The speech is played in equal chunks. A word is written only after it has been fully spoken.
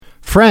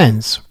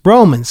Friends,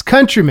 Romans,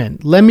 countrymen,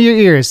 lend me your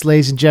ears,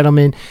 ladies and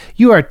gentlemen.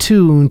 You are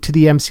tuned to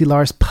the MC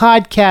Lars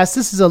podcast.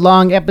 This is a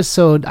long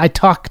episode. I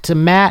talked to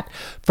Matt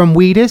from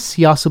Wheatus.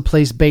 He also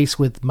plays bass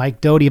with Mike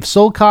Doty of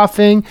Soul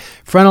Coughing,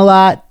 front a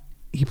lot.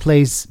 He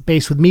plays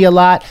bass with me a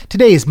lot.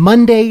 Today is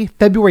Monday,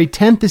 February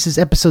 10th. This is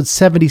episode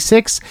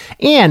 76.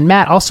 And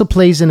Matt also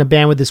plays in a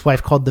band with his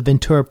wife called the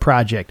Ventura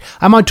Project.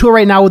 I'm on tour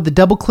right now with the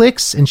Double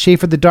Clicks and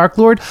Schaefer the Dark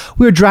Lord.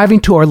 We are driving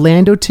to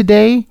Orlando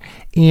today.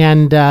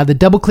 And the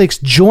Double Clicks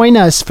join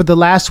us for the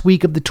last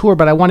week of the tour,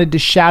 but I wanted to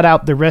shout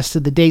out the rest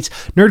of the dates.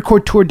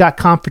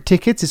 NerdcoreTour.com for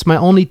tickets. It's my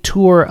only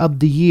tour of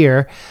the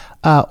year.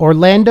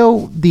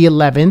 Orlando the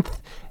 11th,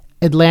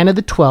 Atlanta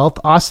the 12th,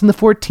 Austin the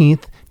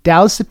 14th,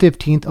 Dallas the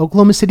 15th,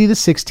 Oklahoma City the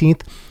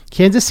 16th,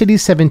 Kansas City the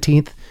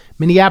 17th,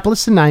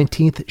 Minneapolis the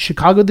 19th,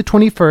 Chicago the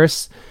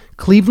 21st,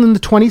 Cleveland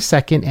the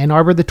 22nd, Ann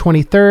Arbor the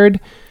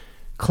 23rd,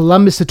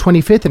 Columbus the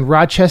 25th, and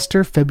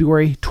Rochester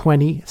February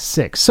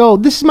 26th. So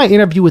this is my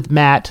interview with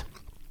Matt,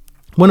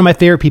 one of my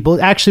favorite people.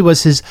 It actually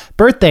was his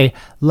birthday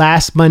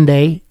last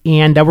Monday,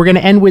 and we're going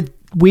to end with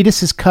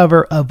Wheatus'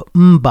 cover of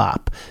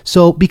Mbop.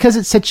 So because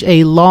it's such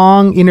a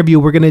long interview,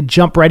 we're going to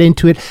jump right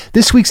into it.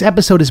 This week's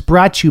episode is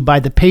brought to you by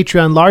the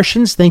Patreon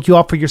Larsens. Thank you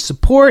all for your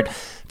support.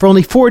 For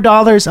only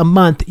 $4 a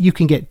month, you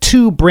can get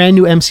 2 brand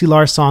new MC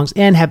Lars songs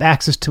and have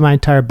access to my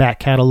entire back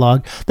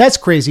catalog. That's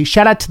crazy.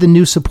 Shout out to the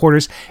new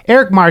supporters,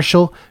 Eric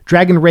Marshall,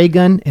 Dragon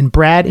Raygun, and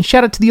Brad. And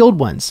shout out to the old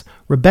ones,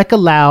 Rebecca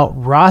Lau,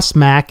 Ross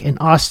Mack, and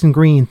Austin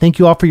Green. Thank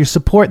you all for your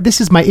support.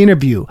 This is my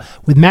interview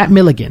with Matt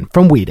Milligan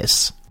from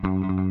Wheatus.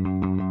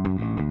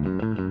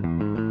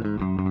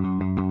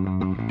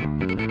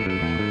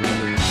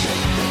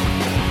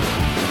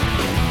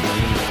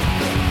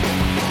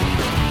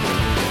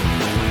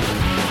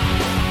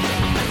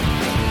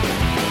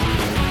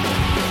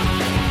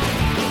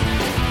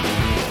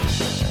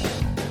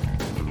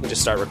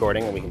 Just start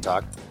recording and we can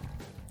talk.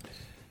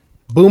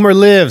 Boomer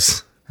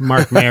lives,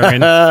 Mark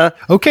Maron.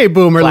 Okay,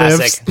 Boomer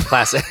lives.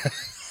 Classic.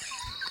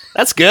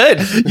 That's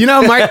good. You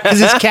know, Mark, because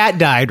his cat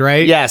died,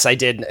 right? Yes, I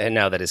did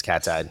know that his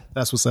cat died.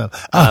 That's what's up.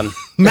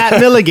 Matt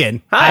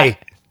Milligan. Hi.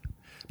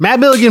 Matt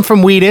Milligan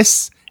from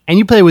Wheatus, and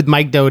you play with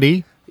Mike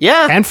Doty.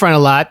 Yeah. And Front a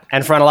Lot.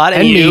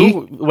 And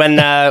you, when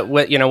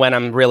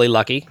I'm really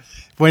lucky.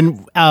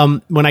 When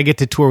I get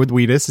to tour with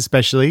Wheatus,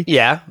 especially.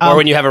 Yeah. Or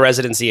when you have a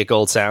residency at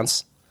Gold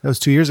Sounds. That was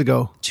 2 years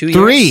ago. 2 years?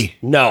 3.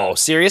 No,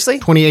 seriously?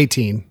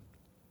 2018.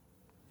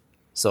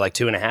 So like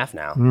 2.5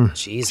 now.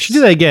 Jesus. We should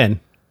do that again.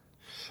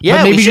 Yeah,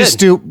 but maybe we should.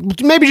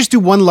 just do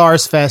one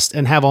Lars Fest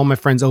and have all my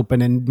friends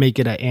open and make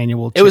it an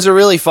annual trip. It was a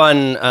really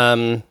fun.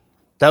 That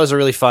was a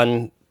really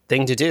fun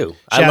thing to do.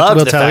 Shout I out loved to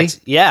Will the Telly.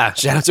 fact. Yeah,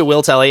 shout out to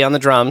Will Telly on the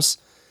drums,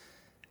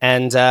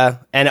 and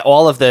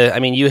all of the. I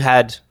mean, you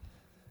had.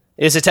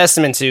 It's a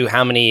testament to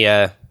how many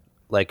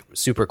like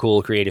super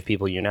cool creative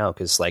people you know,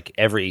 because like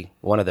every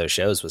one of those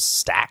shows was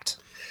stacked.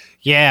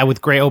 Yeah,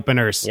 with great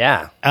openers.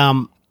 Yeah.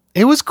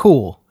 It was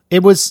cool.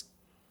 It was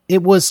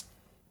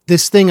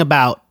this thing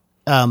about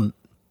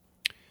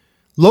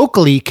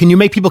locally, can you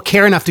make people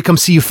care enough to come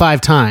see you 5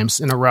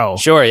 times in a row?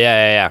 Sure.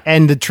 Yeah.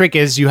 And the trick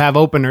is you have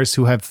openers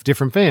who have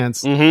different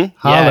fans. Mm-hmm.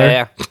 Holler.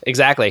 Yeah.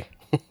 Exactly.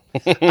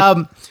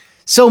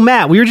 So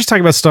Matt, we were just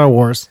talking about Star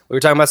Wars. We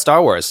were talking about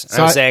Star Wars.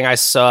 I was saying I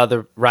saw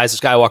the Rise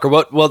of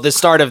Skywalker. Well, the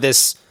start of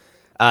this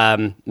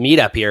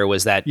meetup here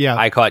was that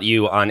I caught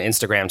you on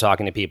Instagram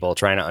talking to people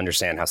trying to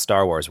understand how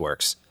Star Wars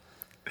works.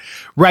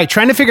 Right,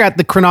 trying to figure out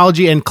the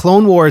chronology, and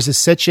Clone Wars is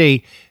such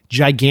a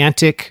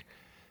gigantic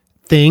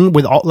thing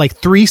with all, like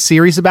 3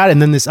 series about it,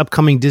 and then this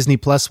upcoming Disney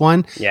Plus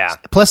one. Yeah.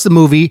 Plus the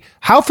movie.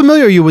 How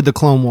familiar are you with the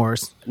Clone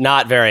Wars?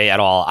 Not very at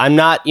all. I'm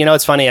not,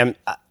 it's funny.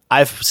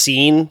 I've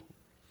seen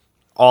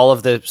all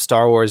of the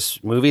Star Wars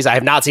movies. I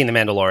have not seen The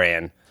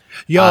Mandalorian.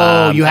 You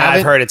haven't?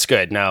 I've heard it's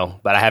good. No,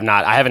 but I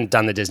haven't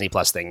done the Disney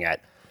Plus thing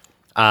yet.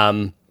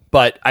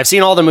 But I've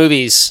seen all the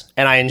movies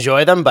and I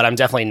enjoy them, but I'm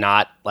definitely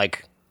not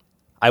like,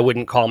 I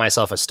wouldn't call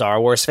myself a Star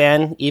Wars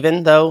fan,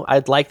 even though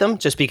I'd like them,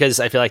 just because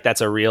I feel like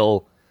that's a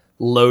real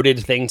loaded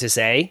thing to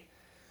say.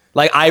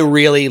 Like, I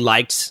really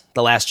liked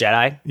The Last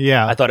Jedi.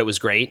 Yeah. I thought it was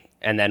great.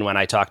 And then when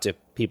I talk to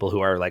people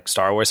who are like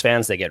Star Wars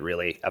fans, they get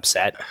really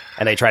upset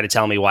and they try to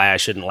tell me why I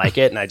shouldn't like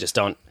it. And I just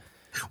don't.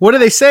 What do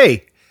they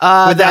say?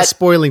 Without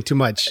spoiling too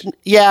much.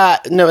 Yeah,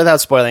 no, without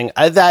spoiling.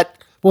 Well,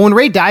 when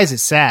Rey dies,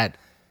 it's sad.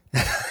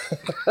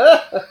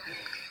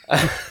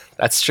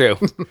 That's true.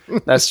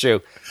 That's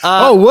true.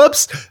 Oh,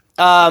 whoops.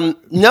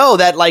 No,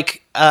 that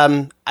like,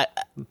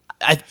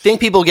 I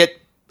think people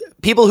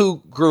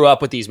who grew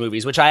up with these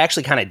movies, which I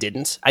actually kind of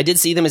didn't. I did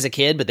see them as a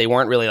kid, but they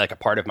weren't really like a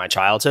part of my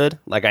childhood.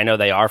 Like I know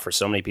they are for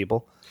so many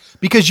people.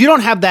 Because you don't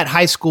have that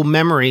high school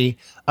memory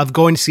of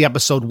going to see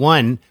episode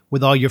 1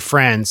 with all your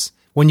friends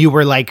when you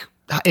were like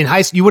in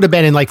high school. You would have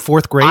been in like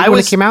 4th grade when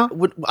it came out?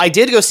 I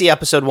did go see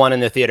episode 1 in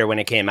the theater when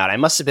it came out. I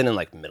must have been in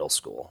like middle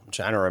school. I'm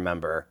trying to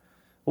remember.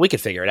 We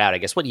could figure it out, I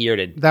guess. What year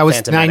did that was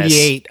Phantom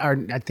 98,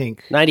 Menace? I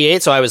think.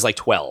 98, so I was like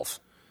 12.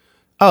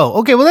 Oh,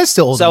 okay. Well, that's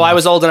still old So enough. I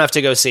was old enough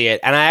to go see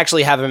it, and I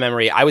actually have a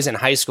memory. I was in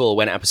high school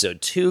when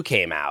episode 2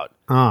 came out.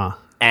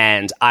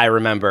 And I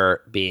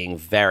remember being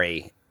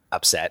very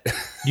upset.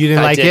 You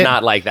didn't like it? I did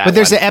not like that. But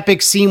there's an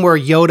epic scene where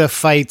Yoda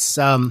fights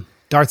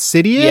Darth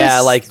Sidious.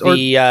 Yeah, like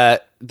the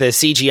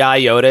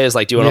CGI Yoda is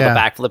like doing all the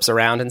backflips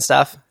around and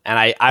stuff.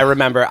 And I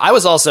remember I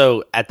was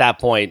also at that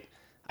point,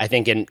 I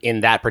think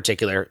in that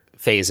particular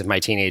phase of my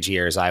teenage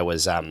years, I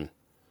was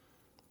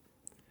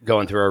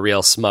going through a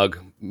real smug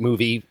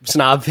movie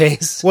snob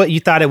phase. What, you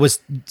thought it was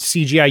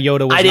CGI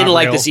Yoda was I didn't not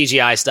like real? the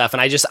CGI stuff,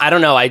 and I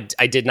don't know, I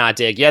did not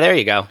dig. Yeah, there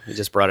you go. You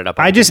just brought it up.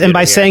 And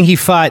by saying he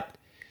fought,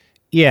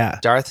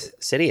 Darth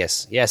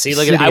Sidious. Yeah, see,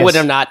 look at I would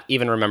have not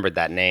even remembered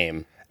that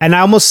name. And I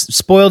almost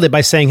spoiled it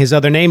by saying his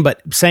other name,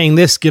 but saying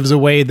this gives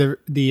away the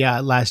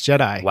Last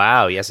Jedi.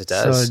 Wow, yes, it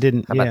does. So it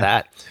didn't. How about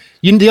that?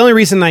 The only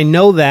reason I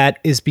know that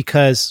is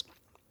because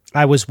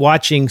I was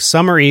watching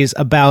summaries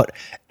about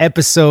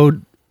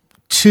episode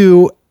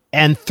 2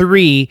 and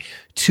 3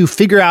 to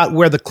figure out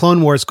where the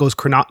Clone Wars goes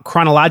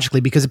chronologically,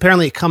 because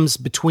apparently it comes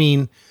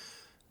between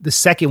the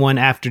second one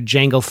after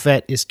Jango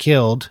Fett is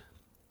killed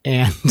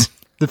and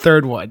the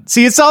third one.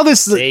 See, it's all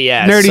this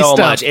nerdy so stuff.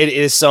 Much. It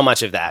is so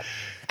much of that.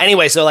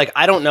 Anyway, so like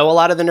I don't know a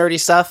lot of the nerdy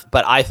stuff,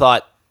 but I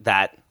thought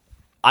that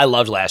I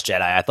loved Last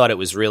Jedi. I thought it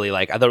was really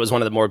I thought it was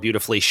one of the more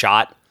beautifully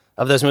shot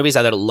of those movies.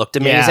 I thought it looked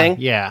amazing.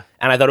 Yeah.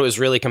 And I thought it was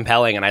really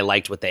compelling, and I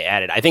liked what they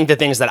added. I think the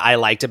things that I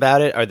liked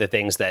about it are the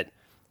things that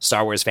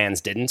Star Wars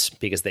fans didn't,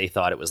 because they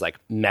thought it was like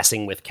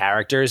messing with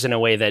characters in a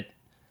way that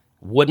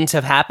wouldn't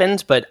have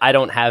happened. But I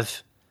don't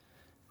have...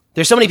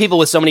 There's so many people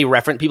with so many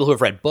people who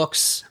have read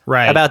books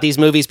about these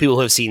movies, people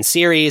who have seen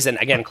series, and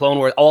again, Clone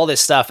Wars, all this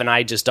stuff, and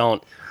I just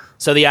don't...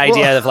 So the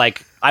idea of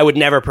like, I would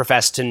never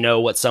profess to know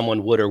what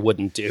someone would or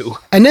wouldn't do.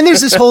 And then there's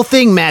this whole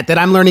thing, Matt, that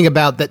I'm learning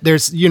about, that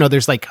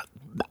there's like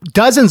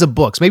dozens of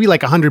books, maybe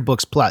like 100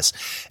 books plus.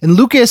 And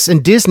Lucas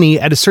and Disney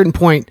at a certain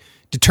point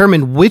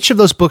determined which of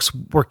those books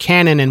were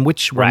canon and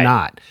which were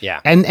not.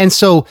 Yeah. And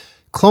so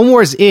Clone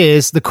Wars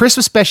the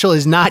Christmas special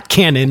is not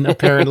canon,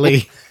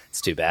 apparently.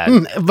 It's too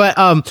bad. But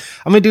I'm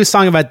going to do a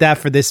song about that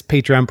for this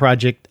Patreon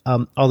project,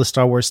 all the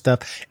Star Wars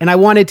stuff. And I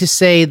wanted to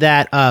say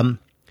that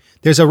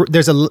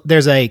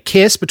there's a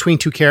kiss between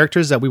two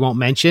characters that we won't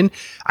mention.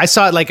 I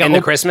saw it like in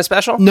the Christmas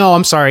special. No,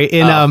 I'm sorry,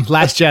 in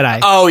Last Jedi.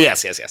 Oh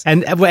yes.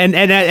 And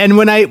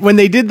when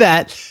they did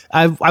that,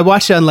 I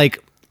watched it on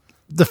like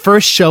the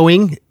first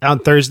showing on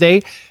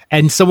Thursday,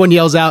 and someone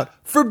yells out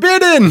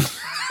 "Forbidden!"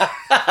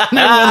 and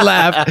everyone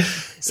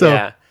laughed. So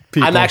yeah.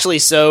 I'm actually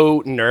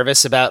so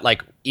nervous about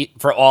like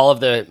for all of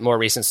the more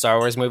recent Star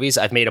Wars movies.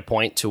 I've made a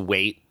point to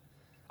wait.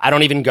 I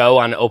don't even go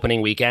on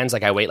opening weekends.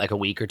 Like I wait like a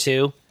week or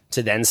two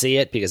to then see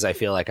it, because I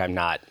feel like I'm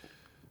not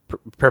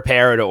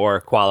prepared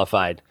or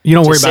qualified. You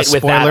don't to worry sit about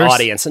spoilers with that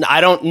audience, and I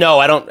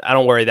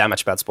don't worry that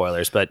much about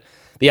spoilers. But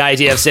the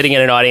idea of sitting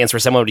in an audience where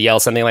someone would yell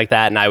something like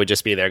that, and I would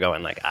just be there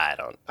going like, I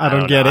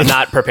don't get it. I'm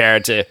not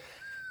prepared to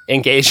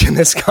engage in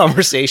this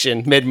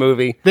conversation mid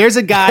movie. There's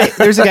a guy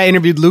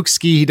interviewed Luke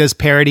Ski. He does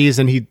parodies,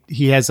 and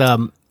he has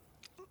a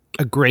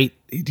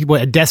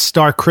Death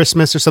Star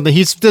Christmas or something.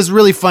 He does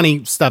really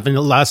funny stuff and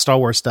a lot of Star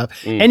Wars stuff.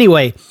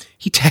 Anyway,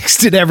 he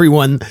texted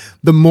everyone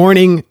the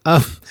morning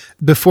of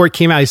before it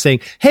came out. He's saying,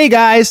 "Hey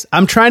guys,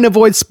 I'm trying to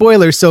avoid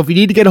spoilers, so if you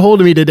need to get a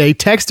hold of me today,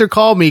 text or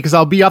call me because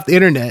I'll be off the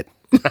internet."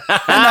 And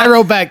I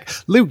wrote back,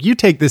 "Luke, you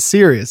take this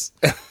serious."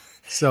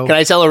 So can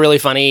I tell a really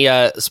funny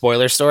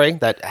spoiler story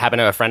that happened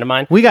to a friend of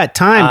mine? We got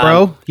time,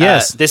 bro.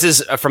 Yes. This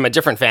is from a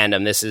different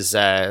fandom. This is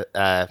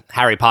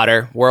Harry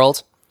Potter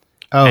world.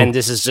 Oh. And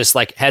this is just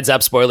like heads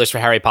up spoilers for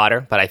Harry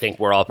Potter, but I think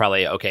we're all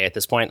probably okay at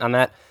this point on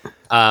that.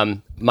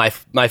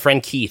 My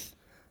friend Keith,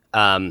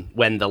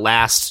 when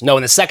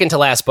the second to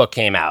last book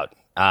came out,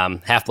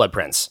 Half-Blood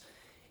Prince,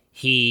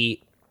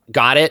 he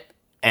got it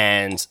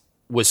and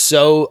was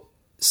so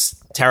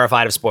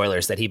terrified of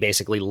spoilers that he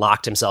basically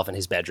locked himself in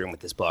his bedroom with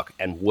this book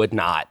and would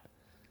not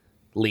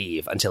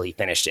leave until he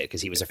finished it,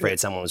 because he was afraid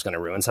someone was going to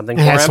ruin something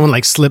for him. Someone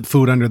like slip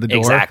food under the door.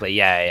 Exactly.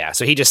 Yeah.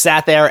 So he just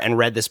sat there and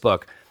read this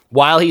book.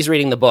 While he's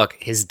reading the book,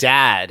 his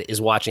dad is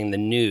watching the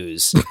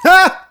news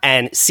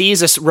and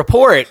sees a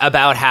report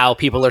about how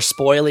people are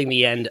spoiling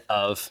the end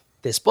of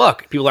this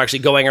book. People are actually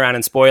going around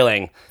and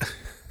spoiling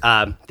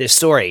this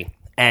story.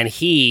 And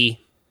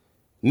he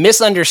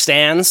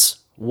misunderstands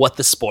what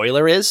the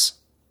spoiler is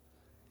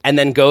and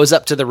then goes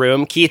up to the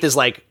room. Keith is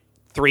like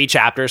 3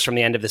 chapters from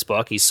the end of this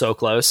book. He's so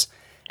close.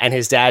 And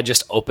his dad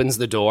just opens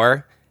the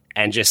door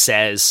and just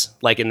says,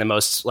 like in the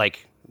most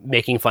like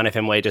making fun of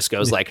him way, just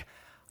goes like,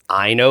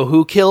 "I know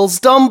who kills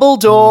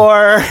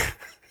Dumbledore."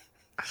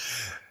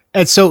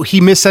 And so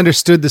he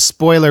misunderstood the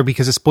spoiler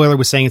because the spoiler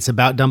was saying it's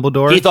about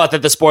Dumbledore. He thought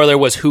that the spoiler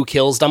was who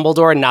kills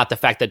Dumbledore, not the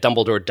fact that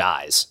Dumbledore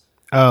dies.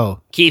 Oh.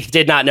 Keith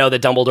did not know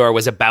that Dumbledore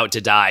was about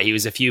to die. He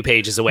was a few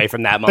pages away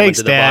from that moment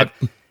of the Dad.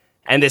 book.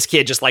 And this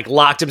kid just like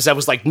locked himself,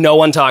 was like, "No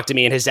one talk to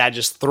me." And his dad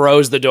just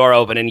throws the door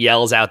open and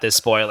yells out this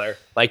spoiler,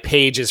 like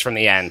pages from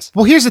the end.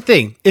 Well, here's the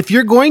thing. If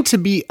you're going to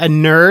be a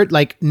nerd,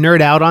 like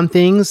nerd out on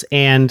things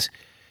and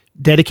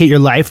dedicate your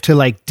life to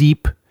like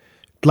deep,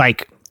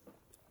 like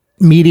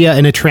media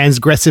in a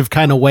transgressive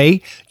kind of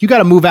way, you got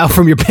to move out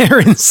from your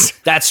parents.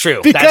 That's true.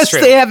 Because That's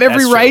true. they have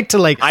every That's right true.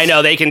 to, like, I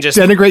know they can just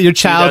denigrate your do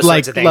child those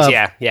like sorts of things. love.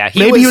 Yeah.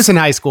 Maybe he was in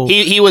high school.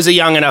 He was a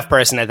young enough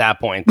person at that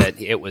point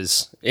that it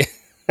was.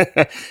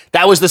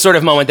 That was the sort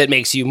of moment that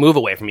makes you move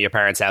away from your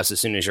parents' house as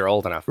soon as you're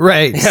old enough.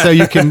 Right. So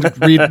you can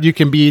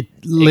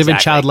live in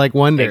childlike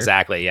wonder.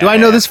 Exactly. Yeah. Do I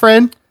know this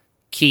friend?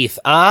 Keith.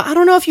 I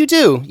don't know if you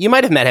do. You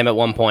might have met him at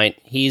one point.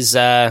 He's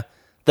the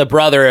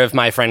brother of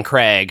my friend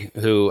Craig,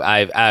 who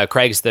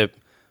Craig's the.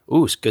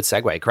 Ooh, good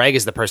segue. Craig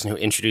is the person who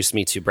introduced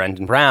me to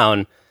Brendan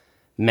Brown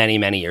many,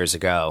 many years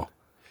ago.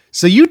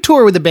 So you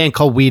tour with a band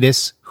called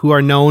Wheatus, who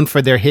are known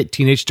for their hit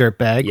Teenage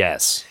Dirtbag.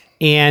 Yes.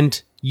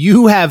 And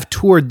you have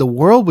toured the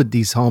world with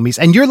these homies.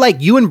 And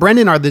you and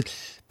Brendan are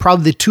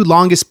probably the two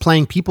longest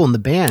playing people in the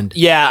band.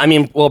 Yeah, I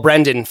mean, well,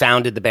 Brendan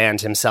founded the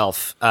band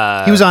himself.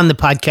 He was on the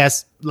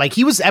podcast. Like,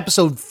 he was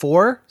episode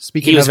 4.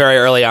 He was very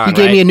early on, He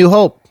gave me a new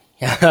hope.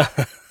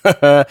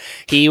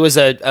 He was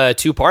a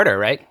two-parter,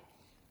 right?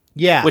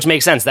 Yeah. Which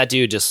makes sense. That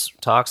dude just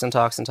talks and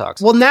talks and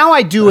talks. Well, now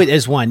I do it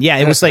as one. Yeah,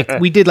 it was like,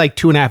 we did like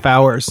 2.5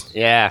 hours.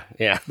 Yeah.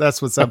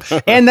 That's what's up.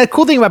 And the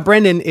cool thing about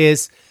Brendan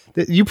is,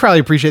 you probably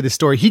appreciate this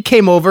story. He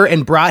came over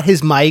and brought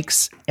his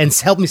mics and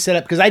helped me set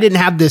up because I didn't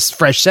have this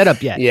fresh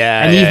setup yet.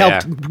 Yeah. And he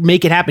helped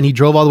make it happen. He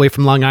drove all the way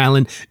from Long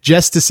Island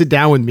just to sit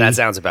down with me. That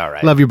sounds about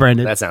right. Love you,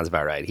 Brendan. That sounds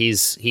about right.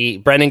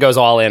 Brendan goes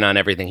all in on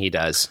everything he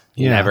does.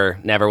 He Yeah.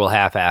 never will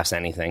half-ass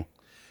anything.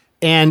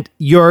 And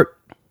your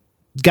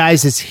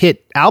guys'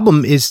 hit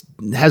album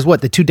has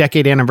what, the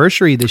 2-decade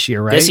anniversary this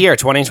year, right? This year,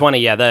 2020.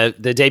 Yeah,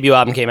 the debut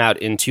album came out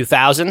in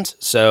 2000.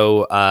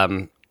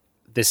 So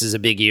this is a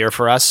big year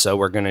for us. So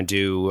we're going to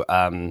do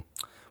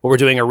we're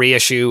doing a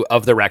reissue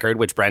of the record,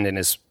 which Brendan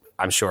is,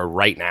 I'm sure,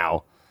 right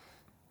now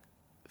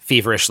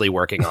feverishly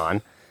working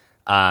on.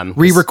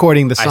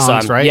 Re-recording the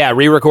songs, right? Yeah,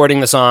 re-recording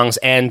the songs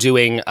and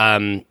doing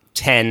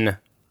 10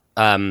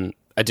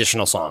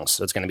 additional songs.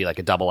 So it's going to be like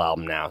a double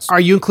album now. So are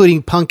you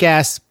including Punk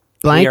Ass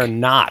Blank? we are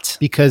not.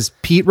 Because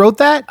Pete wrote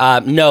that?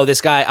 No, this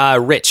guy,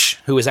 Rich,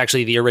 who was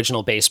actually the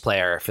original bass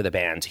player for the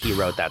band, he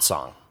wrote that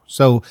song.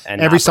 So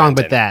And every not song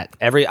Brendan. but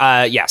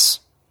that. Yes.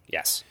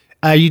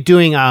 Are you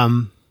doing, are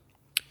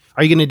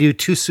you going to do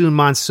Too Soon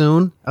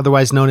Monsoon,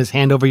 otherwise known as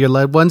Hand Over Your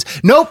Loved Ones?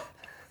 Nope.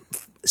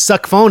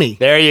 Suck Phony.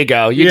 There you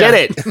go. You Yeah.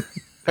 did it.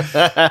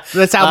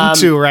 That's album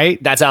 2,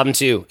 right? That's album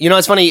 2. You know,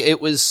 it's funny. It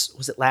was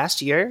it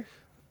last year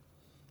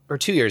or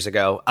 2 years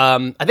ago?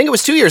 I think it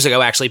was 2 years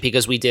ago, actually,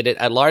 because we did it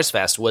at Lars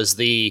Fest, was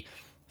the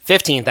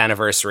 15th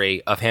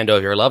anniversary of Hand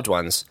Over Your Loved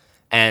Ones.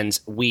 And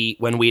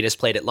when we just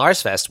played at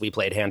Lars Fest, we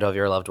played Hand Over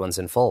Your Loved Ones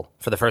in full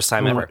for the first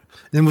time ever.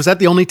 And was that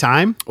the only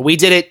time? We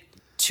did it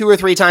 2 or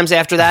 3 times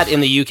after that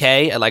in the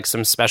UK at like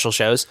some special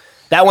shows.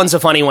 That one's a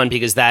funny one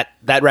because that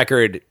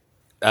record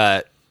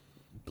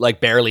like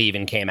barely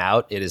even came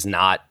out. It is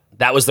not.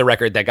 That was the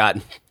record that got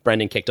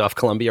Brendan kicked off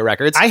Columbia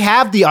Records. I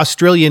have the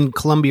Australian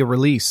Columbia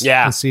release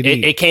on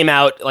CD. It came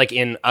out like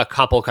in a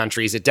couple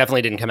countries. It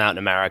definitely didn't come out in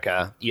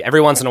America.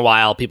 Every once in a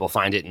while, people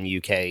find it in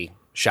UK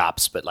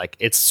shops, but like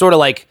it's sort of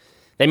like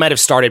they might have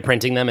started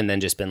printing them and then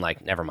just been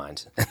like, never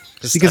mind.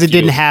 Because it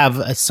didn't have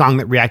a song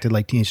that reacted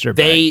like Teenage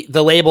Dirtbag.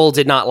 The label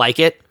did not like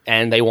it,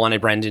 and they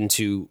wanted Brendan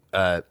to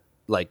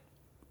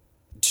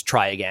to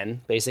try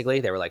again. Basically,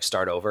 they were like,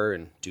 start over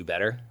and do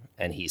better,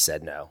 and he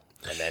said no,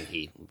 and then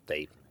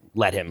they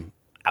let him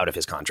out of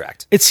his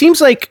contract. It seems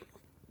like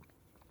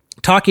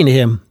talking to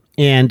him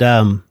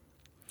and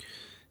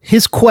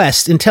his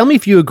quest, and tell me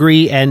if you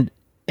agree and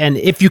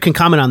if you can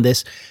comment on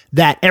this,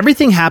 that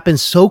everything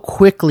happens so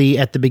quickly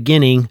at the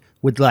beginning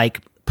with like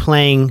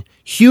playing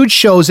huge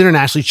shows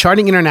internationally,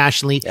 charting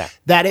internationally,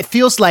 that it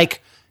feels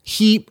like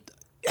he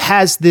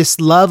has this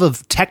love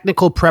of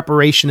technical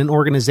preparation and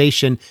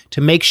organization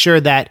to make sure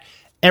that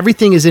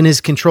everything is in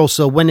his control.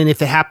 So when and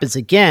if it happens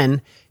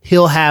again,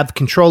 he'll have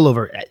control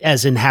over it,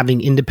 as in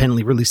having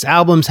independently released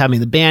albums, having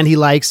the band he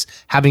likes,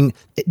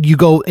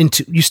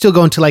 you still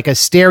go into like a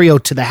stereo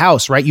to the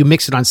house, right? You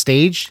mix it on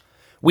stage.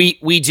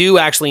 We do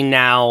actually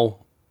now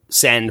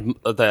send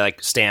the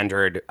like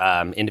standard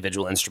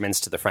individual instruments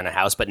to the front of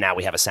house, but now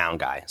we have a sound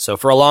guy. So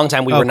for a long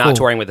time we were not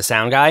touring with a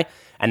sound guy,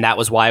 and that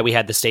was why we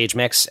had the stage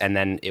mix. And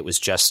then it was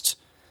just,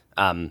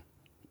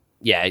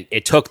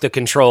 it took the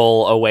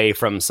control away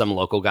from some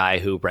local guy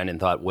who Brendan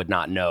thought would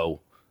not know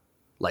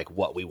like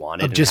what we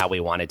wanted and how we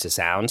wanted to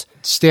sound.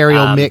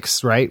 Stereo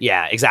mix, right?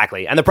 Yeah,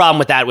 exactly. And the problem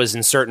with that was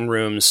in certain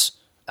rooms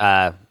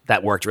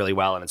that worked really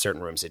well, and in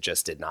certain rooms it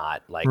just did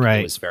not. Like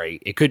it was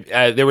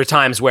there were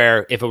times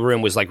where if a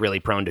room was like really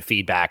prone to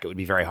feedback, it would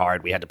be very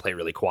hard. We had to play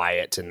really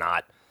quiet to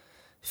not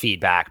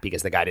feedback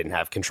because the guy didn't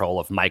have control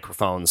of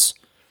microphones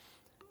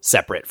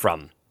separate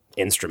from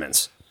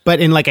instruments.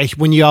 But in like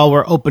when y'all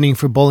were opening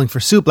for Bowling for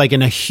Soup, like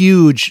in a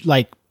huge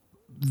like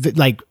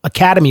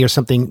academy or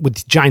something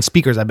with giant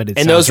speakers, I bet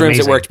in those rooms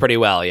amazing. It worked pretty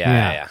well.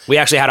 Yeah. We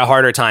actually had a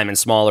harder time in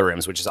smaller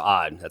rooms, which is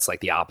odd. That's like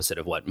the opposite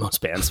of what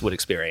most bands would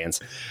experience.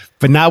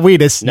 But not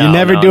Wheatus. You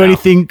never do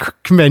anything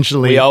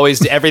conventionally. We always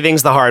do,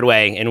 everything's the hard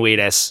way in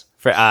Wheatus.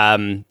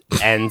 And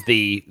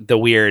the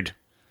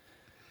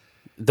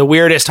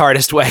weirdest,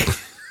 hardest way.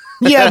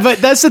 Yeah, but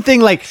that's the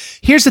thing. Like,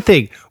 here's the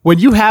thing: when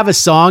you have a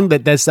song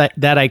that's that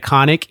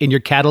iconic in your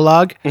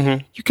catalog,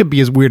 you could be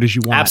as weird as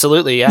you want.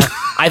 Absolutely, yeah.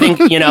 I think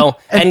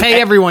and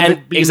pay everyone to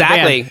be exactly.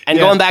 in the band. And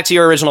going back to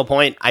your original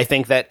point, I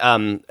think that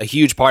a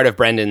huge part of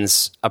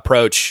Brendan's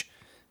approach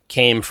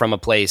came from a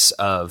place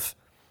of,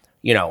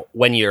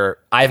 when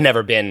I've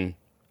never been.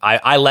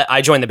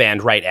 I joined the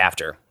band right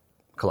after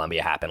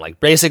Columbia happened. Like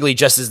basically,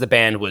 just as the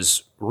band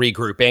was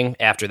regrouping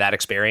after that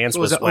experience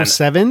was it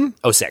 07?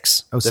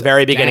 06. The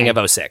very beginning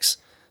of 06.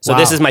 So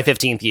this is my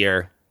 15th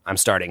year. I'm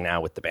starting now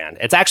with the band.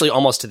 It's actually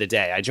almost to the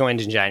day. I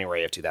joined in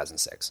January of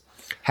 2006.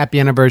 Happy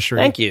anniversary.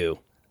 Thank you.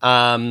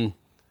 I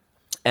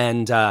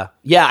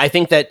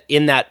think that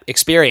in that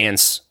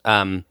experience,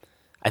 I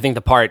think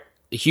a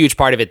huge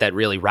part of it that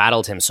really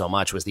rattled him so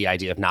much was the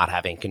idea of not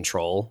having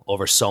control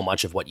over so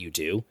much of what you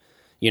do.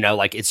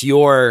 Like it's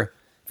your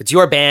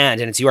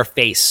band and it's your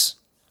face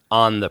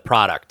on the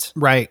product.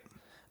 Right.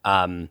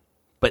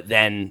 But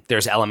then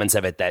there's elements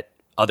of it that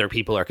other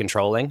people are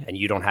controlling and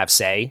you don't have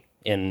say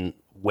in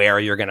where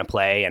you're going to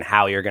play and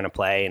how you're going to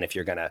play. And if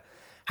you're going to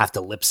have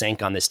to lip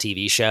sync on this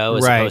TV show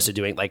as opposed to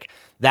doing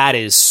that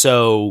is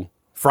so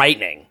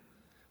frightening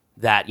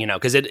that,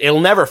 cause it'll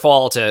never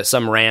fall to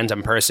some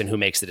random person who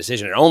makes the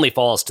decision. It only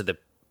falls to the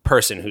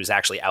person who's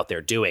actually out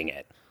there doing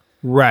it.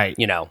 Right.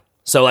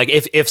 So like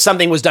if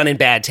something was done in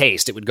bad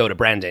taste, it would go to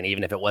Brendan,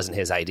 even if it wasn't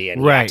his idea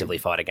and he actively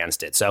fought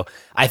against it. So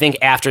I think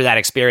after that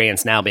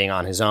experience, now being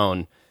on his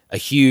own, a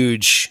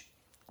huge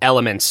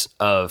element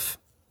of,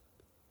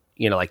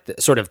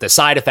 sort of the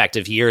side effect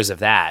of years of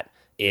that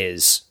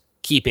is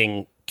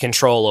keeping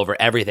control over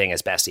everything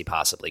as best he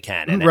possibly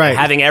can. And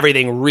having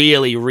everything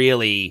really,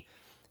 really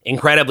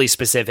incredibly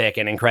specific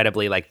and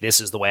incredibly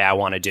this is the way I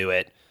want to do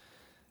it.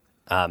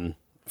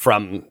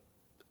 From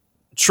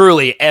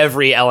truly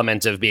every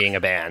element of being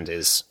a band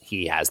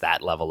he has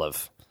that level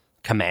of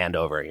command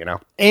over,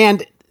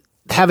 And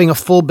having a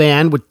full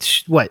band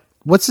with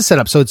what's the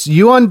setup? So it's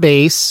you on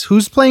bass.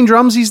 Who's playing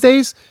drums these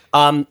days?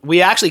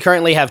 We actually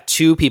currently have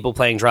two people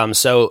playing drums.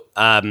 So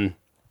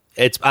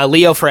it's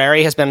Leo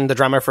Ferrari has been the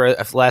drummer for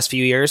the last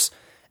few years.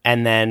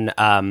 And then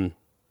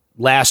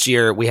last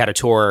year we had a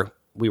tour.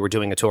 We were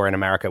doing a tour in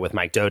America with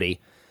Mike Doty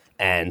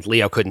and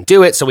Leo couldn't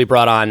do it. So we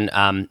brought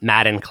on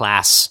Matt in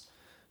class,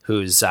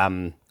 who's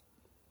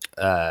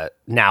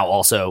now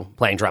also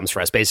playing drums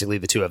for us. Basically,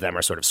 the two of them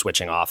are sort of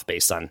switching off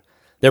based on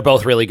they're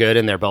both really good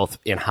and they're both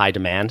in high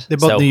demand. They're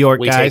both New York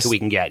we guys. Take what we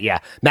can get. Yeah,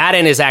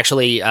 Madden is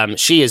actually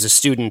she is a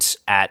student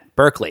at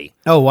Berkeley.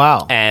 Oh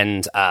wow!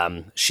 And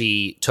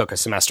she took a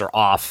semester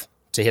off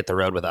to hit the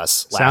road with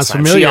us last Sounds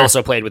time. familiar. She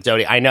also played with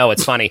Doty. I know,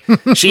 it's funny.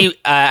 She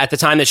at the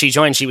time that she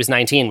joined, she was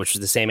 19, which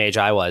was the same age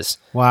I was.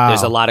 Wow.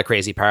 There's a lot of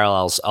crazy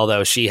parallels.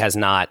 Although she has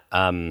not.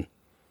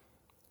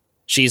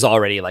 She's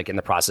already in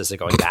the process of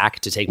going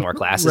back to take more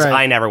classes. Right.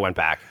 I never went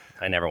back.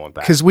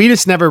 Because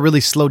Wheatus never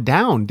really slowed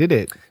down, did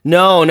it?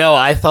 No.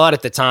 I thought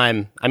at the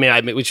time. I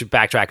mean, we should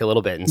backtrack a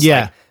little bit. And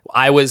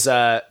I was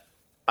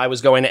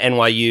going to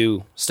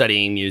NYU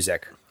studying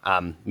music,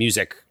 the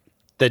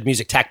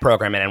music tech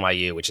program at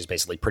NYU, which is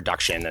basically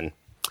production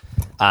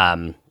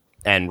and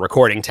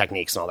recording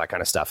techniques and all that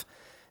kind of stuff.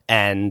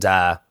 And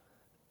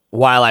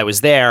while I was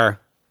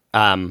there,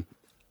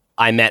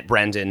 I met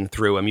Brendan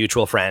through a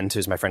mutual friend,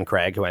 who's my friend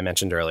Craig, who I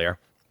mentioned earlier.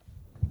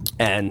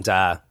 And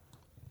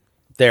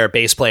their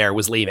bass player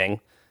was leaving,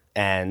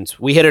 and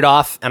we hit it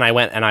off, and I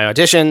went and I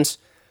auditioned,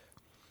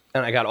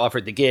 and I got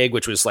offered the gig,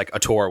 which was a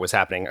tour was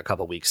happening a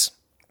couple weeks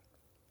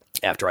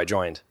after I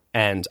joined.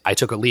 And I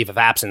took a leave of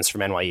absence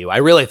from NYU. I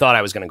really thought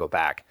I was going to go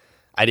back.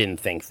 I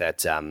didn't think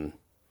that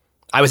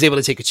I was able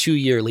to take a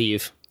 2-year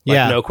leave,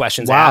 no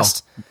questions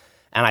asked.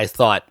 And I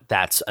thought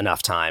that's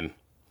enough time,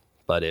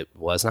 but it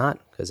was not,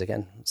 because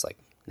again, it's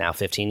now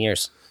 15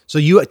 years. So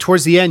you,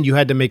 towards the end, you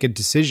had to make a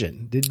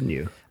decision, didn't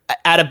you?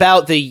 At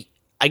about a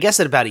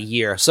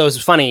year. So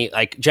it's funny,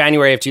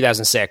 January of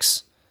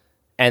 2006,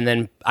 and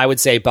then I would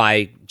say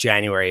by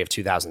January of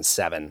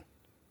 2007,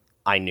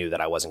 I knew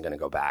that I wasn't going to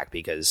go back,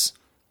 because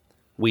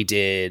we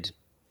did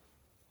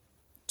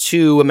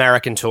 2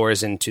 American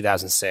tours in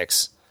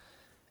 2006,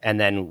 and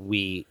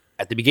then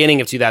at the beginning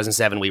of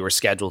 2007, we were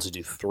scheduled to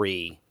do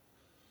 3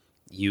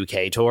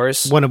 UK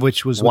tours. One of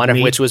which was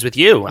with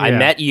you. Yeah. I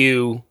met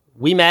you.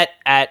 We met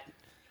at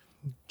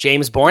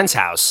James Bourne's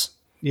house.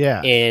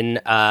 Yeah.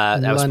 In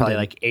that was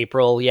probably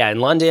April. Yeah, in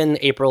London,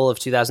 April of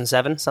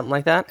 2007, something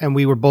like that. And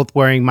we were both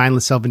wearing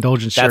Mindless Self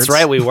Indulgence shirts. That's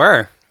right, we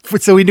were.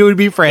 So we knew we'd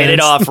be friends. Hit it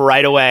off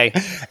right away.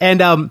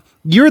 And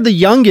you're the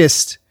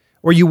youngest,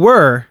 or you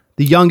were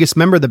the youngest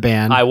member of the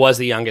band. I was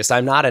the youngest.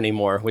 I'm not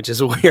anymore, which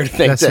is a weird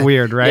thing. That's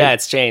weird, right? Yeah,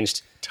 it's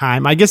changed.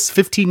 Time. I guess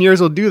 15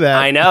 years will do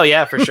that. I know.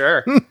 Yeah, for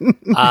sure.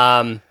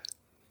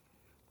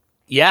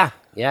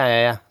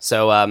 Yeah.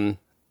 So,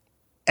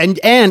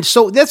 And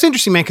so that's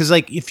interesting, man, because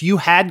if you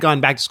had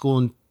gone back to school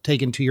and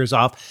taken 2 years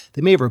off,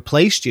 they may have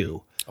replaced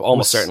you.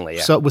 Almost certainly,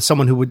 yeah. So with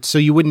someone who would, so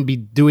you wouldn't be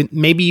doing,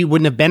 maybe you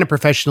wouldn't have been a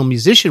professional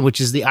musician,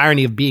 which is the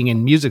irony of being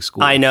in music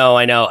school. I know.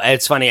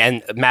 It's funny.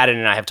 And Madden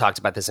and I have talked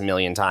about this a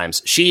million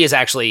times. She is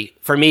actually,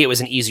 for me, it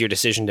was an easier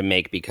decision to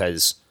make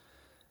because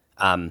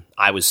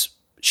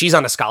she's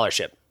on a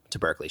scholarship to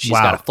Berkeley. She's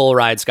Wow. got a full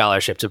ride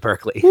scholarship to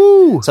Berkeley.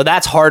 Woo. So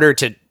that's harder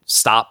to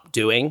stop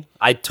doing.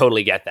 I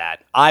totally get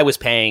that. I was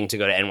paying to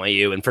go to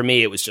NYU, and for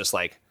me, it was just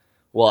like,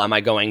 well, am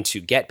I going to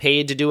get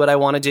paid to do what I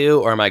want to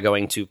do, or am I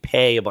going to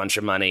pay a bunch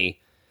of money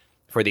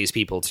for these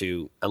people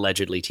to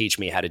allegedly teach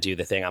me how to do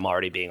the thing I'm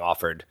already being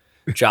offered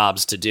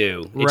jobs to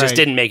do? It just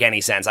didn't make any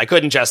sense. I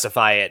couldn't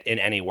justify it in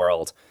any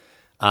world.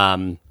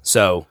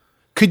 So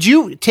could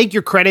you take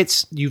your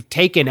credits you've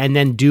taken and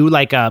then do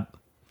like a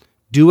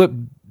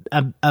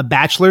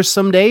bachelor's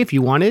someday if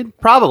you wanted?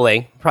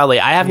 Probably.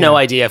 I have no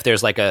idea if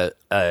there's like a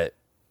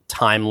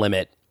time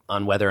limit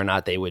on whether or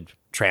not they would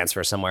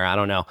transfer somewhere. I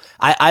don't know.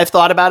 I've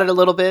thought about it a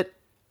little bit.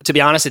 To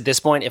be honest, at this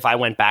point, if I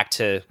went back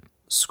to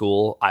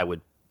school, I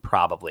would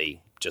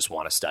probably just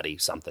want to study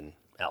something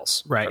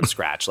else from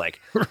scratch.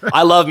 Like,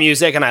 I love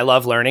music and I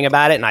love learning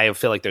about it, and I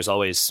feel like there's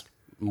always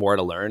more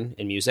to learn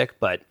in music,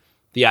 but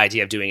the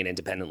idea of doing it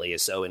independently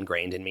is so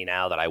ingrained in me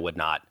now that I would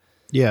not.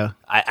 Yeah.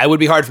 I would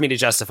be hard for me to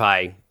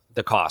justify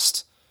the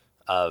cost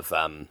of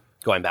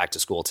going back to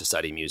school to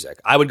study music.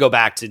 I would go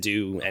back to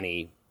do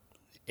any...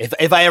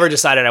 If I ever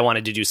decided I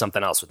wanted to do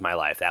something else with my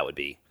life, I'd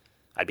be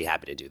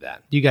happy to do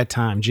that. You got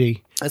time,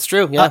 G. That's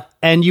true, yeah.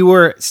 And you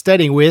were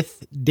studying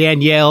with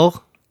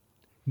Danielle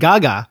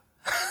Gaga,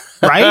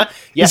 right?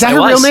 Yes, Is that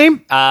her real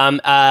name?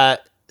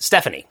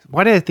 Stephanie.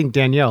 Why did I think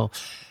Danielle?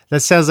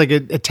 That sounds like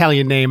an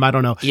Italian name. I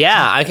don't know.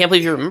 Yeah, I can't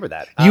believe you remember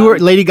that. You were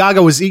Lady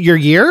Gaga was your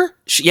year?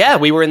 Yeah,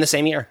 we were in the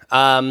same year.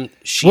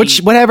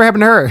 Whatever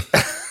happened to her?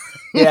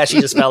 Yeah,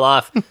 she just fell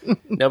off.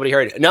 Nobody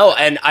heard it. No,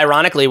 and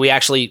ironically, we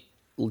actually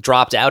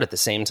dropped out at the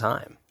same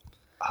time.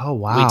 Oh,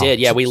 wow. We did.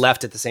 Yeah, we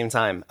left at the same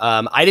time.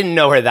 I didn't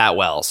know her that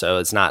well, so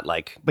it's not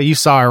like... But you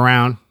saw her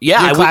around.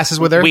 Yeah. You had classes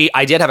with her?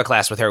 I did have a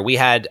class with her. We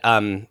had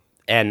an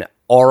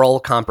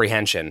oral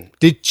comprehension.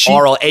 Did she...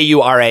 Oral,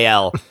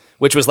 AURAL,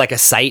 which was like a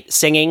sight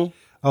singing.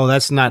 Oh,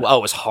 that's not... Oh,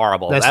 it was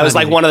horrible. That was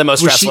like one of the most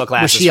stressful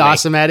classes. Was she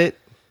awesome at it?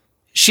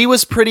 She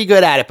was pretty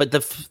good at it, but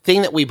the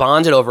thing that we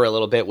bonded over a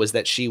little bit was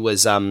that she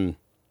was in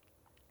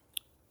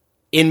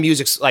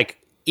music, like...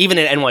 Even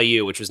at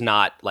NYU, which was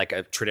not like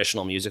a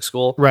traditional music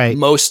school, right?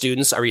 Most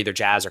students are either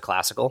jazz or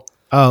classical,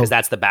 because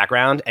that's the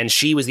background. And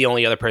she was the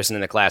only other person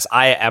in the class.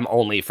 I am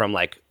only from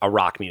like a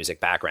rock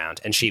music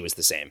background, and she was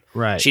the same.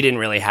 Right. She didn't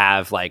really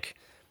have like.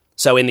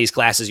 So in these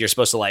classes, you're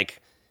supposed to like,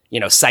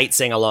 sight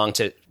sing along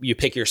to. You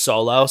pick your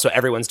solo, so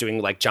everyone's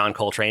doing like John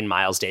Coltrane,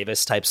 Miles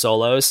Davis type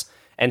solos,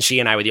 and she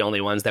and I were the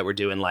only ones that were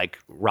doing like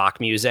rock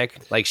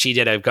music. Like she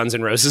did a Guns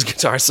N' Roses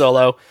guitar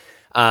solo.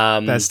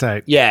 That's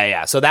tight.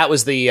 Yeah. So that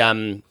was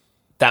the.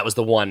 That was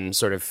the one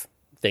sort of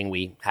thing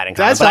we had in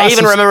common. That's but awesome. I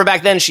even remember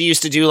back then she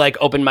used to do like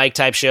open mic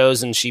type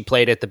shows, and she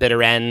played at the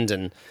bitter end.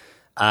 And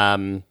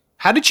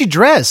how did she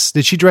dress?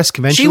 Did she dress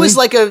conventionally? She was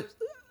like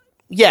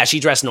she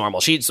dressed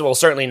normal.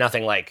 Certainly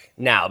nothing like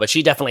now, but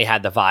she definitely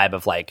had the vibe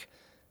of like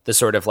the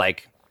sort of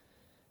like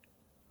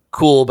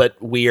cool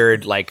but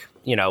weird, like,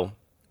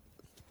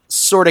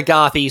 sort of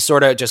gothy,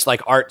 sort of just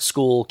like art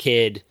school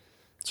kid.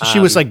 So she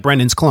was like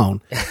Brendan's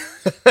clone.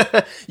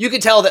 You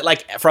could tell that,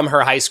 like, from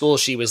her high school,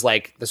 she was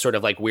like the sort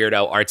of like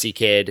weirdo artsy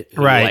kid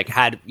who like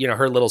had,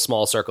 her little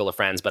small circle of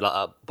friends, but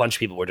a bunch of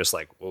people were just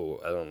like, oh,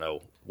 I don't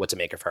know what to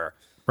make of her.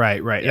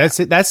 Right. Yeah.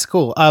 That's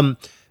cool.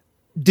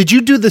 Did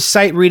you do the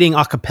sight reading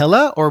a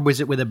cappella, or was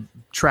it with the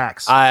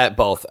tracks?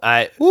 Both.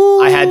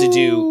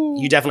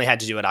 You definitely had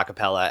to do it a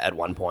cappella at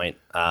one point.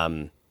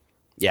 That's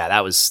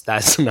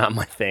not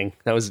my thing.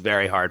 That was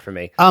very hard for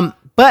me.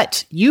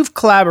 But you've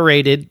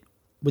collaborated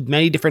with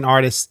many different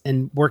artists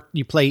and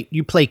you play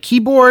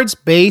keyboards,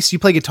 bass, you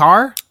play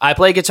guitar? I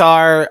play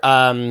guitar.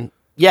 I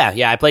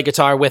play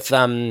guitar with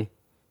a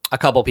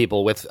couple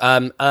people, with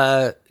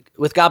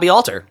Gabi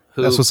Alter,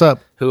 who that's what's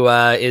up. Who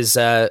is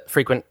a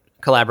frequent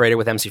collaborator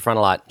with MC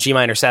Frontalot, G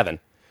minor 7.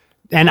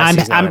 And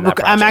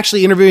I'm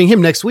actually interviewing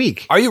him next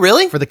week. Are you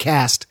really? For the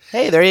cast.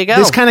 Hey, there you go.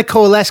 This kind of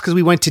coalesced because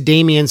we went to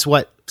Damien's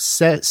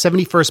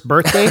 71st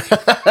birthday?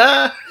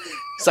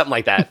 Something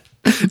like that.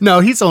 No,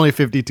 he's only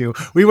 52.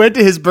 We went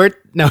to his birth.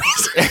 No,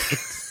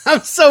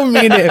 I'm so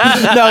mean to him.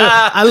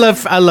 No, I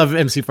love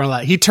MC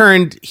Frontalot. He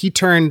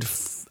turned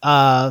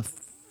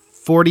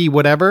 40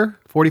 whatever,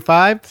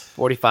 45?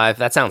 45.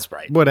 That sounds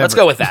right. Whatever. Let's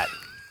go with that.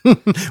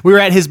 We were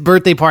at his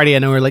birthday party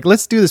and we were like,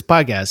 let's do this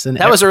podcast. And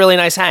that was a really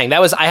nice hang.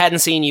 I hadn't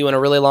seen you in a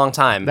really long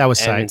time. That was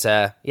tight. And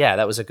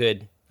that was a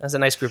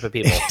nice group of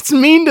people. It's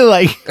mean to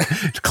like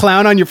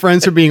clown on your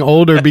friends for being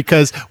older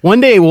because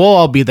one day we'll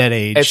all be that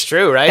age. It's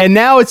true, right? And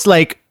now it's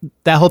like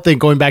that whole thing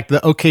going back to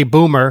the okay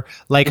boomer.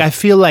 Like I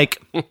feel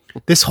like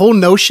this whole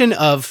notion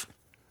of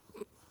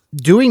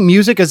doing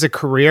music as a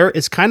career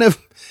is kind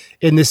of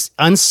in this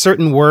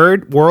uncertain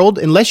world.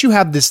 Unless you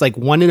have this like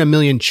 1 in a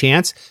million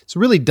chance, it's a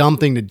really dumb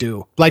thing to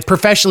do. Like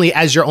professionally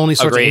as your only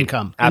source of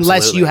income. Absolutely.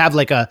 Unless you have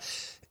like a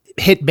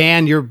hit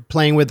band you're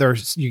playing with or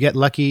you get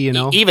lucky,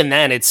 Even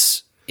then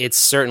it's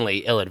certainly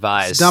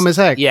ill-advised. It's dumb as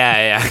heck.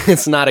 Yeah.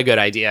 It's not a good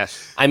idea.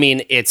 I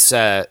mean, it's...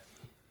 if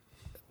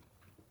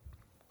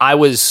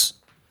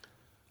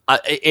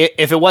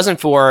it wasn't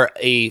for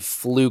a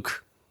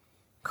fluke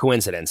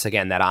coincidence,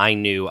 again, that I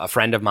knew a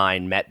friend of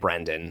mine met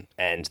Brendan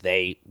and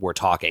they were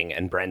talking,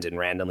 and Brendan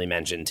randomly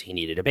mentioned he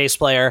needed a bass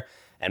player,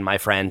 and my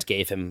friend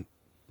gave him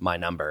my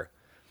number.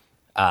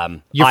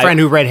 Your friend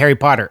who read Harry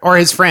Potter, or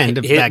his friend,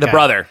 the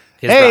brother.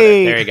 His brother.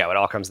 There you go. It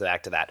all comes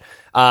back to that.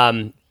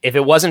 If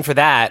it wasn't for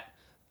that,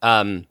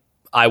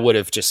 I would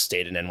have just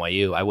stayed in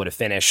NYU. I would have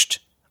finished.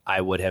 I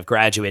would have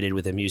graduated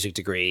with a music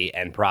degree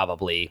and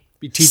probably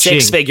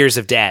 6 figures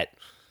of debt.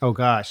 Oh,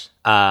 gosh.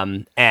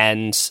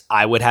 And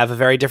I would have a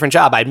very different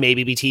job. I'd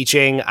maybe be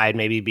teaching. I'd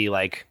maybe be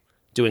like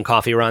doing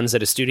coffee runs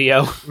at a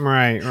studio.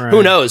 Right.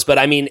 Who knows? But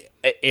I mean,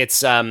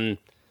 it's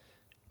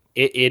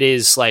it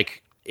is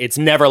like, it's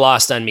never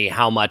lost on me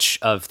how much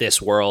of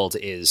this world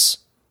is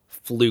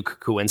fluke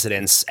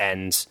coincidence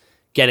and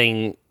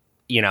getting,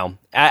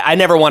 I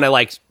never want to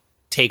like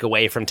take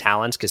away from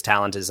talent, because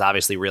talent is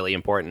obviously really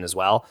important as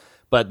well.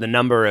 But the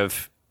number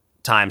of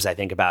times I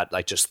think about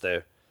like just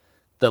the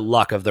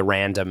luck of the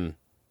random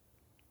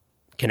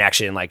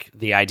connection, like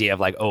the idea of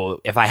like,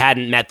 oh, if I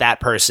hadn't met that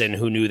person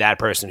who knew that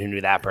person who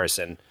knew that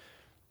person,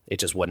 it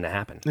just wouldn't have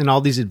happened. And all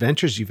these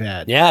adventures you've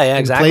had. Yeah,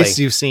 exactly. Places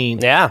you've seen.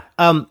 Yeah.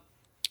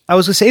 I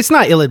was going to say, it's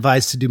not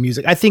ill-advised to do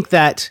music. I think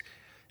that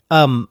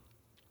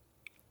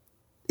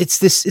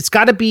it's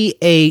got to be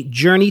a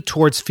journey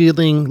towards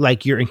feeling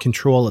like you're in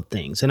control of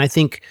things. And I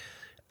think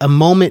a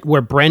moment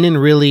where Brendan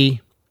really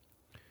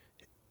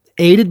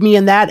aided me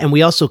in that, and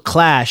we also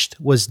clashed,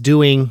 was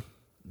doing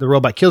the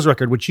Robot Kills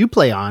record, which you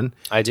play on.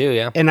 I do,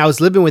 yeah. And I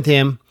was living with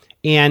him,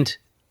 and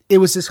it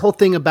was this whole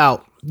thing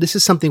about, this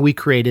is something we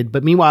created,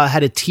 but meanwhile I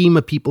had a team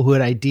of people who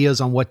had ideas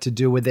on what to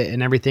do with it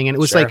and everything. And it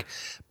was like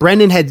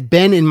Brendan had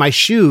been in my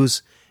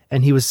shoes,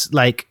 and he was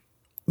like,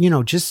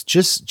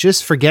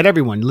 just forget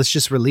everyone. Let's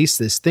just release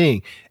this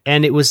thing.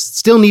 And it was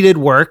still needed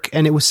work.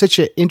 And it was such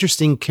an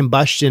interesting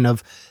combustion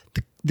of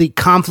the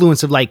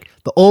confluence of like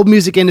the old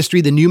music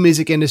industry, the new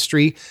music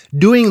industry,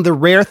 doing the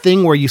rare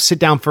thing where you sit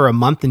down for a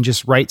month and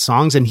just write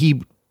songs. And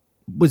he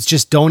was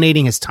just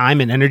donating his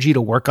time and energy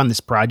to work on this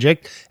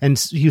project. And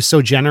he was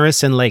so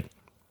generous. And like,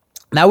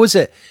 that was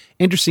an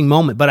interesting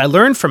moment. But I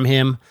learned from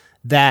him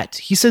that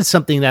he said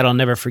something that I'll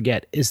never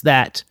forget, is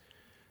that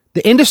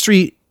the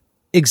industry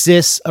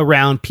exists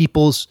around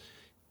people's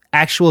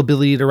actual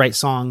ability to write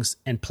songs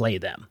and play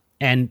them.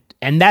 And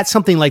that's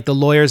something like the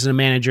lawyers and the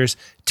managers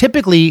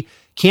typically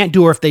can't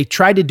do, or if they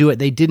tried to do it,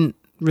 they didn't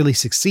really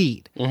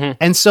succeed. Mm-hmm.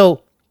 And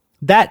so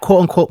that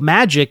quote unquote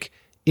magic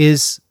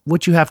is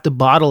what you have to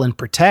bottle and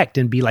protect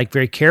and be like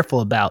very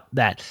careful about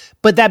that.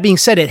 But that being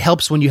said, it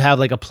helps when you have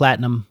like a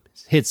platinum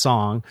hit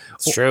song.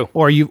 It's true.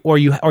 Or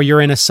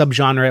you're in a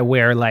subgenre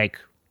where like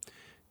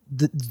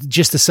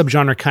just the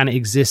subgenre kind of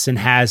exists and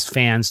has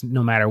fans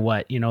no matter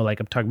what, like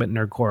I'm talking about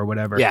nerdcore or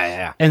whatever.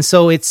 Yeah. And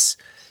so it's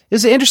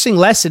an interesting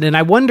lesson. And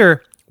I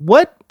wonder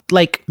what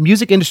like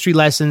music industry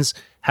lessons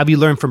have you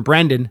learned from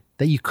Brendan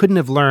that you couldn't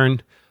have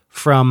learned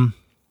from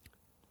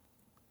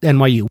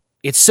NYU?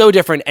 It's so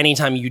different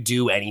anytime you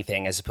do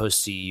anything as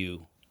opposed to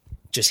you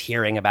just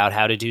hearing about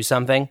how to do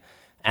something.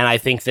 And I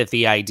think that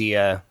the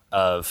idea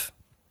of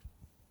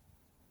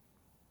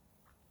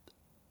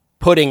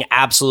putting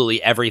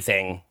absolutely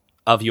everything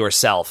of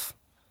yourself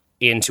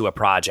into a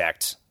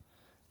project,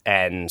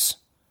 and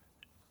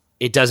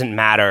it doesn't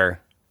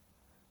matter,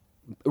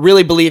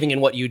 really believing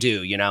in what you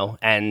do,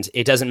 and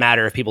it doesn't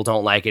matter if people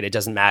don't like it. It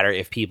doesn't matter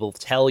if people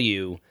tell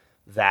you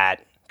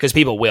that, because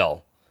people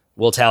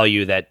will tell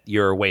you that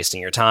you're wasting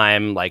your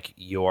time, like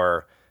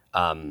your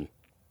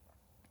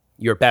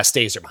best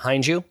days are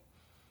behind you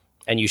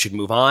and you should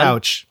move on.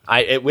 Ouch.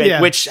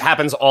 Which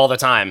happens all the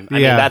time. I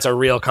mean, that's a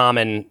real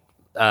common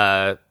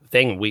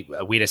thing.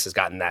 Wheatus has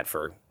gotten that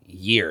for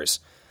years.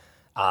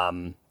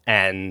 And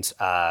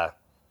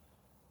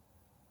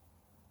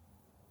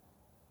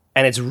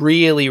it's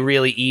really,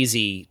 really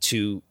easy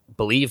to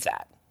believe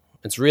that.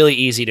 It's really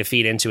easy to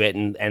feed into it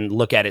and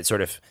look at it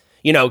sort of,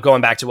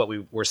 going back to what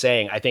we were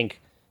saying. I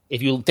think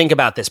if you think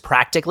about this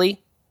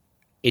practically,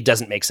 it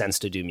doesn't make sense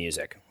to do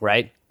music,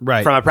 right?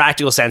 Right. From a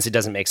practical sense, it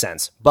doesn't make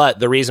sense. But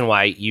the reason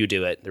why you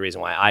do it, the reason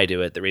why I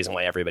do it, the reason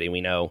why everybody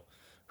we know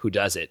who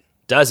does it,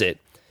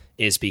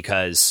 is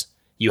because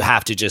you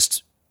have to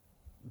just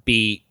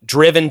be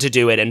driven to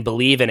do it and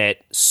believe in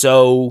it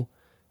so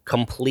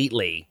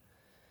completely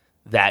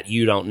that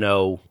you don't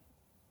know.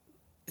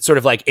 It's sort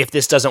of like, if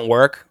this doesn't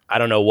work, I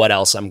don't know what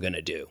else I'm going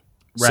to do.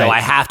 Right. So I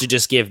have to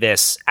just give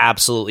this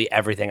absolutely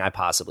everything I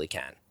possibly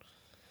can.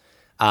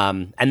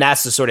 And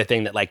that's the sort of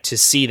thing that, like, to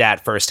see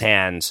that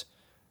firsthand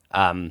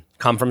come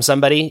from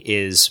somebody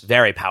is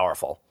very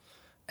powerful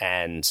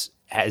and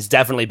has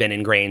definitely been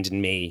ingrained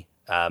in me,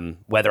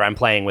 whether I'm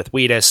playing with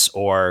Wheatus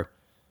or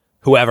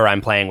whoever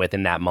I'm playing with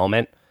in that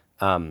moment.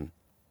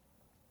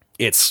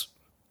 It's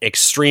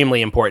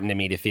extremely important to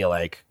me to feel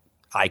like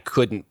I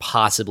couldn't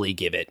possibly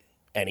give it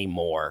any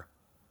more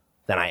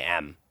than I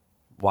am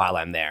while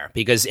I'm there.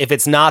 Because if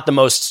it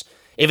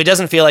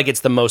doesn't feel like it's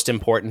the most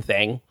important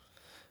thing,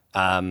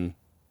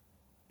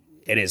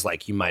 it is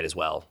like, you might as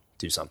well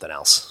do something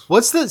else.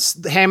 What's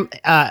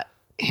the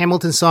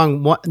Hamilton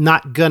song,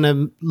 Not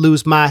Gonna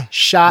Lose My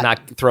Shot.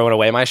 Not throwing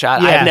away my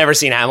shot. Yeah. I've never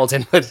seen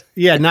Hamilton, but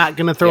Yeah, Not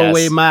Gonna Throw Yes.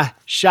 Away My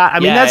Shot. I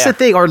mean, Yeah, that's yeah. the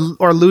thing.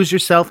 Or Lose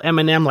Yourself,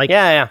 Eminem. Like,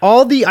 Yeah.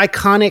 all the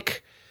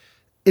iconic,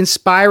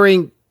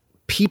 inspiring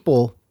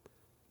people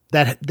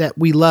that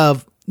we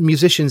love,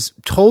 musicians,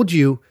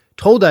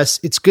 told us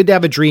it's good to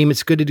have a dream.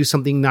 It's good to do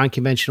something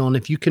non-conventional. And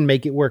if you can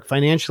make it work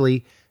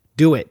financially,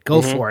 do it.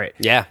 Go for it.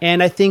 Yeah.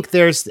 And I think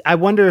I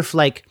wonder if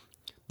like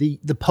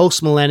the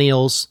post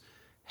millennials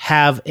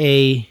have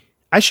I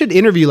should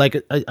interview like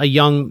a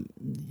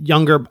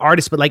younger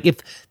artist, but like if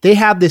they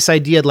have this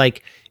idea,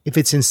 like if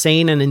it's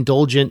insane and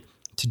indulgent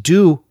to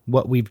do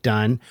what we've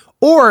done,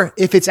 or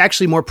if it's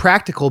actually more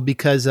practical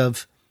because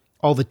of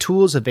all the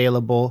tools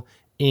available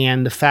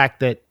and the fact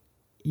that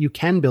you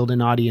can build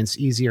an audience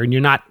easier and you're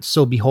not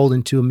so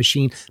beholden to a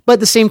machine. But at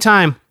the same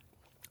time,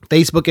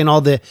 Facebook and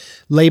all the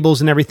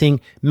labels and everything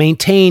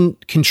maintain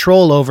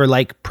control over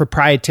like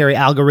proprietary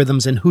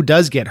algorithms and who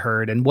does get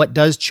heard and what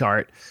does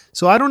chart.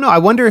 So I don't know. I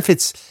wonder if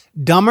it's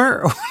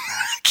dumber.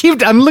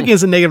 I'm looking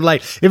at a negative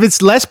light. If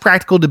it's less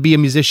practical to be a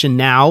musician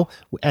now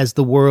as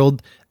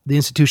the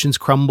institutions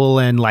crumble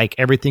and like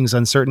everything's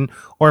uncertain,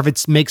 or if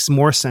it makes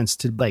more sense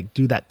to like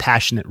do that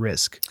passionate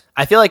risk.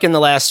 I feel like in the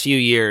last few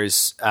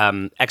years,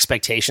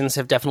 expectations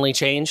have definitely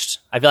changed.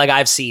 I feel like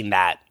I've seen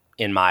that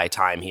in my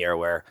time here,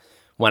 where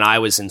when I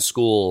was in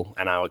school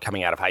and I was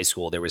coming out of high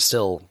school, there was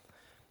still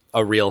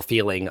a real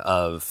feeling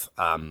of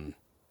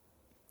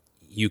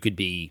you could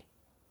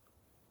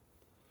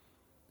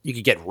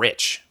get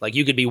rich. Like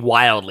you could be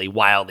wildly,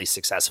 wildly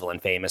successful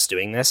and famous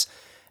doing this.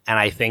 And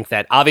I think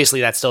that obviously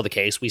that's still the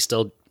case.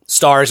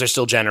 Stars are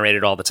still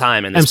generated all the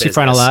time in this MC business,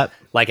 Front-a-Lot.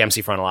 like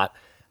MC Front-a-Lot.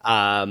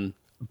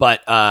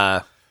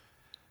 But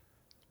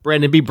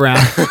Brandon B.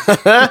 Brown.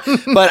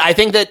 but I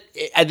think that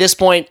at this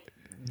point,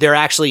 there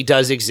actually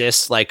does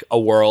exist like a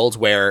world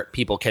where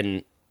people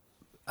can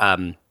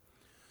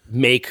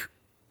make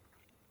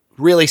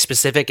really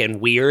specific and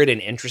weird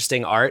and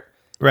interesting art,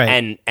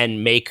 Right.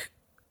 And make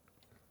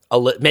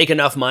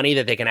enough money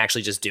that they can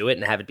actually just do it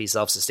and have it be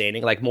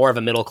self-sustaining, like more of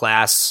a middle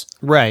class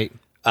Right.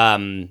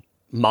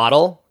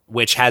 model,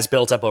 which has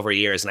built up over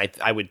years. And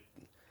I'm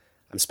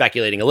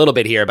speculating a little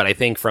bit here, but I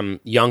think from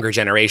younger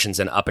generations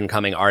and up and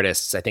coming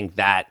artists, I think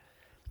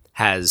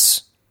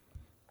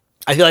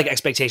I feel like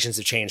expectations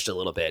have changed a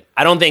little bit.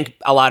 I don't think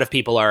a lot of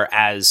people are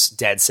as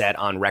dead set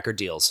on record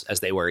deals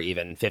as they were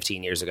even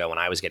 15 years ago when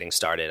I was getting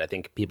started. I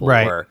think people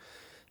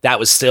that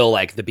was still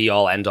like the be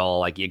all end all,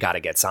 like you got to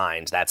get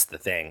signed. That's the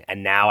thing.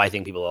 And now I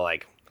think people are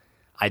like,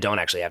 I don't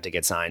actually have to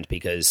get signed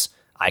because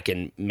I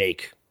can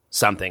make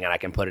something and I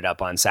can put it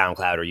up on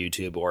SoundCloud or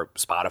YouTube or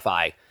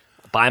Spotify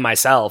by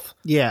myself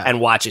and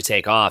watch it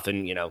take off.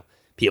 And,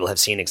 people have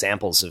seen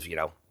examples of,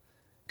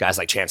 guys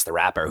like Chance the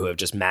Rapper who have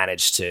just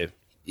managed to,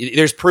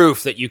 there's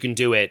proof that you can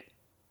do it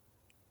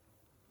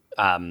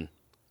in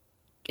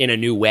a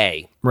new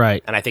way.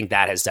 Right. And I think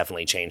that has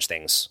definitely changed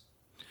things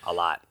a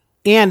lot.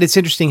 And it's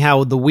interesting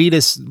how the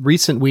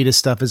recent Wheatus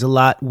stuff is a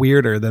lot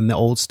weirder than the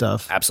old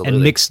stuff. Absolutely.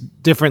 And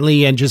mixed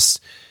differently and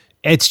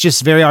it's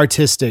just very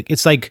artistic.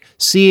 It's like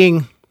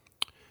seeing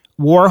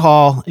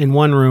Warhol in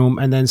one room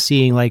and then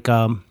seeing like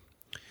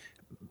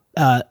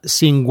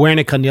seeing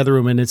Guernica in the other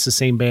room, and it's the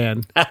same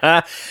band.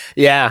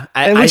 Yeah.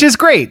 Which is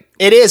great.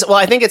 It is. Well,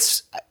 I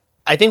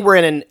think we're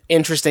in an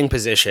interesting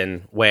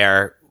position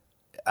where,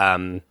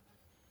 in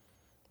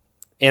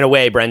a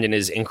way, Brendan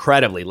is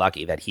incredibly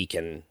lucky that he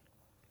can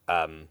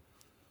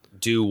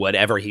do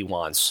whatever he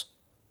wants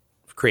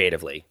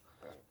creatively,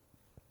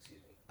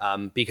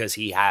 because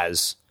he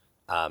has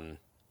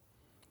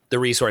the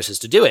resources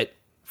to do it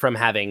from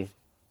having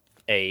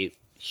a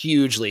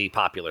hugely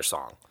popular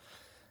song.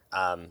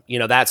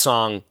 That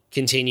song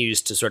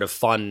continues to sort of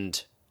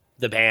fund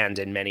the band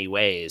in many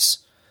ways.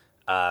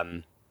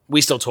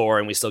 We still tour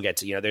and we still get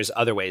to, there's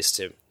other ways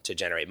to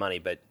generate money,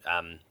 but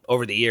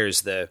over the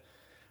years,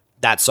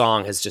 that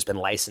song has just been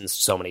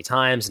licensed so many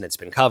times and it's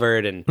been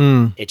covered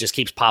and it just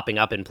keeps popping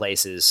up in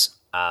places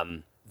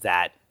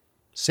that...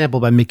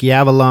 Sampled by Mickey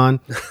Avalon.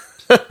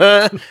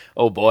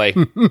 Oh boy.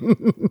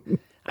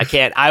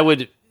 I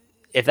would,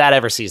 if that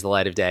ever sees the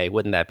light of day,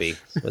 wouldn't that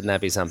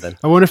be something?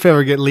 I wonder if it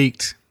ever get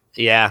leaked.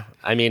 Yeah.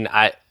 I mean,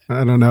 I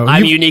don't know.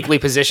 I'm uniquely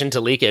positioned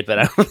to leak it, but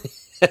I don't...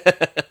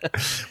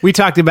 We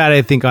talked about it,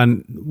 I think,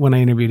 when I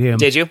interviewed him.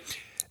 Did you?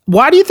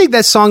 Why do you think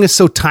that song is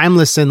so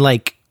timeless and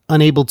like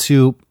unable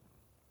to,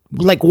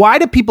 like, why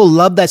do people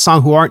love that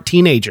song who aren't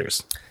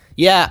teenagers?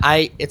 Yeah,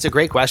 it's a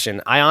great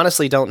question. I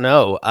honestly don't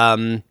know.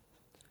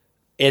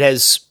 It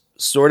has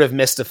sort of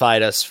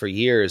mystified us for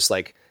years.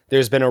 Like,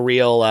 there's been a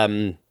real,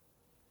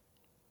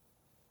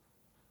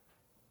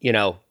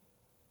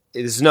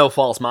 there's no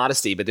false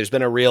modesty, but there's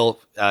been a real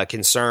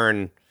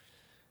concern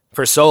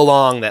for so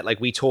long that, like,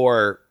 we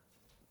tour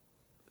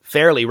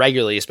fairly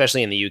regularly,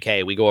 especially in the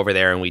UK. We go over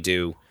there and we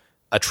do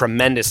a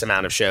tremendous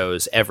amount of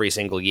shows every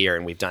single year,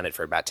 and we've done it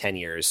for about 10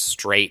 years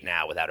straight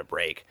now without a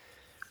break.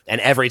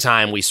 And every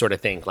time we sort of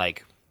think,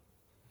 like,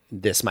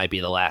 this might be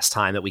the last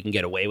time that we can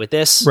get away with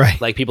this. Right.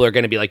 Like people are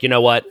going to be like, you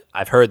know what?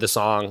 I've heard the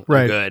song.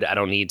 Right. I'm good. I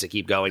don't need to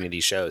keep going to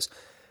these shows.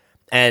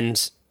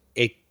 And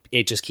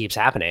it just keeps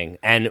happening.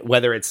 And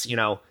whether it's,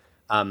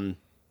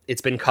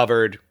 it's been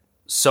covered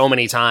so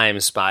many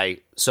times by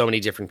so many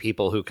different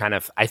people who kind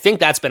of, I think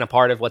that's been a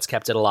part of what's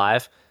kept it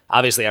alive.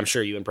 Obviously, I'm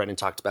sure you and Brendan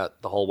talked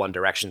about the whole One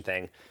Direction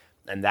thing.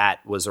 And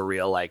that was a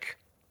real,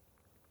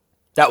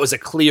 that was a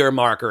clear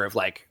marker of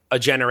a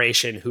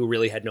generation who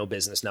really had no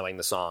business knowing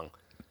the song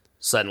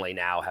suddenly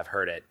now have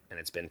heard it, and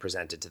it's been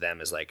presented to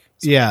them as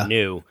something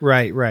new.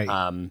 Right.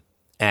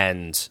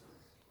 And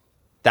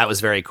that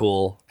was very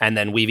cool. And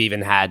then we've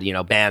even had,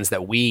 bands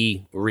that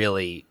we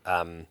really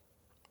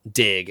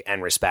dig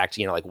and respect,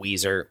 like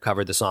Weezer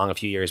covered the song a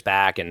few years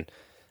back, and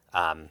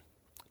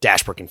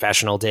Dashboard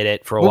Confessional did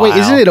it for a while. Wait,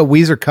 isn't it a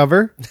Weezer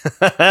cover?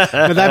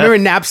 I remember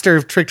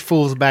Napster tricked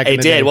fools back in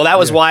the day. It did. Well, that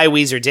was why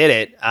Weezer did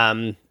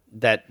it.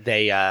 That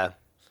they,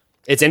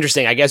 it's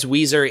interesting. I guess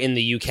Weezer in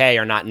the UK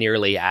are not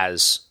nearly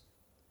as,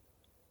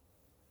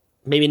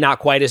 maybe not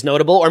quite as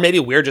notable, or maybe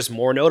we're just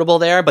more notable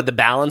there, but the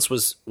balance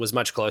was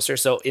much closer.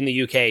 So in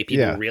the UK,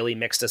 people really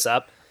mixed us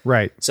up.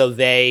 Right. So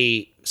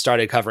they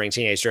started covering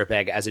Teenage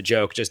Dirtbag as a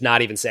joke, just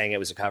not even saying it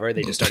was a cover.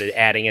 They just started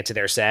adding it to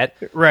their set.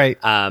 Right.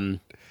 And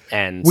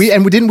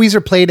didn't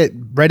Weezer play it at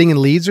Reading and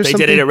Leeds or something?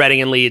 They did it at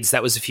Reading and Leeds.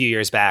 That was a few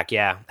years back,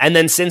 yeah. And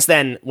then since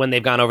then, when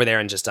they've gone over there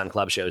and just done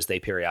club shows, they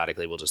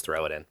periodically will just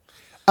throw it in.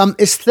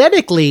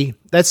 Aesthetically,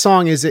 that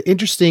song is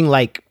interesting.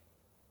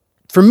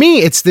 For me,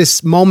 it's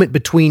this moment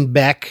between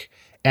Beck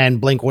and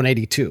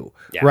Blink-182,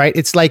 right?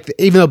 It's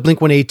even though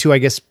Blink-182, I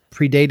guess,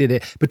 predated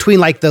it, between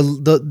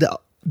the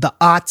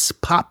aughts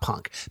pop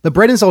punk. But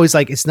Brendan's always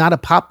it's not a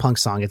pop punk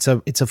song. It's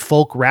a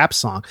folk rap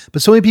song.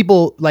 But so many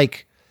people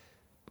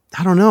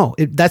I don't know.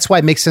 That's why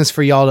it makes sense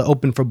for y'all to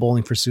open for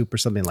Bowling for Soup or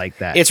something like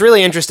that. It's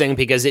really interesting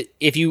because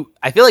I feel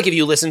like if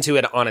you listen to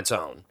it on its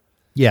own,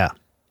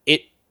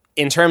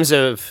 in terms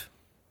of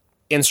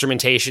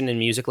instrumentation and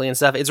musically and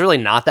stuff, it's really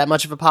not that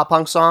much of a pop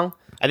punk song.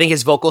 I think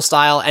his vocal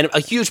style, and a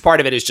huge part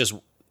of it is just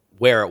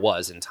where it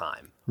was in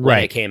time when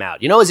it came out.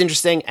 What's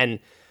interesting, and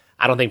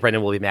I don't think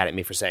Brendan will be mad at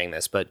me for saying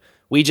this, but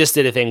we just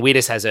did a thing.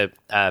 Wheatus has a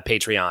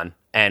Patreon,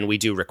 and we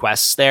do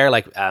requests there.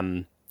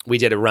 We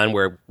did a run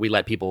where we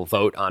let people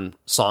vote on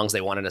songs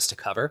they wanted us to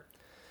cover.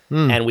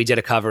 And we did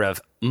a cover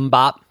of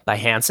Mbop by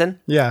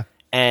Hanson. Yeah.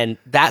 And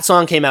that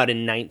song came out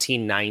in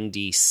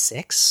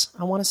 1996,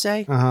 I want to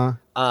say. Uh-huh.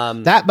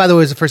 That, by the way,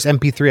 was the first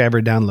MP3 I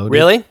ever downloaded.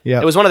 Really?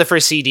 Yeah. It was one of the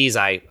first CDs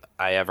I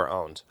ever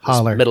owned.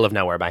 Holler. Middle of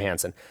Nowhere by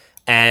Hanson.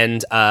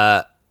 And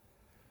the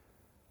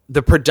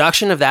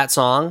production of that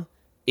song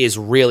is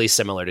really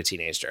similar to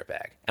Teenage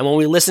Dirtbag. And when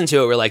we listened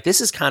to it, we're like,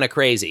 this is kind of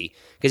crazy,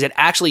 because it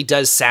actually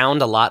does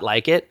sound a lot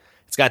like it.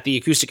 It's got the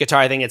acoustic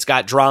guitar thing. It's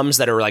got drums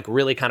that are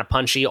really kind of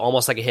punchy,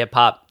 almost like a hip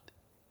hop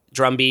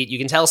drum beat. You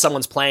can tell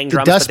someone's playing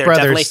drums, but they're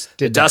definitely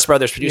the Dust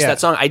Brothers produced that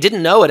song. I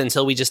didn't know it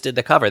until we just did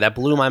the cover. That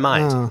blew my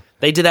mind.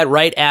 They did that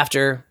right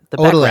after the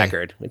Beck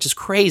record, which is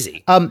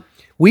crazy.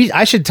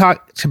 I should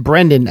talk to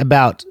Brendan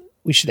about.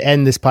 We should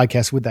end this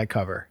podcast with that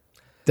cover.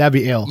 That'd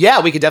be ill.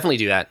 Yeah, we could definitely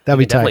do that. That'd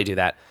be tight. Definitely do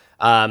that.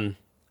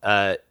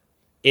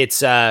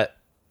 It's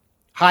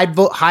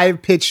high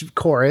pitched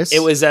chorus.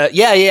 It was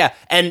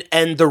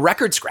and the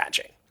record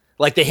scratching,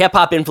 the hip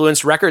hop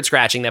influenced record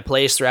scratching that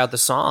plays throughout the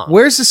song.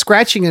 Where's the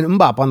scratching in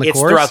Mbop on the chorus? It's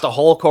throughout the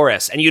whole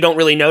chorus, and you don't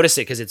really notice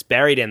it because it's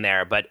buried in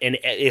there. But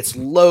it's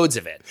loads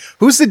of it.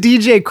 Who's the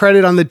DJ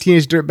credit on the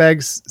Teenage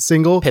Dirtbags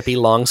single? Pippi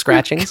Long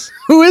Scratchings.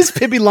 Who is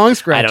Pippi Long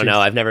Scratchings? I don't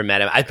know. I've never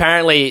met him.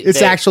 Apparently, it's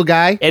an actual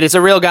guy. It is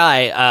a real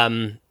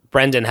guy.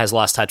 Brendan has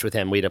lost touch with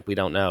him. We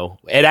don't know.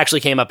 It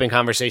actually came up in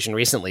conversation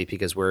recently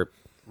because we're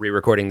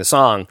re-recording the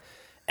song,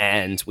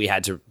 and we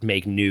had to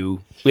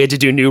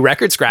do new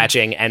record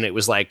scratching, and it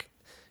was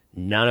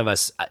none of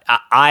us.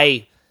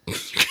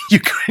 You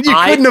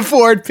couldn't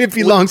afford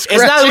Pippi Long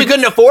scratching. It's not that we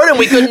couldn't afford him.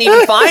 We couldn't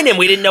even find him.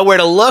 We didn't know where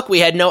to look.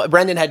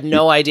 Brendan had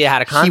no idea how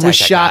to contact him. He was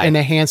shot in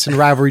a Hanson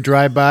rivalry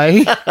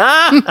drive-by.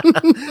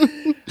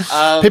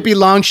 Pippi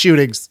Long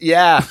shootings.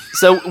 Yeah.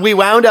 So we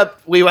wound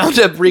up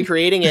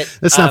recreating it.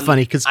 That's not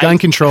funny because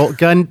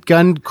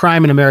gun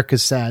crime in America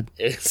is sad.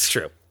 It's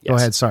true. Yes. Go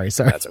ahead. Sorry.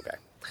 That's okay.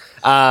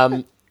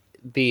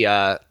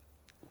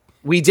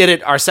 We did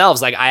it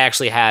ourselves. I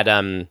actually had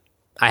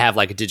I have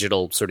a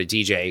digital sort of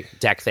DJ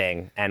deck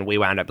thing, and we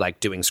wound up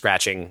doing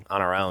scratching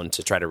on our own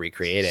to try to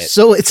recreate it.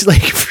 So it's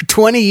for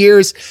 20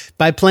 years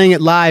by playing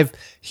it live,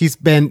 you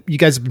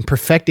guys have been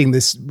perfecting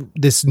this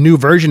new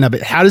version of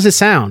it. How does it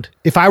sound?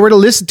 If I were to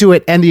listen to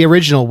it and the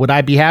original, would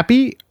I be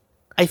happy?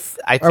 I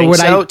think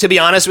so. To be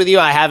honest with you,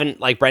 I haven't,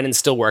 Brendan's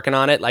still working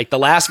on it. The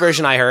last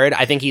version I heard,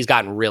 I think he's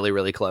gotten really,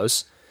 really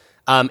close.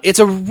 It's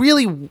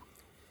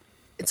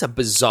a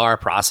bizarre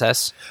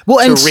process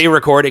to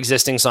re-record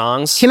existing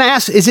songs. Can I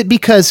ask, is it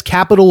because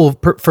Capitol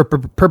for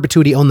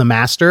Perpetuity own the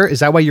master? Is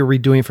that why you're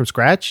redoing it from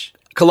scratch?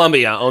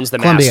 Columbia owns the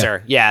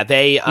master. Yeah,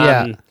 they.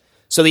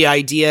 So the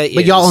idea is...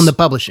 But y'all own the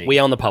publishing. We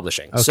own the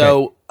publishing. Okay.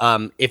 So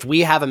if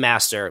we have a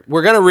master,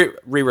 we're going to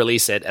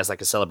re-release it as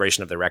a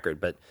celebration of the record.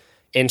 But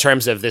in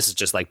terms of this is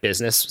just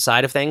business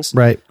side of things.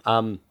 Right.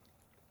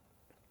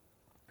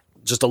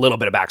 just a little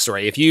bit of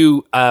backstory. If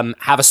you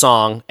have a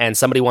song and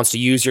somebody wants to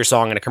use your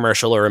song in a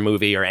commercial or a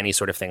movie or any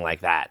sort of thing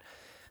like that,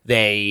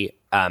 they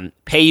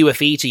pay you a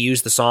fee to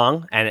use the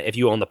song, and if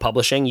you own the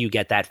publishing, you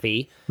get that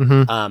fee.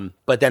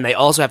 But then they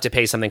also have to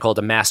pay something called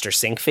a master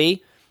sync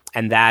fee,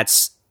 and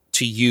that's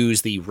to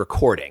use the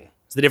recording.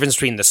 It's the difference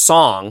between the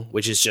song,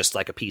 which is just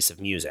like a piece of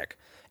music,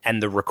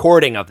 and the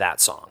recording of that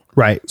song.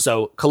 Right.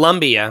 So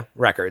Columbia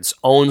Records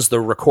owns the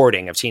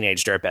recording of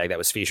Teenage Dirtbag that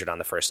was featured on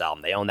the first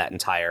album. They own that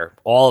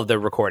all of the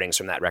recordings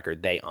from that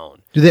record they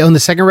own. Do they own the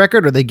second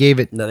record, or they gave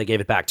it? No, they gave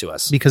it back to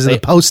us. Because of the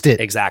Post-it.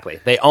 Exactly.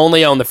 They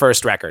only own the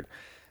first record.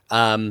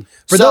 For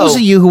those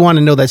of you who want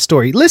to know that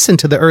story, listen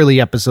to the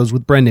early episodes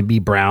with Brendan B.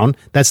 Brown.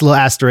 That's a little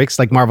asterisk,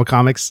 like Marvel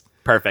Comics.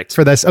 Perfect.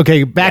 For this.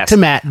 Okay, back to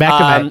Matt.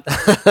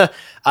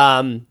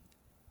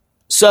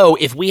 So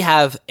if we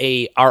have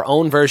our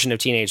own version of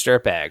Teenage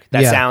Dirtbag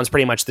that sounds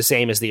pretty much the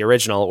same as the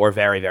original or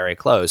very, very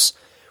close,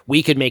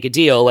 we could make a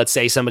deal. Let's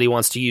say somebody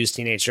wants to use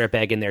Teenage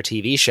Dirtbag in their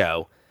TV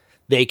show.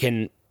 They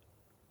can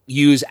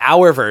use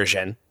our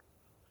version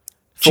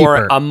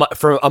for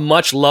a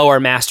much lower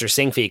master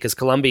sync fee, because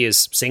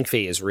Columbia's sync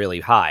fee is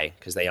really high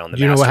because they own the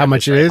master. You know how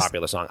much it is?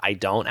 Popular song. I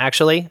don't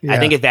actually. Yeah. I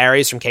think it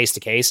varies from case to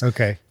case.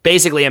 Okay.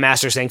 Basically, a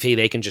master sync fee,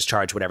 they can just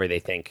charge whatever they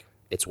think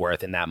it's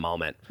worth in that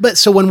moment. But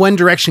so when One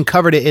Direction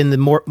covered it in the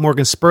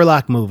Morgan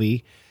Spurlock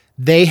movie,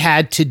 they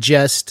had to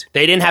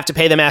They didn't have to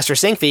pay the master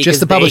sync fee just because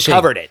the publishing. they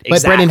covered it.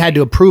 But Brendan had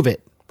to approve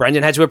it.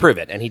 Brendan had to approve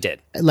it, and he did.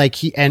 But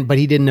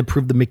he didn't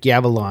approve the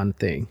McYavalon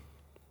thing.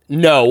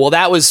 No, well,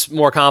 that was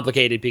more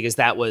complicated because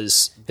that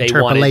was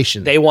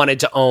they wanted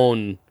to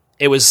own.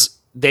 It was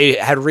they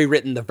had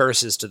rewritten the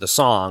verses to the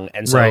song,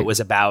 and so it was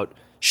about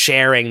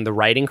sharing the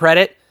writing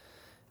credit.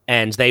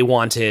 And they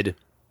wanted,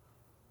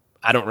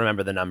 I don't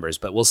remember the numbers,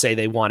 but we'll say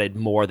they wanted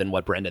more than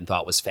what Brendan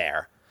thought was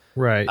fair.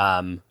 Right.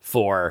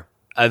 For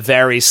a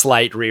very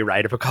slight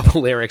rewrite of a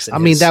couple lyrics. I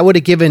mean, that would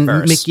have given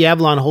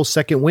McYavalon a whole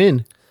second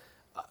win.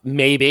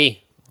 Maybe.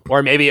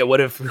 Or maybe it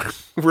would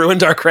have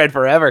ruined our cred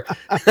forever.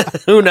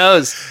 Who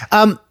knows?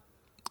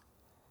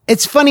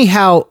 It's funny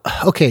how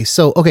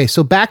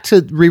so back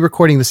to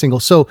re-recording the single.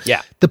 So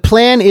the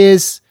plan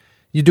is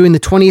you're doing the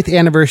 20th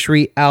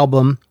anniversary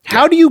album.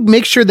 How do you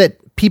make sure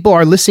that people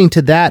are listening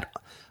to that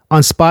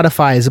on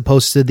Spotify as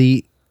opposed to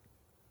the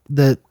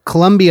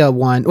Columbia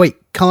one? Wait,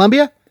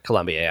 Columbia?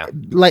 Columbia,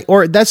 yeah.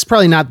 Or that's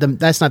probably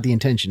that's not the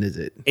intention, is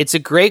it? It's a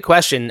great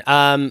question.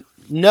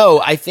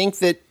 No, I think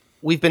that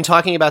we've been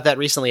talking about that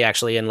recently,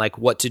 actually, and like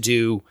what to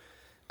do.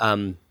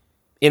 In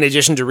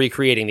addition to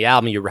recreating the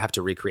album, you have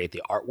to recreate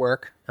the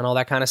artwork and all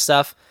that kind of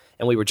stuff.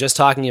 And we were just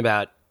talking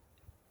about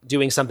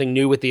doing something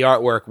new with the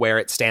artwork where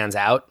it stands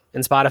out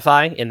in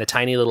Spotify in the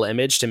tiny little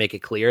image to make it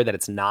clear that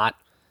it's not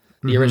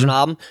the original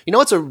album. You know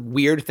what's a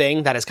weird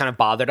thing that has kind of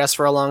bothered us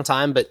for a long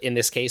time, but in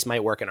this case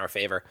might work in our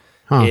favor,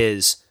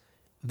 is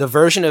the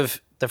version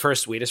of the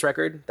first Wheatus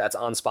record that's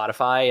on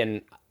Spotify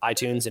and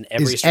iTunes and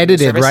every streaming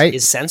service right?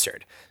 is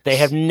censored. They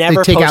have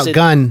never take posted out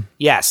Gun.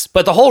 Yes,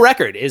 but the whole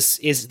record is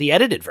the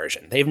edited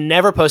version. They've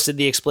never posted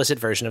the explicit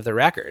version of the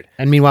record.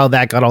 And meanwhile,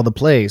 that got all the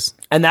plays.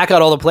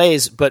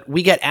 But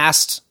we get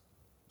asked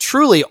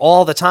truly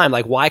all the time,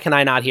 like, why can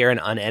I not hear an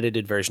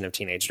unedited version of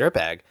Teenage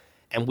Dirtbag?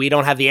 And we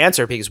don't have the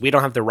answer because we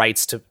don't have the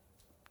rights to.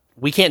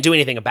 We can't do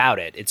anything about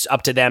it. It's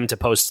up to them to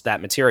post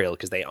that material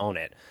because they own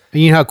it.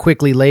 And you know how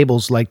quickly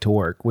labels like to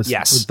work with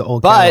the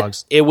old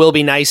catalogs. But it will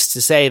be nice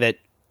to say that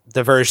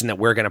the version that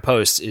we're going to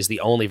post is the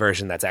only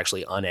version that's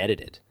actually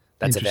unedited,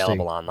 that's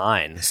available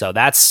online. So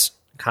that's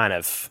kind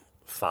of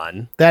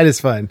fun. That is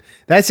fun.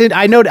 That's it.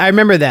 I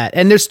remember that.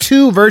 And there's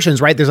two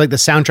versions, right? There's like the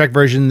soundtrack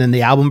version and then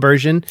the album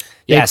version.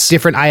 Yes.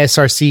 Different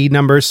ISRC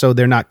numbers, so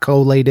they're not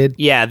collated.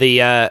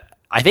 Yeah,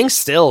 I think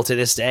still to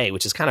this day,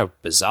 which is kind of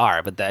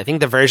bizarre, but I think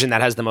the version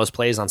that has the most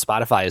plays on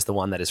Spotify is the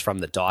one that is from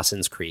the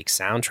Dawson's Creek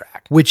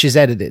soundtrack. Which is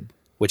edited.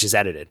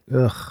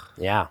 Ugh.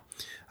 Yeah.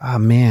 Oh,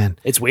 man.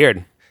 It's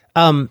weird.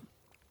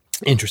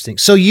 Interesting.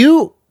 So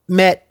you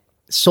met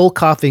Soul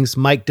Coughing's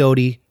Mike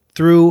Doty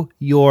through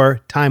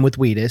your time with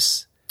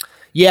Wheatus.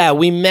 Yeah,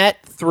 we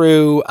met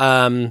through,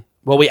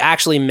 we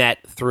actually met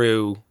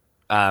through...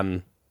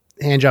 Handjob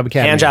Academy.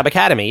 Handjob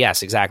Academy,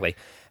 yes, exactly.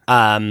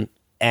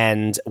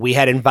 And we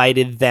had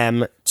invited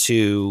them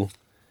to...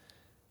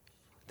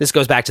 This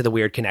goes back to the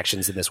weird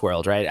connections in this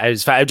world, right? I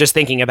was just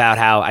thinking about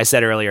how I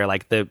said earlier,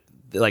 like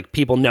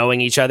people knowing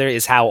each other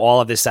is how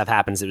all of this stuff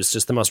happens. It was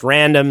just the most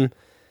random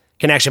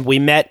connection. We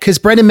met... Because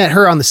Brendan met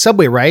her on the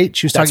subway, right?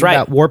 She was talking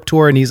about Warped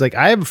Tour, and he's like,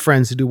 I have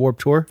friends who do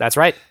Warped Tour. That's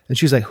right. And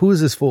she's like, who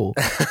is this fool?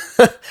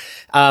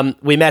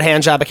 We met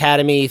Handjob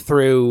Academy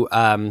through...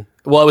 it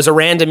was a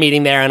random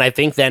meeting there, and I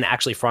think then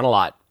actually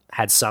Frontalot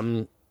had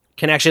some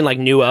connection, like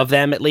knew of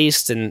them at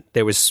least, and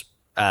there was...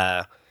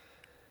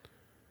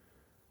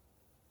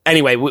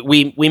 Anyway,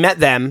 we met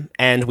them,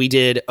 and we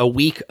did a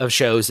week of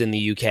shows in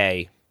the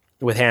UK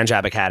with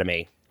Handjob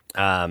Academy.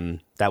 That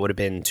would have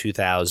been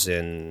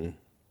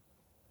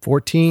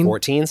 2014.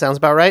 14 sounds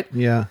about right.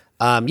 Yeah.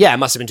 It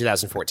must have been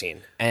 2014.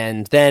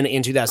 And then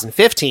in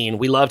 2015,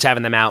 we loved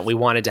having them out. We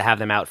wanted to have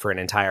them out for an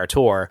entire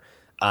tour,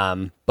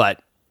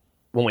 but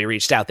when we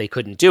reached out, they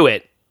couldn't do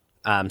it.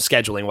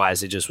 Scheduling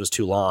wise, it just was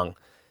too long.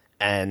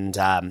 And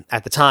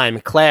at the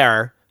time,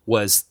 Claire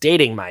was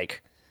dating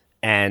Mike,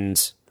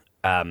 and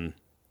I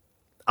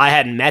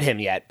hadn't met him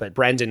yet, but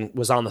Brendan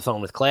was on the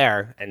phone with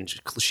Claire, and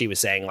she was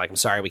saying, like, I'm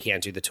sorry, we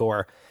can't do the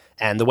tour.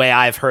 And the way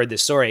I've heard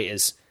this story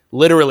is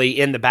literally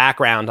in the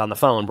background on the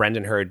phone,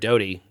 Brendan heard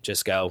Dodie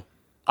just go,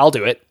 I'll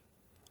do it.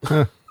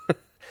 Huh.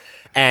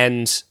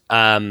 And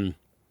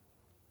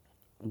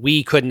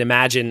we couldn't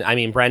imagine. I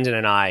mean, Brendan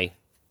and I,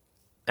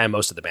 and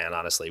most of the band,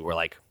 honestly, were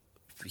like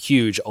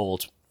huge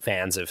old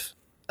fans of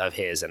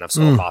his and of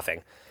Soul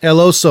Coughing. El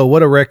Oso,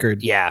 what a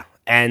record. Yeah.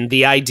 And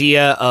the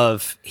idea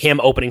of him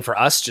opening for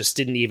us just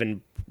didn't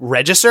even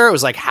register. It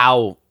was like,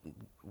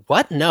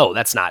 what? No,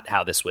 that's not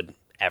how this would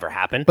ever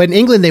happen. But in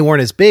England, they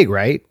weren't as big,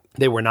 right?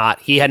 They were not.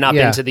 He had not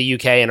been to the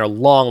UK in a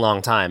long,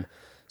 long time.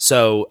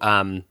 So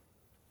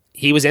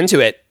he was into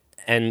it.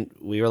 And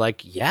we were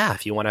like, yeah,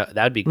 if you want to,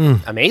 that would be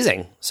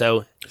amazing.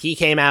 So he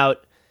came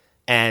out,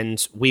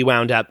 and we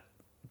wound up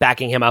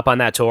backing him up on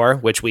that tour,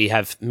 which we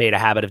have made a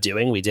habit of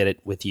doing. We did it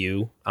with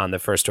you on the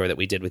first tour that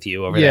we did with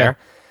you over there.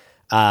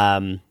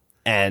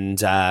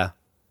 And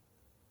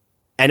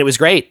it was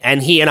great.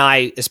 And he and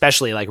I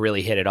especially like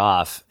really hit it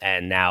off.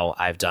 And now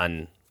I've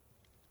done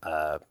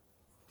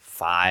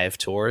 5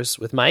 tours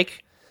with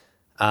Mike,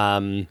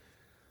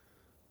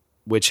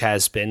 which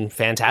has been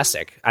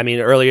fantastic. I mean,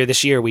 earlier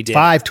this year we did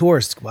 5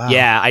 tours. Wow.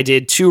 Yeah, I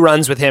did 2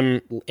 runs with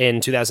him in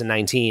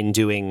 2019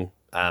 doing,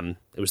 it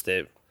was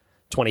the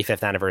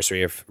 25th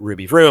anniversary of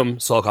Ruby Vroom,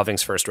 Soul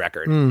Coughing's first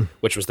record,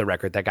 which was the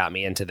record that got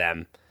me into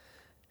them.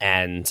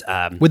 And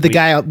with the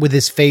guy out with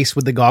his face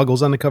with the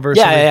goggles on the cover.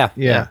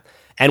 Yeah.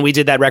 And we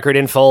did that record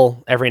in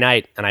full every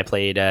night, and I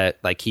played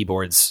like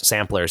keyboards,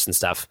 samplers, and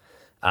stuff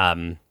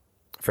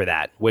for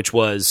that, which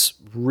was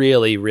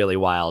really, really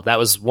wild. That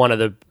was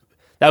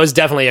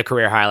definitely a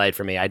career highlight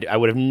for me. I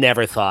would have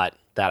never thought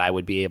that I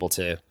would be able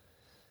to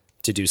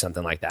do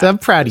something like that. I'm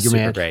proud of you,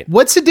 man. Great.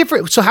 What's the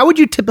difference? So how would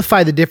you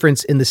typify the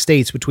difference in the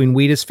States between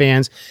Wheatus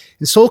fans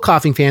and Soul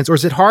Coughing fans, or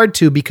is it hard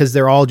to because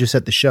they're all just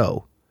at the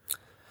show?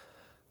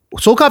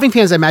 Soul Coughing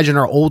fans, I imagine,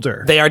 are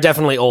older. They are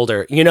definitely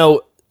older. You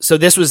know, so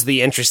this was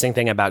the interesting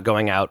thing about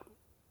going out.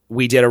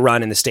 We did a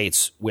run in the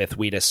States with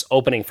Wheatus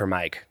opening for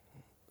Mike.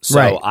 So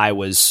right. I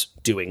was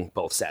doing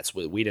both sets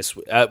with Wheatus.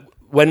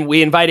 When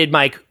we invited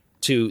Mike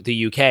to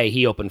the UK,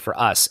 he opened for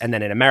us. And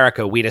then in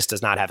America, Wheatus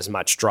does not have as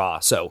much draw.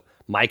 So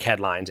Mike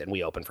headlined and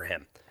we opened for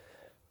him.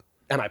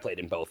 And I played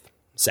in both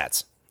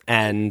sets.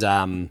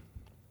 And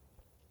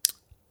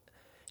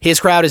his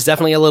crowd is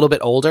definitely a little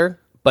bit older,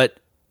 but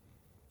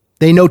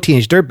they know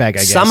Teenage Dirtbag, I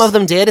guess. Some of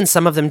them did and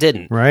some of them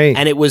didn't. Right.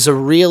 And it was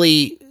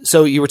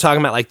so you were talking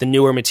about like the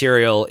newer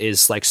material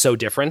is like so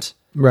different.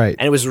 Right.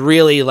 And it was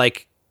really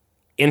like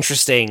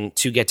interesting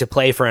to get to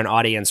play for an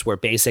audience where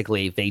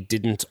basically they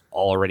didn't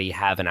already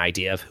have an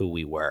idea of who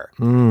we were.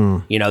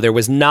 You know, there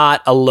was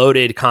not a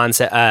loaded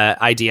concept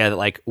idea that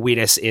like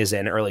Wheatus is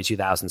an early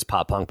 2000s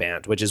pop punk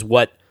band, which is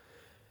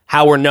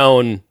how we're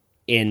known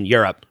in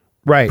Europe,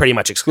 right? Pretty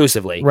much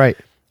exclusively, right?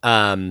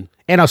 And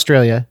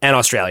Australia,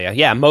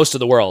 yeah, most of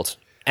the world.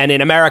 And in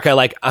America,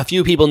 like a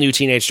few people knew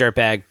Teenage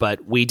Dirtbag,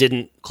 but we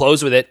didn't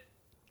close with it.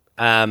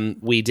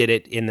 We did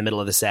it in the middle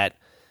of the set.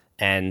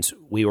 And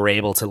we were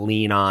able to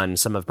lean on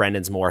some of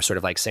Brendan's more sort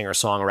of like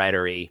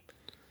singer-songwriter-y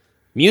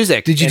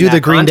music. Did you do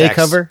the Green Day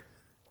cover?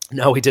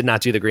 No, we did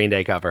not do the Green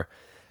Day cover.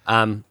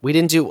 We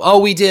didn't do... Oh,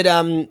 we did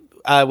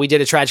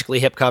a Tragically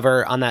Hip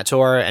cover on that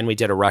tour, and we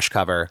did a Rush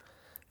cover.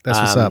 That's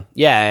what's up.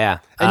 Yeah.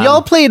 And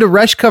y'all played a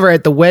Rush cover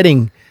at the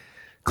wedding,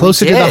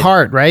 Closer to the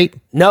Heart, right?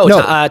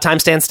 No, Time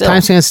Stands Still.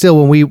 Time Stands Still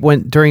when we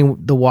went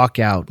during the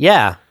walkout.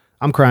 Yeah.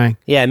 I'm crying.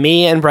 Yeah,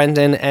 me and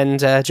Brendan and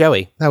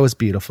Joey. That was a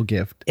beautiful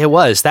gift. It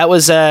was. That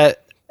was...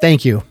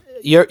 Thank you.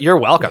 You're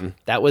welcome.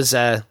 That was...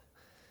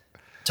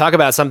 talk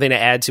about something to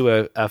add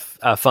to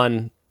a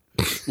fun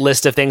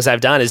list of things I've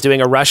done, is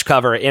doing a Rush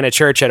cover in a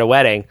church at a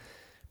wedding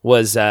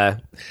was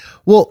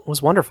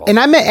wonderful. And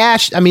I met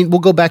Ash. I mean, we'll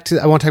go back to...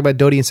 I want to talk about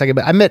Dodie in a second,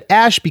 but I met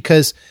Ash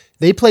because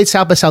they played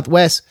South by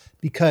Southwest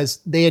because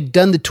they had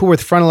done the tour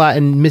with Frontalot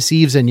and Miss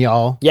Eves and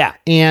y'all. Yeah.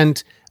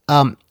 And...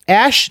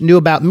 Ash knew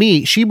about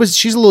me. She's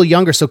a little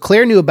younger, so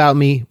Claire knew about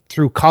me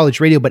through college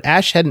radio, but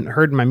Ash hadn't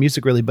heard my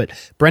music really, but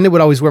Brendan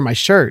would always wear my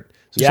shirt.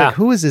 So she's like,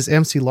 who is this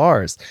MC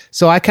Lars?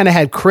 So I kind of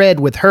had cred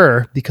with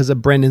her because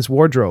of Brendan's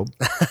wardrobe.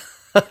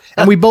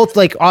 And we both,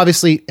 like,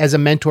 obviously, as a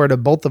mentor to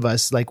both of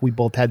us, like, we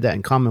both had that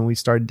in common. We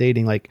started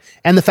dating, like,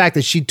 and the fact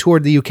that she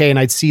toured the UK and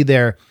I'd see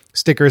their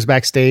stickers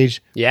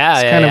backstage. Yeah,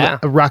 it's kind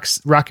of a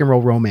rock and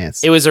roll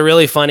romance. It was a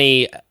really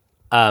funny...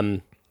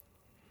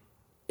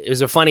 It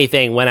was a funny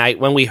thing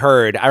when we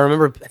heard, I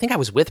remember, I think I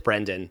was with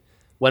Brendan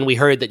when we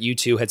heard that you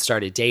two had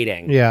started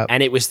dating. Yeah.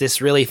 And it was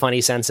this really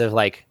funny sense of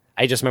like,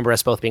 I just remember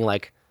us both being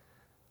like,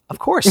 of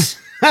course,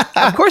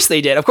 of course they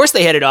did. Of course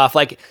they hit it off.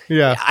 Like,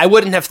 I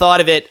wouldn't have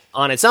thought of it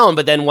on its own.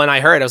 But then when I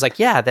heard, I was like,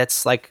 yeah, that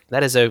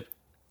is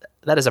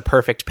that is a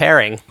perfect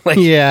pairing. Like,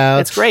 Yeah,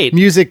 it's great.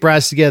 Music brought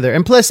us together,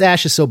 and plus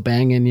Ash is so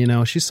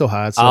banging. She's so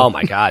hot. So Oh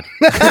my God.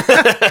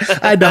 I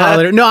had to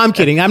holler. No, I'm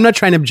kidding. I'm not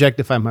trying to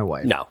objectify my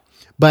wife. No.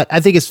 But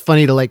I think it's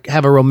funny to like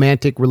have a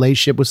romantic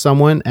relationship with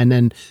someone and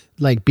then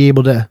like be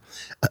able to.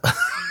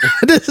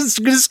 This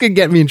is gonna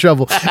get me in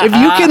trouble. If you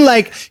can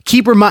like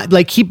keep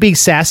keep being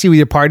sassy with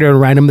your partner and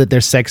remind them that they're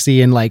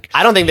sexy and like.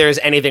 I don't think there's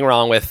anything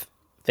wrong with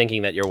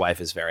thinking that your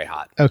wife is very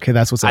hot. Okay,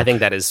 that's what's up. I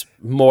think that is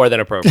more than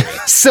appropriate.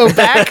 So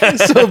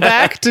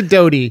back to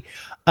Dodie.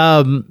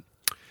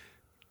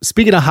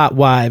 Speaking of hot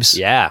wives,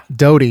 Yeah.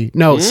 Dodie.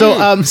 No,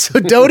 so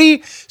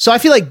Dodie. So I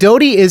feel like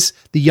Dodie is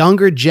the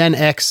younger Gen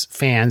X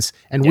fans,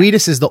 and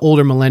Wheatus is the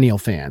older millennial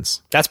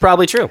fans. That's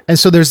probably true. And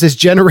so there's this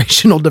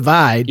generational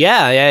divide.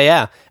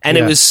 Yeah. And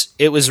Yeah.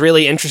 it was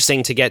really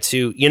interesting to get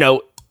to,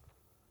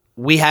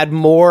 we had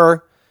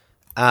more,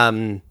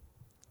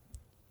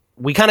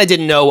 we kind of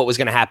didn't know what was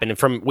going to happen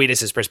from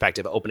Wheatus's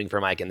perspective, opening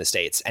for Mike in the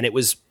States. And it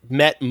was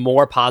met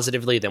more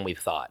positively than we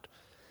thought.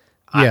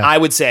 Yeah. I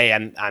would say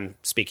I'm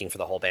speaking for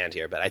the whole band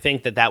here, but I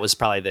think that was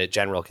probably the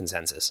general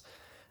consensus,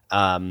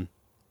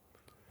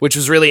 which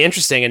was really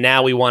interesting. And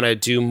now we want to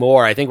do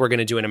more. I think we're going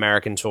to do an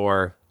American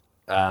tour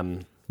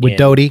With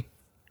Dodie.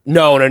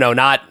 No,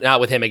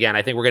 not with him again.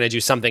 I think we're going to do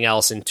something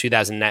else in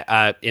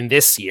in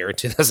this year.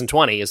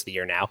 2020 is the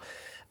year now,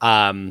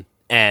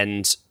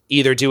 and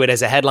either do it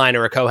as a headline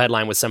or a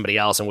co-headline with somebody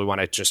else. And we want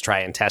to just try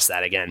and test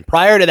that again.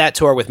 Prior to that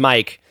tour with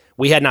Mike,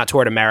 we had not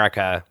toured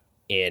America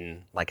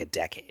in like a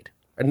decade.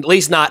 At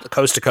least not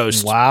coast to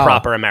coast,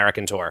 proper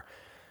American tour.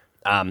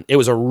 It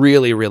was a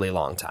really, really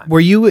long time. Were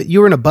you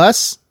were in a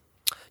bus?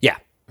 Yeah.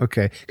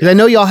 Okay. Because I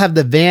know y'all have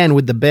the van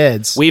with the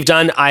beds.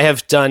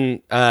 I've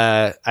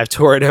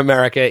toured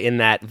America in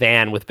that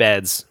van with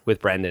beds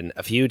with Brendan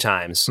a few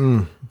times,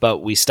 but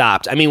we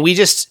stopped. I mean,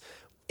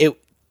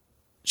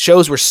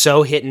 shows were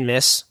so hit and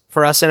miss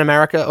for us in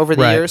America over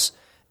the years.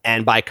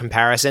 And by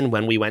comparison,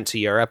 when we went to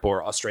Europe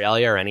or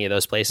Australia or any of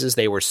those places,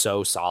 they were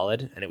so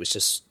solid. And it was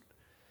just,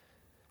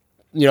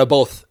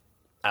 both,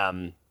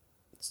 I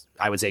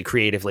would say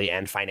creatively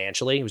and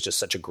financially, it was just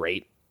such a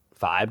great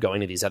vibe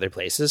going to these other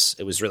places.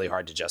 It was really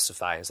hard to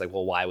justify. It's like,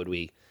 well, why would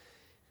we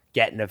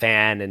get in a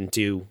van and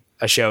do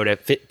a show to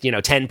fit,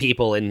 10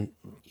 people in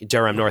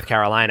Durham, North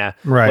Carolina,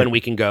 when we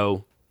can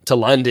go to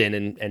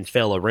London and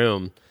fill a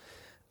room.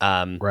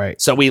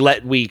 So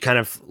we kind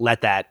of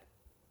let that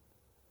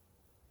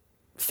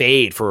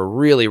fade for a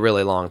really,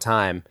 really long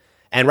time.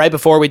 And right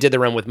before we did the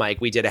run with Mike,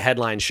 we did a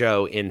headline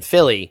show in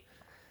Philly.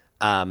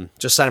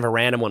 Just kind of a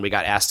random one. We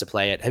got asked to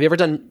play it. Have you ever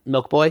done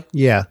Milk Boy?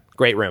 Yeah.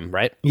 Great room,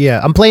 right? Yeah.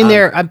 I'm playing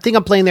there. I think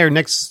I'm playing there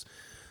next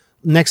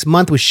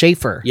month with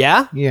Schaefer.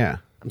 Yeah? Yeah.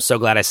 I'm so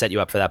glad I set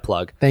you up for that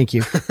plug. Thank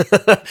you.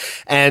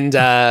 And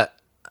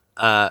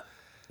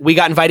we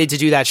got invited to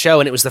do that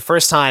show, and it was the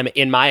first time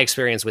in my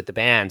experience with the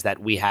band that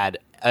we had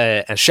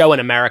a show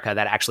in America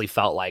that actually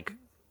felt like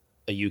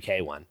a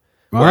UK one,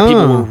 where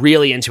people were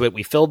really into it.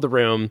 We filled the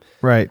room.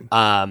 Right.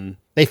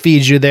 They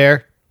feed you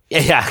there.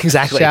 Yeah,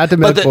 exactly. Shout out to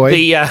Milk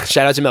Boy.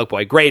 Shout out to Milk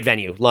Boy. Great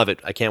venue. Love it.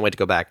 I can't wait to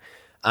go back.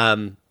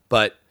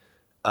 But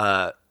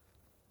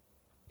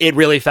it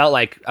really felt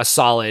like a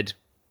solid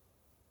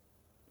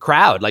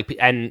crowd.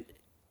 I'm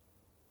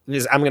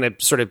going to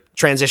sort of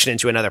transition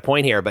into another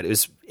point here, but it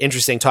was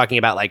interesting talking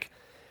about like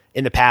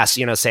in the past,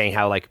 saying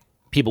how like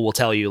people will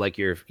tell you like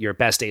your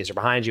best days are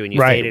behind you and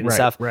you faded and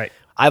stuff. Right.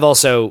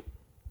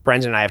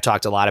 Brendan and I have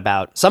talked a lot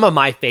about some of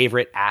my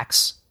favorite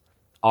acts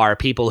are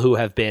people who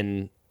have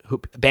been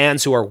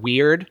bands who are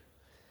weird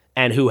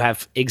and who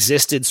have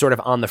existed sort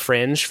of on the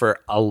fringe for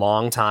a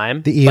long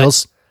time. The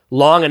Eels.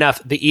 Long enough.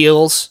 The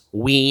Eels,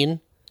 Ween,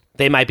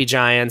 They Might Be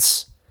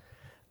Giants,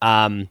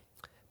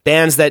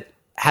 bands that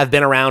have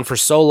been around for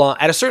so long.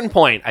 At a certain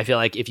point, I feel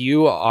like if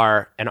you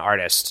are an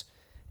artist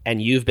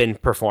and you've been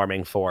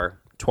performing for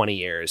 20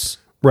 years,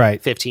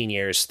 right, 15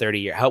 years, 30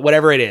 years,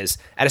 whatever it is,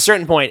 at a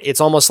certain point,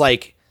 it's almost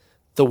like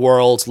the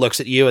world looks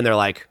at you and they're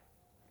like,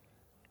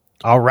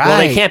 all right. Well,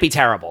 they can't be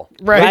terrible.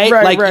 Right.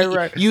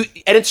 You,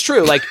 and it's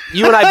true. Like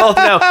you and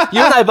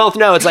I both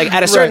know it's like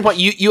at a certain point,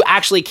 you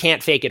actually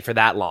can't fake it for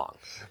that long.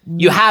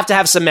 You have to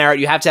have some merit.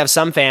 You have to have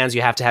some fans.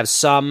 You have to have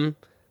some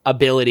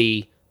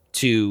ability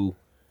to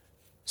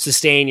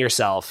sustain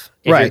yourself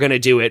if you're going to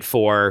do it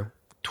for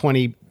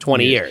 20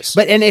 years.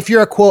 And if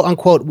you're a quote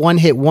unquote one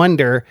hit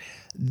wonder,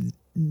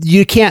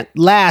 you can't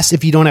last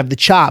if you don't have the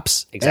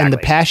chops and the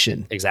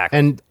passion. Exactly.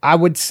 And I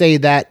would say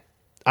that,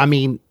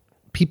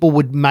 people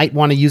might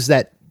want to use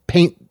that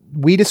paint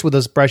Wheatus with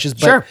those brushes,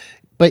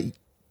 but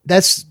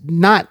that's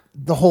not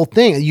the whole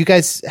thing. You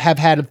guys have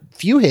had a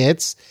few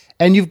hits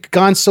and you've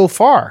gone so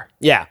far.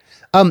 Yeah.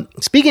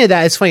 Speaking of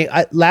that, it's funny.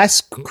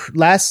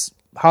 Last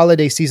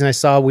holiday season, I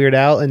saw Weird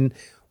Al and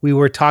we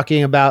were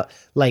talking about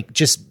like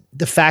just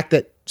the fact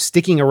that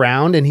sticking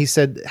around, and he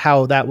said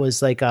how that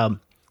was like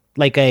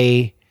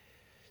a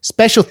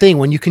special thing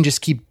when you can just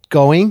keep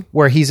going,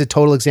 where he's a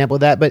total example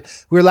of that.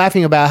 But we were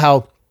laughing about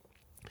how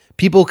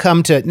people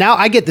come to, now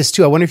I get this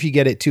too. I wonder if you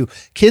get it too.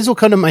 Kids will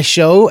come to my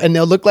show and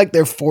they'll look like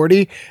they're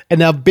 40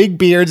 and they'll have big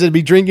beards and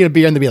be drinking a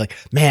beer and they'll be like,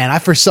 man, I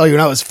first saw you when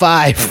I was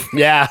 5.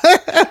 Yeah.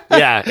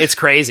 Yeah. It's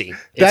crazy.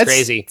 It's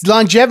crazy.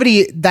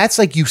 Longevity, that's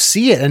like you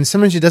see it and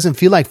sometimes it doesn't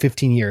feel like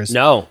 15 years.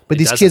 No. But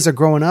these kids are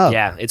growing up.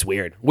 Yeah. It's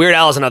weird. Weird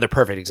Al is another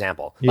perfect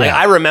example. Yeah. Like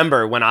I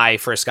remember when I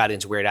first got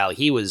into Weird Al,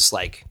 he was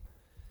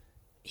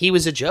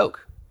a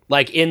joke.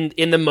 Like in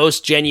the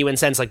most genuine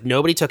sense, like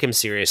nobody took him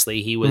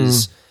seriously. He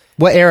was...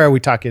 What era are we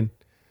talking?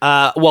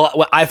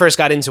 Well, I first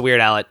got into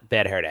Weird Al at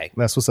Bad Hair Day.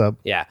 That's what's up.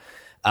 Yeah.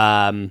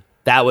 I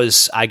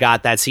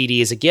got that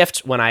CD as a gift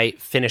when I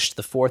finished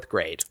the 4th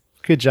grade.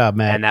 Good job,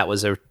 man. And that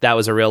was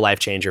a real life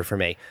changer for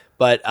me.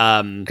 But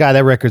God,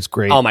 that record's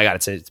great. Oh my God,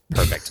 it's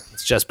perfect.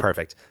 It's just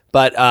perfect.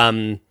 But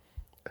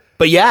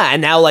yeah,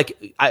 and now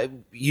like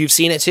you've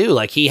seen it too.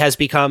 Like he has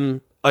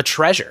become a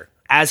treasure,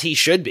 as he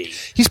should be.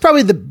 He's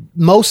probably the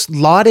most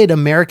lauded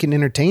American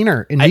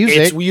entertainer in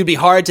music. You'd be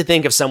hard to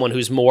think of someone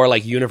who's more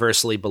like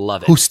universally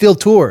beloved. Who still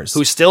tours.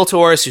 Who still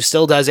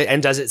does it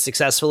and does it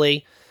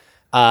successfully.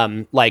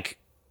 Like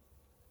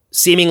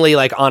seemingly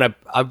like on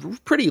a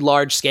pretty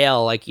large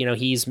scale. Like, you know,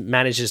 he's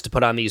manages to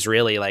put on these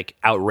really like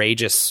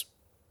outrageous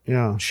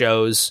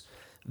shows.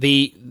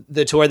 The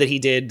tour that he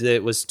did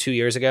that was 2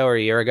 years ago or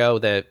a year ago,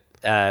 the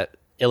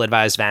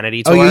Ill-Advised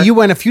Vanity tour. Oh, you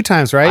went a few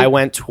times, right? I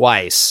went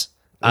twice.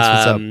 That's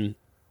what's up.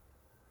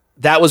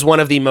 That was one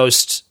of the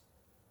most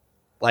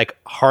like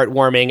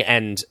heartwarming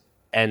and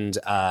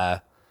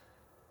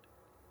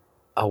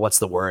what's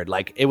the word?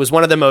 Like it was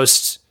one of the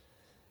most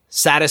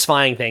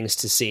satisfying things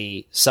to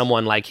see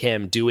someone like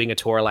him doing a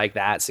tour like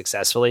that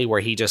successfully, where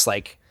he just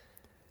like,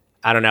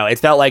 I don't know. It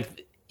felt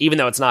like, even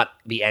though it's not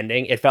the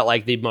ending, it felt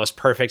like the most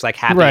perfect, like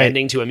happy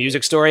ending to a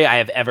music story I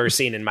have ever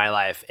seen in my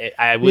life.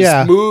 I was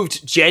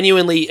moved,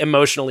 genuinely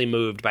emotionally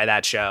moved by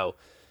that show.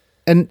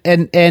 And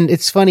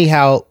it's funny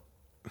how,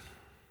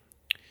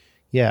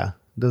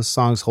 those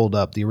songs hold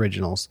up, the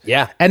originals.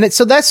 Yeah. And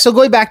so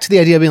going back to the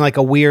idea of being like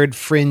a weird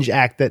fringe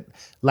act that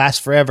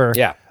lasts forever.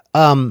 Yeah.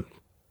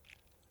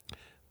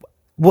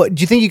 What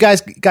do you think you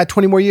guys got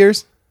 20 more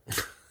years?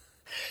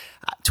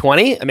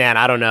 20? Man,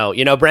 I don't know.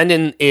 You know,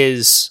 Brendan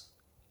is,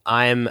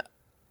 how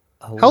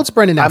old's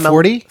Brendan now?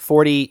 40?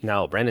 40.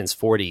 No, Brendan's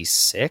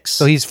 46.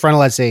 So he's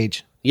Frontelet's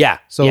age. Yeah.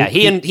 So yeah,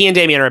 he and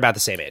Damien are about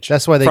the same age.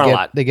 That's why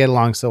they get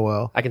along so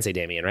well. I can say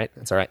Damien, right?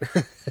 That's all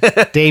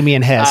right.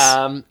 Damien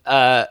Hess.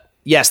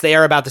 Yes, they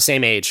are about the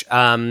same age.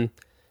 Brendan's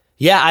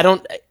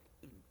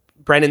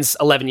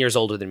 11 years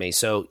older than me,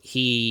 so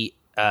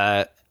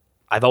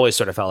I've always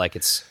sort of felt like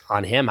it's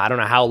on him. I don't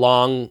know how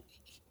long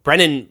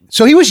Brendan.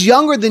 So he was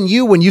younger than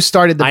you when you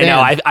started the band.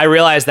 I know. I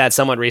realized that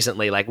somewhat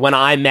recently. Like when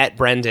I met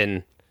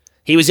Brendan,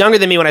 he was younger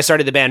than me when I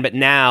started the band, but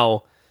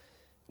now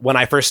when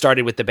I first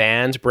started with the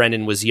band,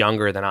 Brendan was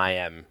younger than I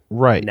am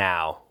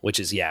now, which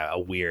is a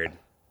weird.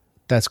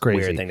 That's crazy.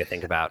 Weird thing to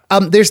think about.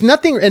 There's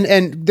nothing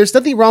and there's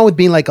nothing wrong with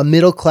being like a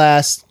middle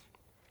class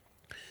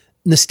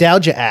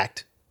nostalgia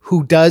act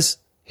who does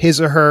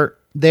his or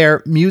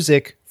their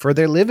music for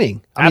their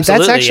living. I mean,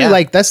 that's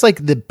actually that's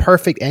like the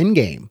perfect end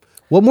game.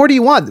 What more do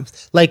you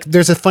want? Like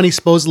there's a funny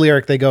Spose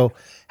lyric. They go,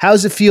 "How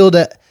does it feel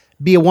to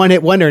be a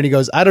one-hit wonder?" And he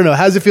goes, "I don't know.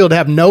 How does it feel to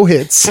have no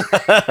hits?"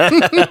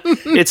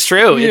 It's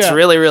true. Yeah. It's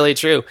really, really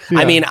true. Yeah.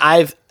 I mean,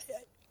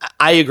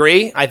 I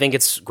agree. I think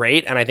it's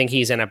great. And I think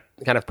he's in a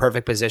kind of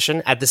perfect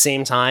position. At the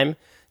same time,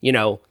 you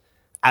know,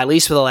 at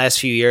least for the last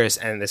few years,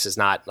 and this is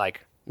not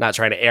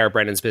trying to air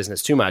Brendan's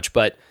business too much,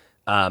 but,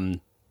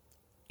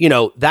 you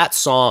know, that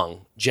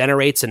song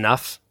generates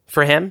enough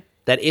for him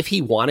that if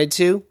he wanted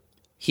to,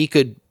 he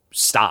could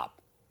stop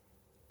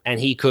and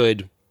he'd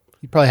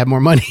probably have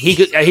more money.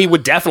 He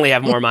would definitely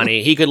have more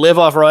money. He could live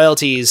off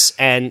royalties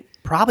and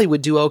probably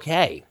would do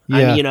okay. Yeah.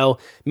 I mean, you know,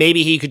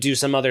 maybe he could do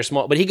some other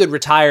but he could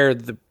retire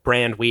the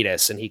brand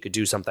Wheatus and he could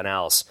do something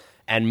else.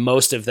 And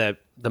most of the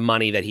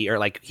money that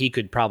he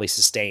could probably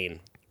sustain.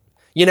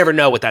 You never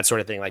know with that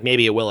sort of thing. Like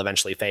maybe it will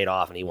eventually fade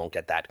off and he won't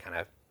get that kind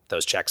of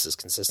those checks as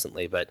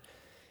consistently, but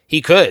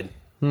he could,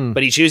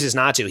 but he chooses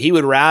not to. He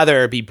would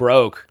rather be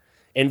broke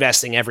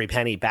investing every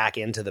penny back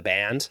into the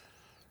band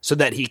so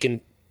that he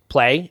can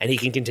play and he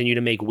can continue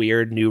to make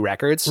weird new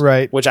records,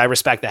 right? Which I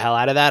respect the hell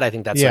out of that. I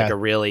think that's like a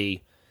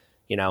really,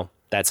 you know,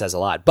 that says a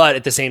lot. But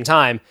at the same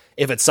time,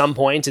 if at some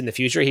point in the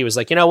future he was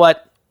like, you know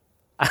what,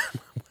 I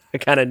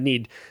kind of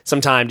need some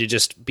time to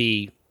just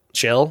be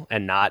chill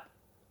and not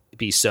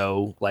be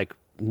so like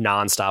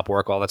nonstop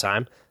work all the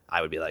time,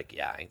 I would be like,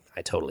 yeah,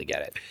 I totally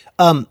get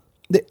it.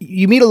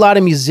 You meet a lot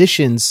of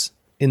musicians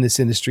in this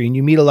industry and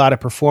you meet a lot of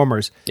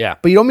performers,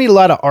 but you don't meet a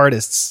lot of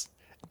artists.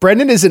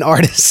 Brendan is an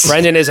artist.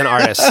 Brendan is an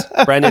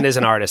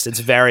artist. It's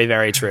very,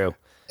 very true.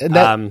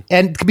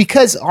 And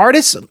because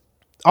artists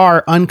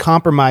are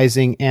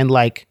uncompromising and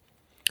like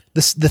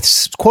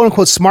the quote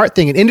unquote smart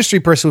thing, an industry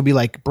person would be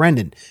like,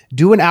 Brendan,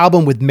 do an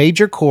album with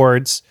major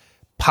chords,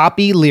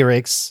 poppy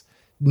lyrics,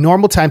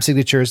 normal time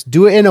signatures,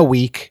 do it in a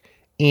week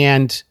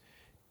and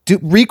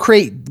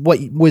recreate what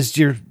was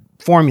your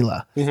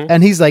formula. Mm-hmm.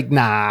 And he's like,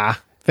 nah,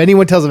 if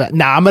anyone tells him that,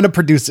 nah, I'm going to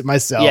produce it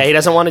myself. Yeah, he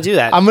doesn't want to do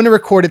that. I'm going to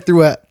record it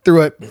through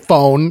a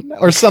phone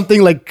or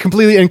something like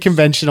completely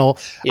unconventional.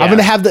 Yeah. I'm going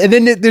to have and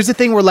then there's a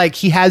thing where like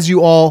he has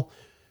you all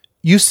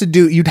used to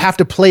do, you'd have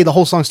to play the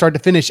whole song start to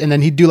finish, and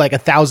then he'd do like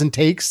 1,000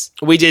 takes.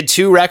 We did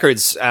 2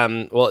 records.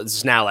 Well,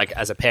 it's now like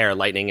as a pair,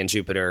 Lightning and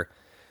Jupiter,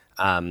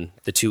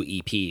 the 2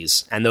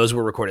 EPs, and those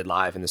were recorded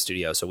live in the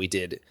studio. So we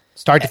did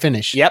start to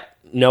finish. Yep.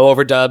 No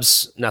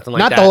overdubs, nothing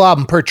like that. Not the whole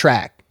album, per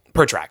track.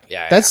 Per track.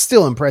 Yeah. That's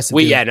still impressive.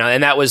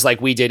 And that was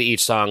like, we did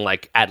each song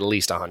like at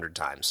least 100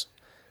 times.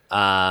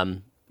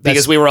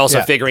 Because we were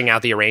also figuring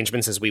out the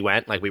arrangements as we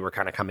went. Like we were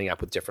kind of coming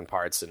up with different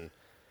parts, and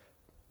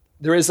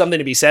there is something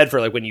to be said for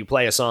like when you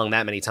play a song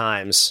that many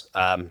times.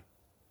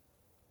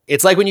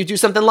 It's like when you do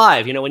something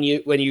live, you know, when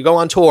you go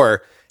on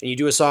tour and you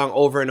do a song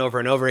over and over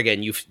and over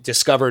again, you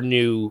discover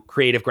new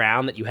creative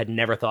ground that you had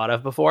never thought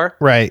of before.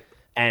 Right.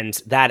 And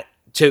that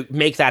to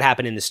make that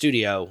happen in the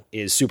studio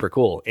is super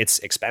cool. It's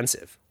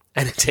expensive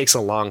and it takes a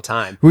long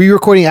time. Were you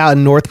recording out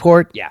in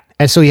Northport? Yeah.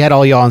 And so he had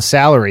all y'all on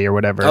salary or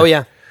whatever. Oh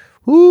yeah.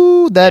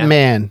 Ooh, that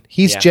man.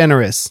 He's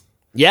generous.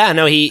 Yeah,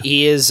 no,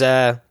 he is.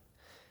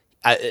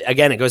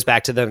 Again, it goes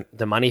back to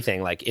the money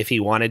thing. Like if he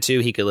wanted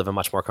to, he could live a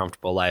much more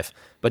comfortable life,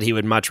 but he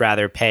would much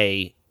rather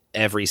pay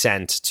every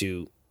cent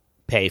to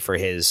pay for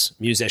his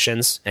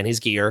musicians and his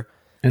gear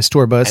and his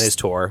tour bus and his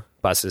tour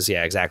buses.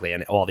 Yeah, exactly.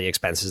 And all the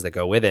expenses that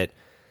go with it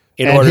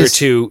in order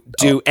to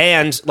do,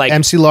 and like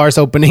MC Lars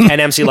opening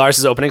and MC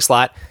Lars' opening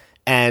slot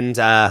and,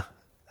 all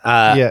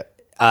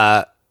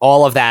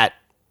of that,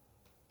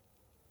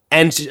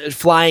 and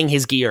flying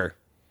his gear.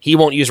 He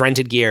won't use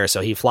rented gear,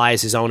 so he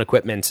flies his own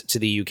equipment to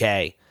the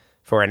UK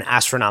for an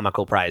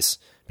astronomical price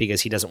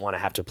because he doesn't want to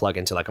have to plug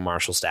into like a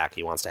Marshall stack.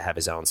 He wants to have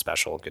his own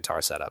special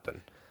guitar setup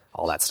and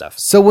all that stuff.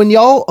 So when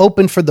y'all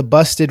opened for the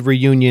Busted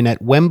reunion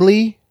at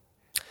Wembley,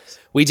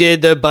 we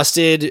did the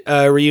Busted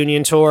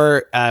reunion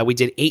tour. We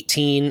did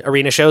 18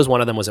 arena shows.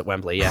 One of them was at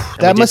Wembley. Yeah,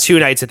 and we did 2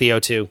 nights at the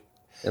O2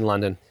 in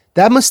London.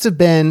 That must have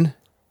been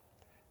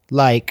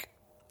like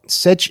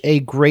such a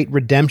great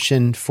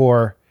redemption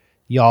for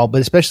y'all,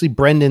 but especially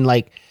Brendan,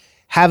 like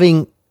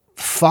having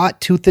fought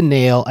tooth and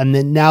nail and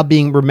then now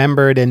being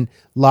remembered and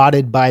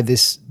lauded by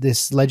this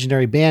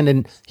legendary band.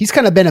 And he's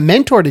kind of been a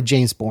mentor to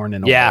James Bourne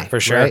in a way. Yeah, for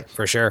sure. Right?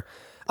 For sure.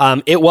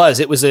 It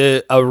was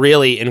a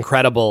really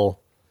incredible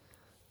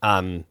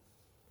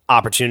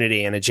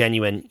opportunity and a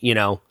genuine, you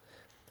know,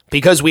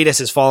 because Wheatus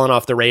has fallen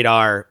off the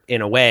radar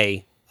in a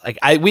way. Like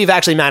we've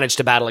actually managed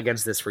to battle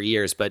against this for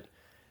years, but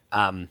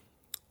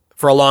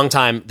for a long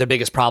time, the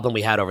biggest problem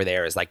we had over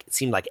there is like, it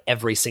seemed like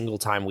every single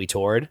time we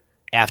toured,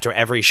 after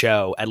every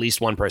show, at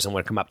least one person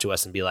would come up to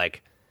us and be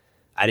like,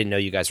 I didn't know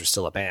you guys were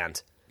still a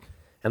band.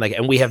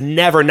 And we have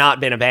never not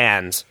been a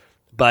band,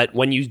 but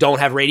when you don't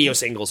have radio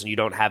singles and you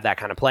don't have that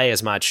kind of play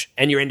as much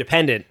and you're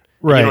independent,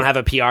 and you don't have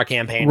a PR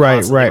campaign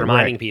constantly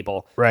reminding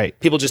people,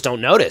 people just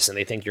don't notice and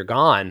they think you're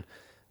gone.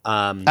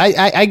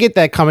 I get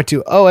that comment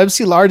too. Oh,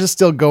 MC Lars is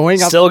still going.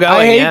 Still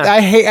going. I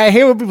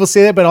hate when people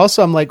say that, but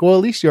also I'm like, well,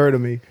 at least you heard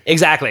of me.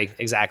 Exactly.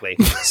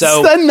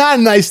 So it's not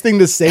a nice thing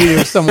to say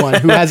to someone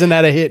who hasn't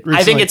had a hit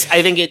recently.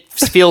 I think it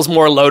feels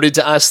more loaded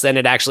to us than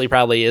it actually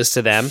probably is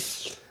to them.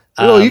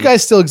 Oh, you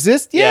guys still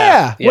exist?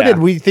 Yeah. What did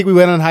we think we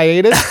went on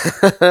hiatus?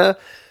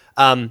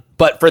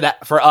 But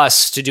for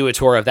us to do a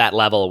tour of that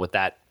level with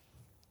that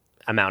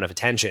amount of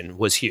attention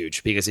was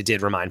huge because it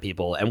did remind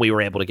people, and we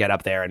were able to get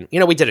up there and, you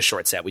know, we did a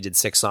short set. We did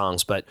 6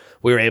 songs, but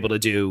we were able to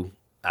do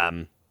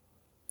a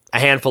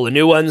handful of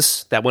new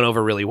ones that went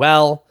over really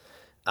well.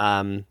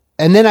 And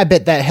then I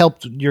bet that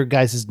helped your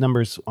guys'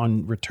 numbers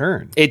on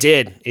return. It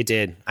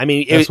did. I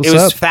mean, it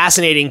was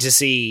fascinating to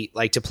see,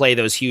 like, to play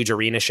those huge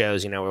arena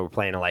shows, you know, where we're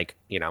playing to like,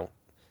 you know,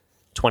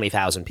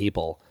 20,000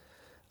 people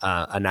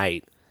a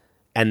night.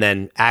 And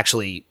then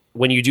actually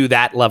when you do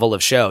that level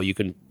of show, you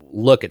can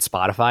look at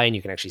Spotify and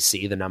you can actually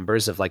see the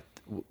numbers of like,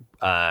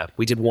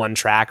 we did 1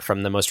 track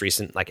from the most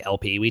recent like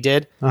LP we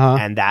did,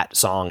 and that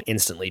song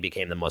instantly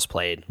became the most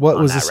played. What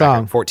was the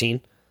song? 14.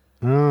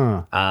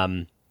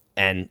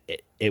 And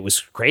it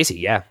was crazy.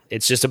 Yeah.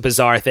 It's just a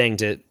bizarre thing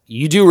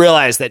you do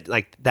realize that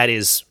like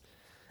it's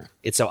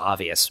so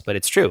obvious, but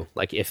it's true.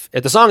 Like if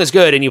the song is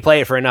good and you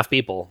play it for enough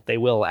people, they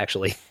will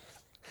actually,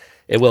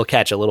 it will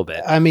catch a little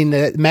bit. I mean,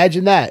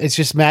 imagine that. It's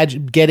just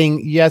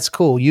it's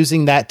cool.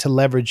 Using that to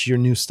leverage your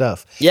new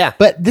stuff. Yeah.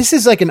 But this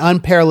is like an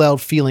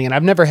unparalleled feeling, and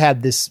I've never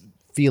had this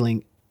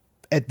feeling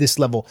at this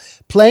level.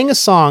 Playing a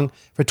song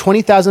for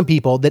 20,000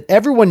 people that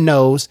everyone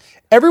knows,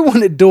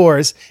 everyone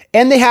adores,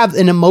 and they have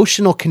an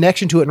emotional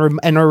connection to it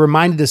and are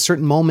reminded of a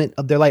certain moment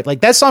of their life.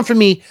 Like that song for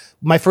me,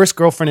 my first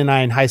girlfriend and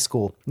I in high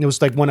school, it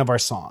was like one of our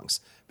songs.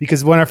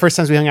 Because one of our first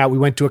times we hung out, we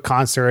went to a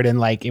concert and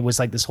like, it was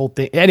like this whole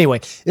thing. Anyway,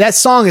 that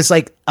song is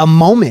like a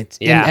moment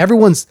in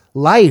everyone's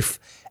life.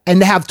 And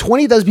to have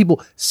 20,000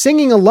 people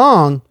singing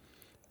along,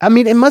 I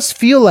mean, it must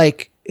be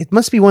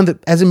one that,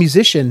 as a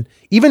musician,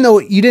 even though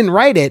you didn't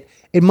write it,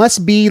 it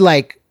must be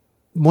like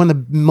one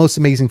of the most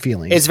amazing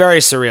feelings. It's very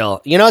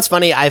surreal. You know, it's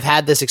funny. I've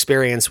had this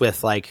experience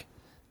with like,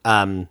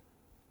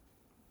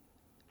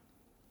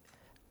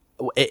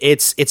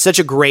 it's such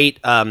a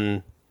great,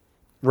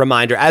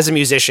 reminder as a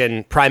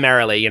musician,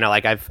 primarily, you know,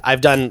 like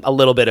I've done a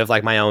little bit of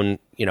like my own,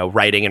 you know,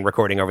 writing and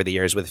recording over the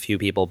years with a few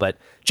people, but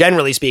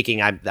generally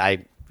speaking,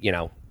 I you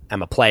know,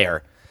 am a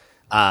player.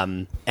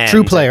 And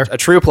true player. A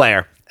true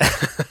player.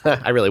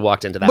 I really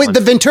walked into that Wait, one.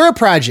 the Ventura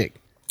Project.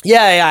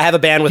 Yeah, I have a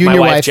band with You and my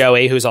your wife, wife.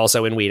 Joey, who's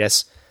also in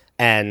Wheatus.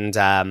 And,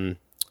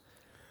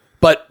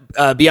 but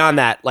beyond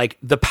that, like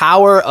the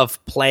power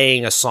of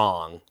playing a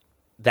song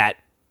that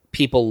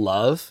people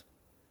love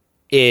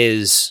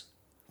is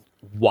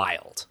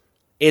wild.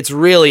 It's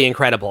really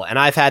incredible. And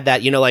I've had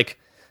that, you know, like,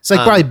 It's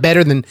like probably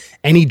better than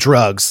any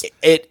drugs.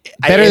 Better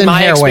than in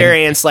my heroin.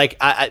 experience, like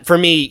for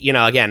me, you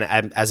know, again,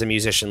 as a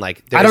musician,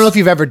 like I don't know if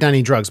you've ever done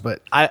any drugs, but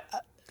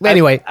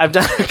anyway, I've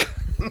done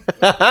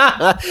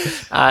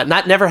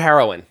never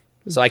heroin,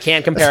 so I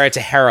can't compare it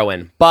to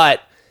heroin.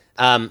 But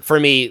for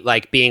me,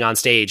 like being on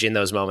stage in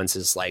those moments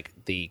is like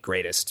the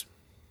greatest.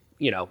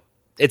 You know,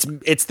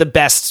 it's the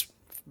best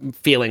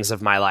feelings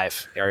of my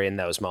life are in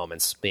those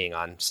moments, being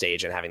on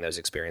stage and having those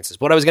experiences.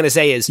 What I was going to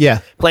say is,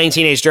 playing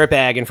Teenage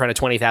Dirtbag in front of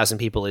 20,000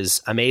 people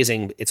is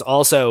amazing. It's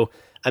also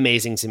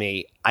amazing to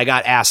me. I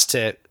got asked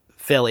to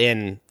fill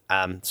in.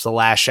 It's the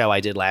last show I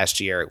did last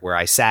year where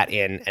I sat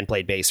in and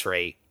played bass for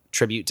a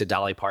tribute to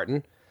Dolly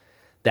Parton.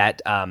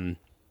 That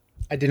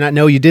I did not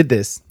know you did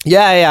this.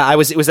 Yeah. It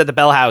was at the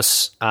Bell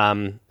House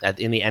in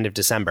the end of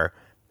December,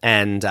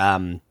 and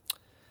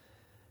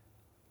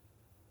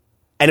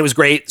it was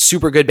great.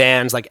 Super good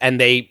bands, like, and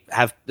they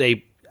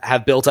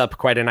have built up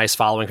quite a nice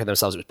following for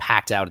themselves. It was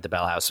packed out at the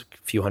Bell House, a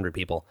few hundred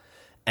people,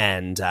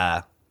 and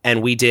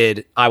we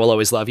did "I Will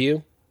Always Love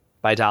You"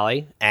 by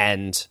Dolly,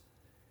 and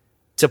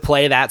to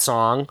play that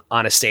song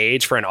on a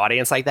stage for an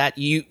audience like that,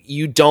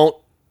 you don't.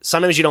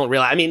 Sometimes you don't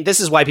realize. I mean,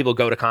 this is why people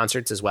go to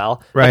concerts as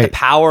well. Right. But the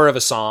power of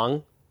a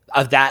song,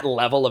 of that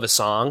level of a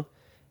song,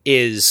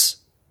 is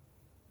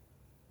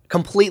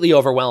completely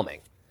overwhelming.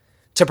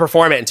 To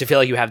perform it and to feel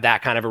like you have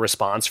that kind of a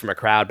response from a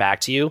crowd back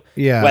to you.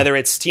 Yeah. Whether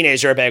it's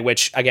Teenage Dirtbag,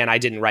 which again I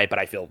didn't write, but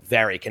I feel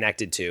very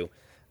connected to,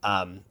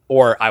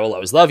 or I Will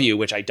Always Love You,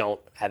 which I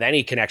don't have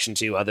any connection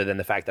to other than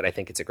the fact that I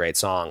think it's a great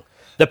song.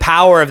 The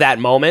power of that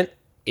moment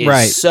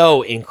is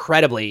so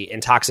incredibly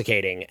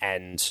intoxicating,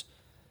 and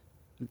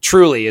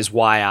truly is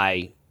why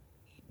I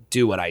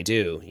do what I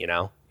do, you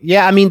know?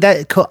 Yeah, I mean,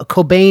 that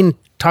Cobain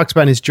talks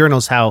about in his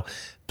journals how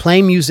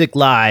playing music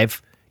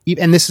live,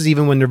 and this is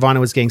even when Nirvana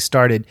was getting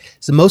started,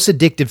 it's the most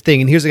addictive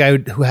thing. And here's a guy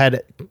who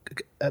had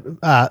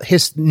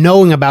his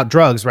knowing about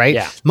drugs, right?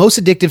 Yeah.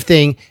 Most addictive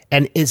thing,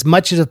 and as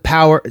much as a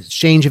power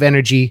exchange of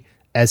energy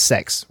as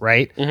sex,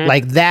 right? Mm-hmm.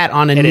 Like that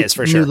on a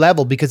new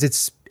level, because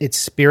it's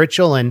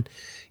spiritual, and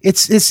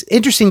it's this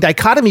interesting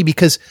dichotomy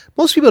because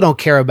most people don't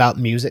care about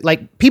music.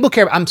 Like people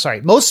care.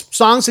 Most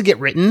songs that get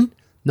written,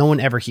 no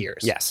one ever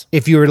hears. Yes.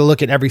 If you were to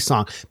look at every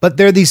song, but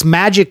there are these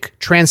magic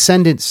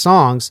transcendent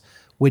songs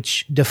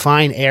which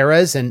define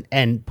eras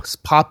and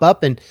pop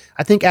up. And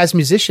I think as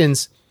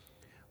musicians,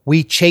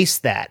 we chase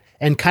that,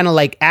 and kind of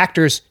like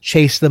actors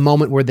chase the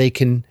moment where they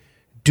can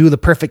do the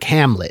perfect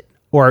Hamlet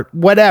or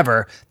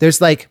whatever. There's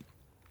like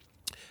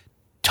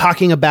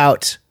talking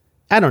about,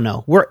 I don't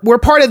know, we're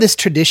part of this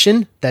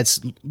tradition that's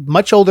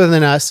much older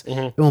than us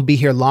and will be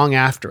here long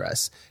after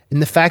us.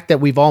 And the fact that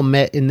we've all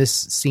met in this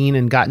scene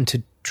and gotten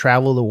to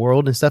travel the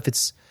world and stuff,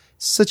 it's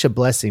such a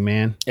blessing,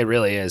 man. It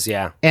really is,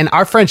 yeah. And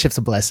our friendship's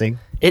a blessing.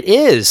 It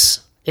is.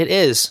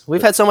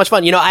 We've had so much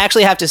fun. You know, I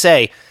actually have to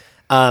say,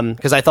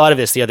 because I thought of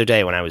this the other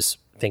day when I was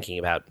thinking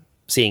about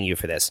seeing you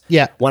for this.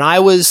 Yeah. When I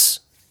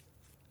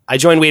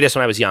joined Wheatus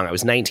when I was young. I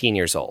was 19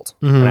 years old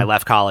when I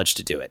left college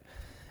to do it.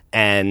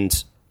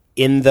 And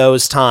in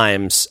those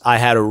times, I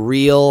had a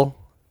real,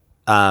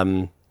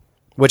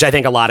 which I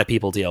think a lot of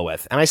people deal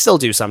with, and I still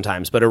do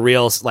sometimes, but a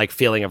real like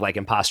feeling of like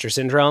imposter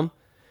syndrome,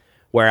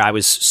 where I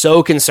was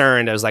so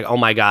concerned. I was like, oh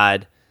my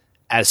God,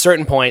 at a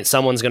certain point,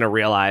 someone's going to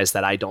realize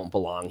that I don't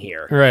belong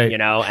here, right? You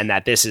know, and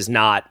that this is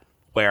not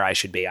where I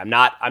should be. I'm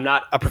not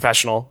a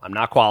professional. I'm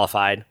not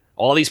qualified.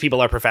 All these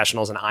people are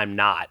professionals, and I'm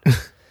not.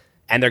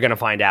 And they're going to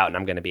find out, and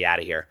I'm going to be out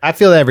of here. I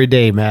feel that every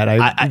day, Matt.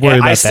 I worry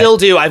about I still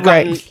do. I've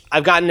Right.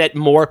 gotten at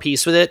more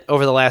peace with it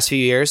over the last few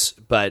years,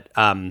 but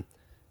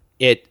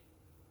it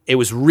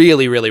was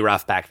really, really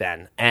rough back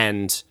then.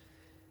 And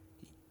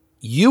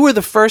you were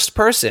the first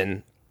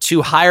person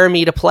to hire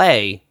me to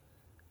play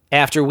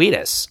after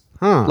Wheatus.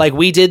 Huh. Like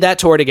we did that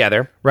tour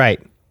together,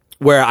 right?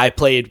 Where I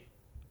played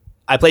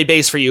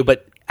bass for you,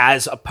 but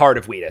as a part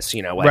of Wheatus,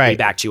 you know, like we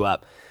backed you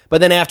up.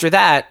 But then after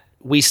that,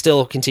 we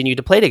still continued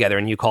to play together,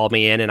 and you called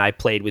me in, and I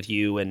played with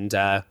you and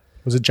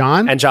was it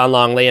John and John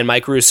Longley and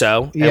Mike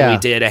Russo, and we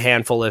did a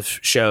handful of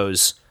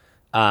shows.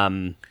 We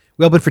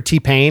opened for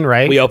T-Pain,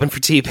 right? We opened for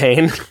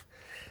T-Pain,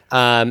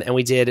 and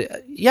we did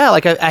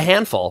like a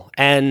handful,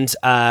 and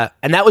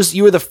that was,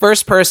 you were the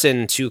first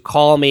person to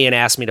call me and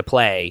ask me to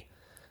play.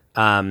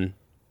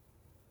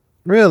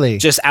 Really?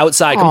 Just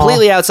outside,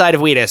 completely outside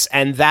of Wheatus,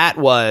 and that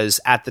was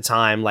at the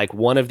time like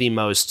one of the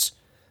most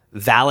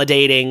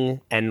validating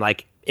and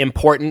like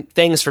important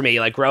things for me,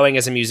 like growing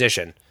as a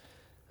musician.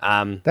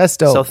 That's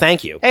dope. So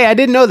thank you. Hey, I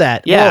didn't know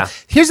that. Yeah. Well,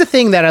 here's the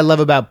thing that I love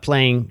about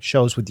playing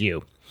shows with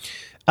you.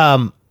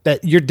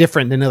 that you're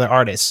different than other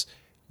artists.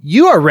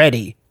 You are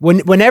ready.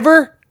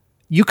 Whenever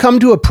you come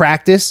to a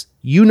practice,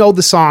 you know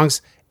the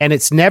songs, and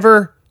it's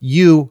never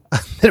you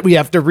that we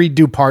have to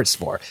redo parts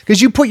for,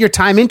 because you put your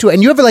time into it,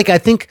 and you have like, I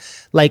think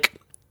like,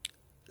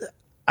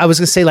 I was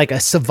going to say like a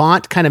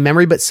savant kind of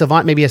memory, but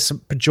savant maybe has some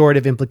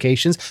pejorative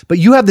implications, but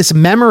you have this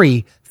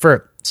memory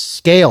for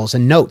scales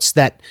and notes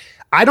that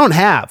I don't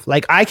have.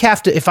 Like I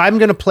have to, if I'm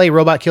going to play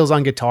Robot Kills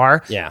on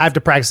guitar, I have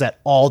to practice that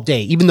all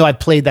day, even though I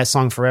played that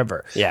song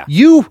forever. Yeah.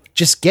 You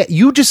just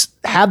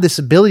have this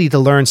ability to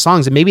learn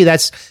songs, and maybe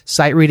that's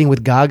sight reading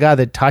with Gaga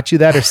that taught you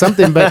that or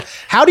something. But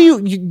how do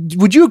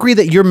would you agree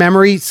that your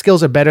memory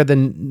skills are better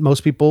than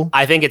most people?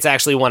 I think it's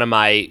actually one of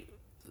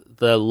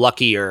the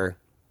luckier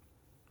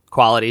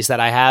qualities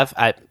that I have.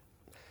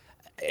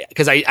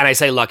 I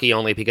say lucky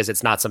only because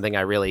it's not something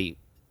I really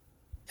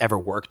ever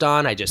worked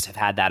on. I just have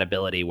had that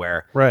ability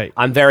where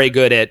I'm very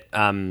good at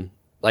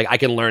like I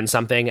can learn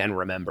something and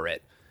remember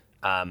it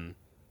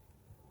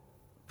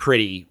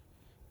pretty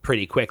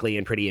quickly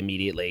and pretty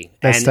immediately.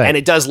 And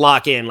it does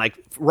lock in. Like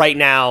right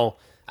now,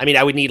 I mean,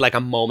 I would need like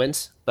a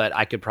moment, but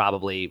I could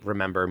probably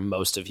remember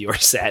most of your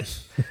set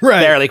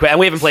fairly quick. And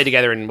we haven't played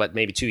together in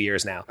maybe 2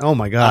 years now. Oh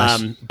my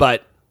gosh.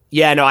 But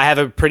yeah, no, I have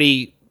a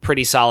pretty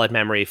solid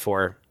memory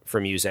for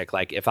music.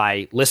 Like if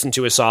I listen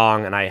to a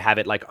song and I have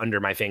it like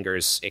under my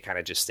fingers, it kind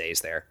of just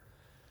stays there.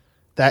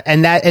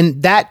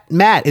 That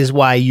Matt is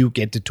why you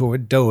get to tour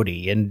with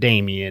Dodie and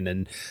Damien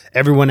and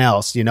everyone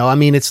else. You know, I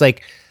mean, it's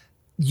like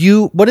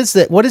what is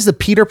the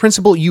Peter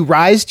principle? You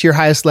rise to your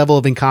highest level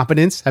of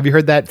incompetence. Have you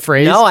heard that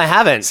phrase? No, I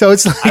haven't. So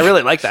it's like, I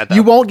really like that though.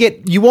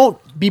 You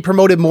won't be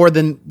promoted more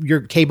than you're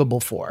capable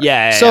for.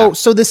 Yeah.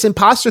 So this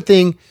imposter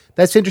thing,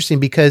 that's interesting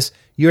because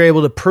you're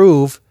able to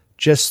prove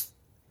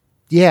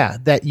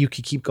that you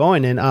could keep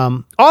going.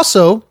 And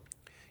also,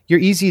 you're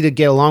easy to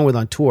get along with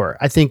on tour.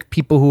 I think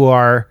people who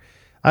are,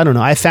 I don't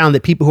know, I found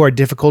that people who are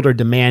difficult or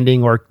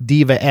demanding or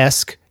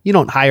diva-esque, you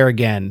don't hire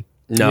again.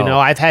 No. You know,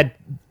 I've had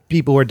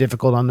people who are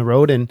difficult on the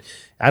road, and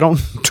I don't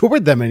tour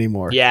with them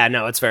anymore. Yeah,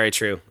 no, it's very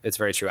true. It's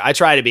very true. I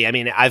try to be. I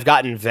mean, I've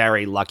gotten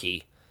very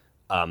lucky.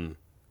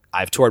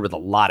 I've toured with a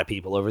lot of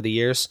people over the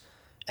years,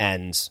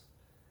 and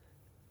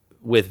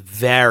with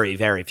very,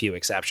 very few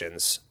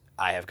exceptions,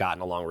 I have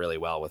gotten along really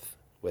well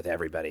with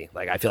everybody.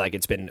 Like I feel like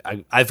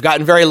I've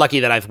gotten very lucky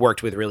that I've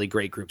worked with really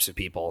great groups of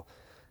people,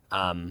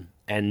 and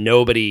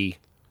nobody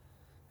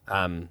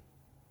who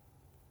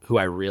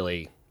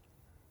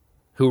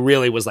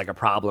really was like a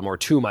problem or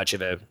too much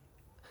of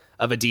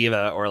a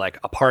diva or like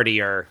a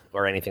partier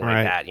or anything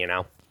like that, you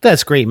know?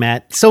 That's great,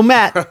 Matt. So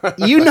Matt,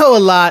 you know a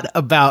lot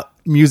about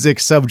music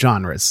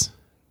subgenres.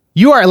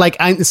 You are like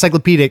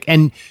encyclopedic,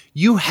 and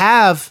you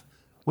have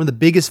one of the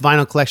biggest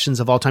vinyl collections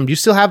of all time. Do you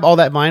still have all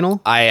that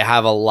vinyl? I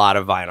have a lot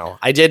of vinyl.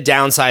 I did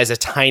downsize a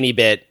tiny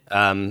bit.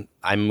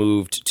 I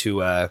moved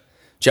to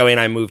Joey and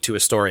I moved to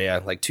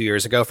Astoria like 2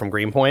 years ago from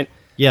Greenpoint.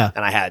 Yeah.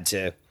 And I had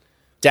to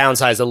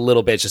downsize a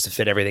little bit just to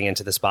fit everything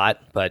into the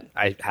spot. But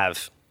I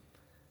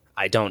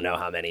don't know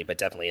how many, but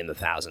definitely in the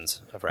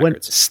thousands of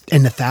records.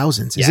 In the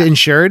thousands? Is it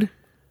insured?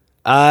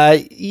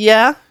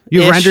 Yeah.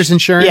 You have renter's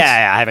insurance?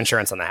 Yeah, I have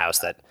insurance on the house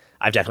that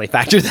I've definitely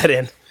factored that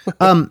in.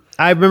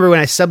 I remember when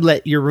I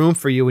sublet your room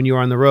for you when you were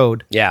on the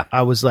road. Yeah.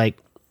 I was like,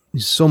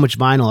 there's so much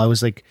vinyl. I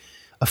was like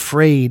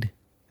afraid.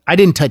 I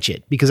didn't touch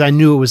it because I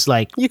knew it was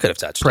like you could have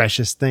touched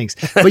precious things.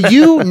 But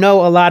you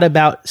know a lot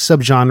about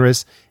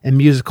subgenres and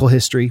musical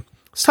history.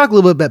 Let's talk a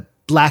little bit about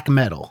black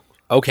metal.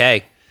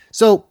 Okay.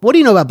 So what do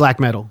you know about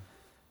black metal?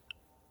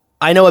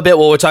 I know a bit.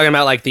 Well, we're talking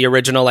about like the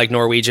original like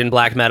Norwegian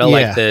black metal,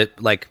 like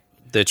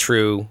the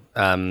true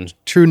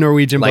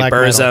Norwegian like black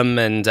Burzum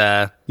metal.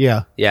 and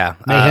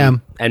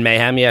Mayhem. And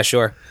Mayhem, yeah,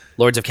 sure.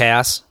 Lords of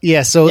Chaos.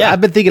 Yeah, so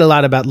I've been thinking a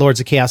lot about Lords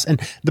of Chaos, and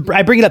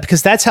I bring it up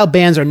because that's how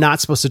bands are not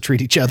supposed to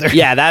treat each other.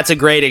 Yeah, that's a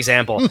great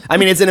example. I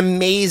mean, it's an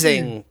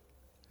amazing.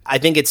 I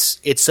think it's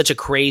such a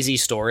crazy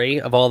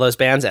story of all those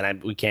bands,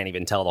 and we can't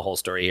even tell the whole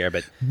story here,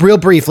 but real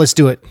brief, let's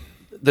do it.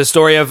 The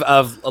story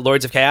of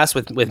Lords of Chaos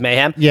with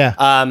Mayhem.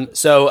 Yeah.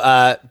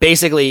 So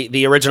basically,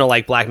 the original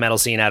like black metal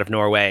scene out of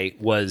Norway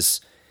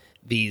was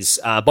these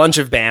bunch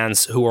of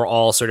bands who were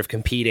all sort of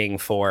competing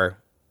for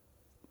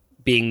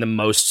being the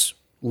most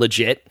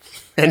legit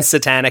and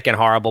satanic and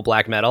horrible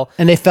black metal.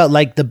 And they felt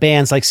like the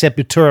bands like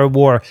Sepultura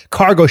wore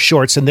cargo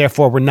shorts and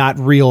therefore were not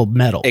real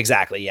metal.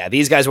 Exactly, yeah.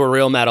 These guys were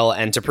real metal,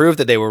 and to prove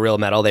that they were real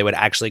metal, they would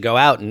actually go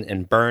out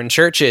and burn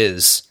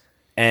churches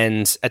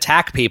and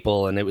attack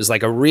people, and it was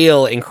like a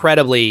real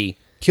incredibly...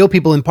 Kill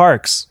people in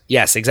parks.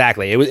 Yes,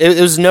 exactly. It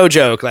was no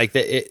joke. Like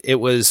it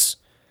was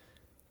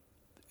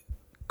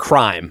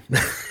crime.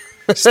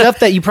 Stuff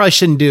that you probably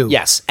shouldn't do.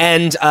 Yes.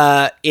 And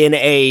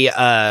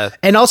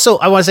and also,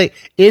 I want to say,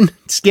 in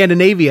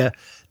Scandinavia,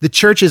 the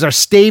churches are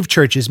stave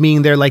churches,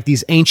 meaning they're like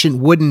these ancient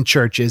wooden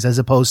churches as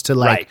opposed to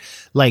like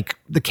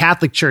the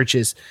Catholic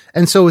churches.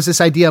 And so it was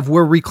this idea of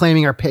we're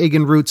reclaiming our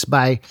pagan roots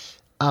by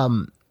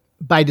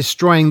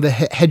destroying the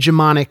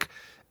hegemonic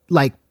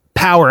like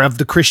power of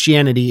the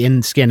Christianity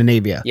in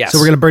Scandinavia. Yes. So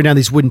we're going to burn down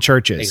these wooden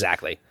churches.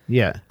 Exactly.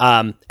 Yeah.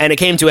 And it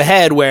came to a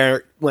head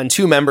where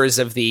two members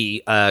of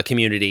the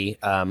community,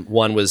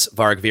 one was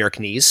Varg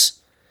Vikernes,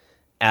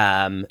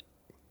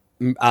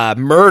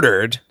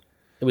 murdered.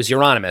 It was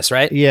Euronymous,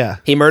 right? Yeah.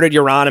 He murdered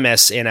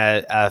Euronymous in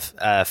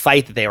a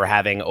fight that they were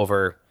having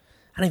over.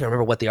 I don't even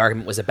remember what the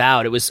argument was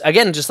about. It was,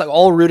 again, just like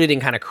all rooted in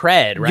kind of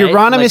cred, right?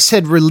 Euronymous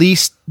had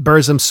released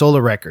Burzum solo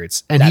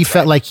records, and he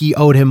felt like he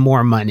owed him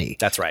more money.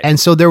 That's right. And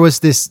so there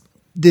was this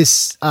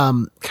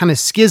kind of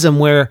schism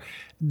where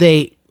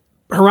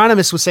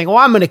Hieronymus was saying, "Oh,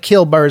 I'm going to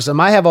kill Burzum.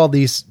 I have all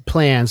these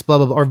plans, blah,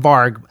 blah, blah," or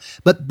Varg.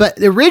 But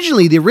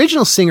originally, the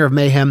original singer of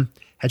Mayhem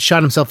had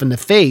shot himself in the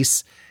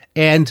face,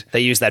 and they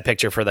used that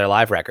picture for their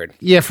live record.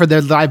 Yeah, for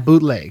their live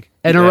bootleg.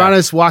 And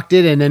Hieronymus walked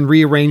in and then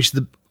rearranged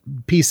the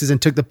pieces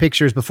and took the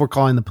pictures before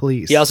calling the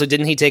police. He also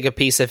didn't he take a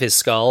piece of his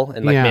skull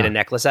and made a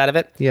necklace out of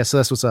it? Yeah, so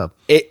that's what's up.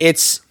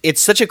 It's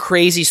such a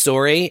crazy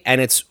story,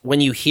 and it's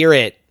when you hear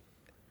it,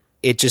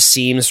 it just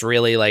seems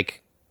really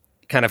like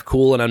kind of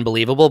cool and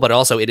unbelievable, but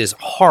also it is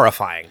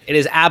horrifying. It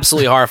is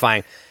absolutely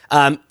horrifying.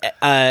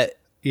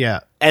 Yeah.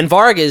 And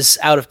Varg is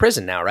out of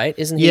prison now, right?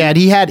 Isn't he? Yeah,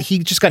 and he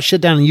just got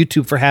shut down on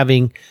YouTube for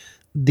having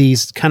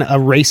these kind of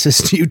a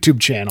racist YouTube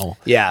channel.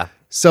 Yeah.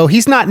 So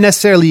he's not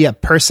necessarily a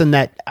person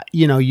that,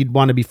 you'd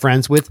want to be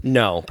friends with.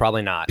 No,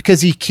 probably not. Because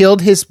he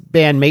killed his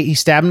bandmate. He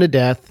stabbed him to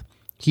death.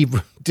 He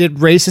did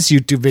racist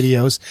YouTube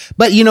videos.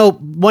 But,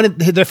 one of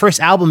their first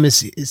album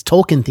is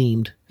Tolkien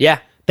themed.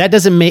 Yeah. That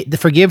doesn't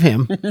forgive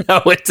him.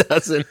 No, it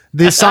doesn't.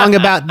 The song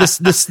about the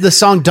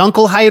song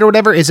Dunkelheit or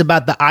whatever is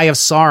about the Eye of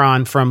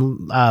Sauron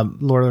from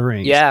Lord of the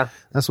Rings. Yeah.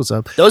 That's what's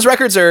up. Those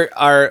records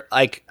are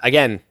like,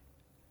 again,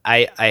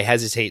 I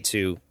hesitate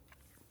to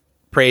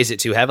praise it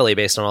too heavily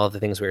based on all of the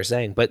things we were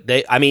saying. But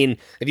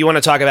if you want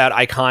to talk about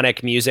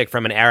iconic music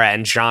from an era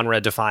and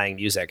genre-defying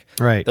music,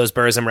 right? Those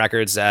Burzum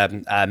records,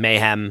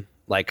 Mayhem,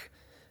 like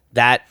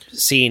that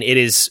scene, it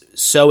is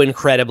so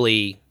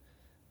incredibly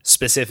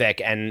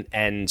specific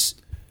and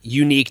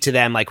unique to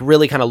them, like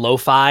really kind of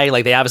lo-fi.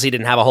 Like they obviously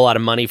didn't have a whole lot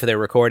of money for their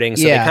recording,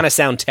 so they kind of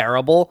sound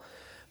terrible,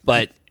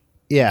 but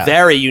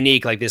very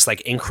unique. Like this,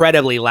 like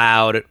incredibly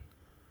loud,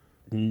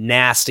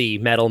 nasty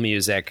metal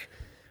music.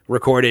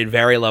 Recorded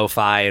very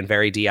lo-fi and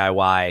very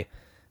DIY.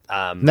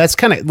 That's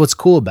kind of what's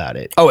cool about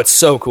it. Oh, it's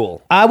so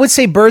cool. I would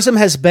say Burzum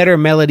has better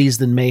melodies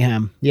than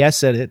Mayhem. Yeah, I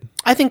said it.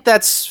 I think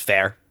that's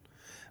fair.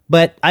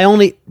 But I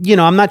only,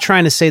 I'm not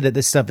trying to say that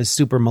this stuff is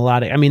super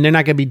melodic. I mean, they're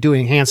not going to be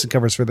doing Hanson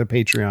covers for their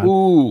Patreon.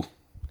 Ooh.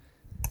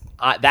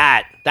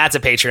 That's a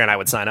Patreon I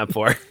would sign up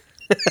for.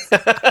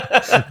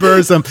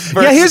 Burzum.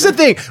 Yeah, here's the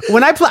thing.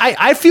 When I play,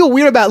 I feel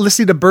weird about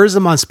listening to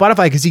Burzum on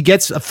Spotify because he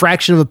gets a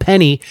fraction of a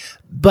penny,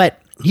 but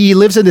he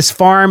lives in this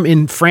farm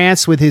in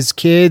France with his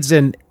kids,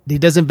 and he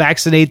doesn't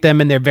vaccinate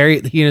them, and he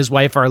and his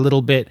wife are a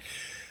little bit.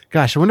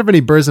 Gosh, I wonder if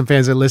any Burzum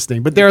fans are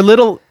listening, but they're a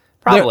little.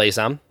 Probably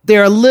some.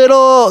 They're a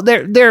little.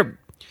 They're.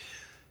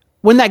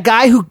 When that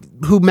guy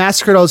who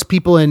massacred all those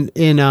people in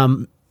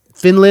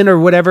Finland or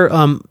whatever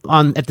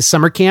at the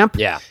summer camp,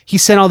 he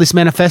sent all these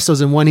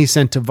manifestos, and one he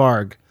sent to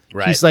Varg.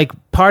 Right. He's like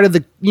part of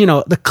the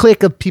the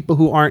clique of people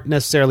who aren't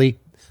necessarily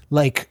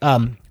like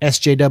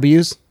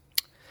SJWs.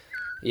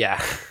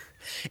 Yeah.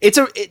 This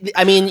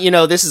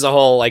is a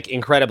whole like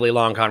incredibly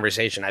long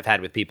conversation I've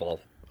had with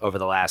people over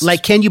the last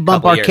like, can you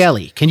bump R.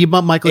 Kelly? Can you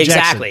bump Michael Jackson?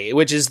 Exactly,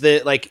 which is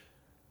this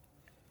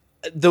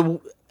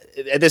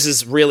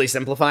is really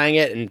simplifying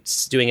it and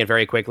doing it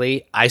very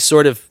quickly. I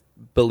sort of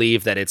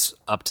believe that it's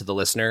up to the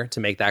listener to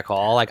make that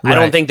call. Like, right. I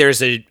don't think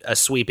there's a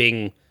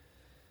sweeping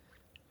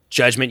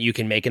judgment you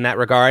can make in that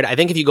regard. I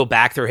think if you go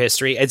back through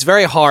history, it's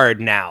very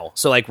hard now.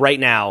 So like right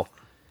now,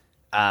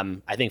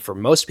 I think for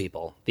most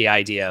people, the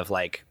idea of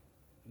like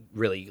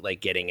really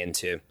like getting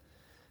into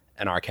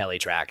an R. Kelly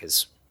track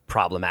is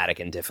problematic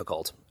and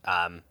difficult,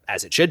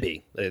 as it should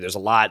be. There's a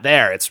lot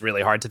there. It's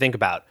really hard to think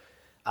about.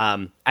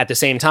 At the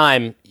same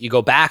time, you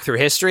go back through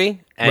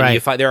history and you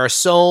find there are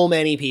so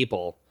many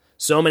people,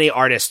 so many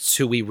artists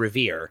who we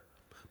revere.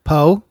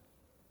 Poe,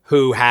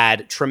 who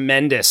had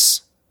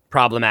tremendous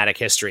problematic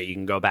history. You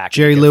can go back.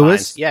 Jerry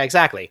Lewis. Yeah,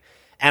 exactly.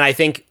 And I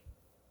think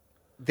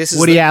this is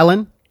Woody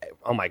Allen.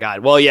 Oh my God.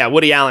 Well, yeah,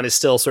 Woody Allen is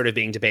still sort of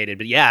being debated,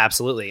 but yeah,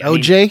 absolutely.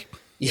 OJ.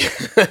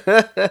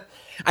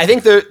 I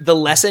think the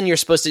lesson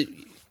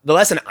the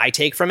lesson I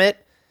take from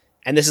it,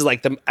 and this is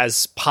like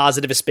as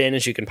positive a spin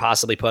as you can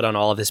possibly put on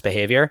all of this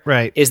behavior,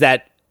 right, is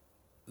that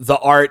the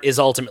art is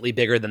ultimately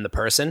bigger than the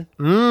person.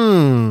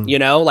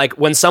 Like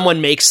when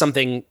someone makes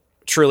something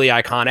truly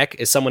iconic,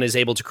 is someone is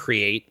able to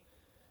create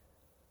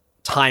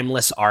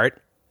timeless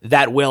art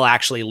that will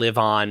actually live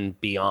on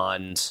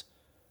beyond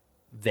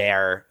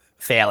their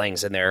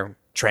failings and their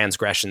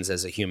transgressions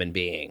as a human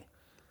being.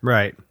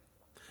 Right.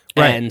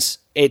 And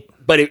it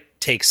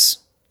takes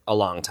a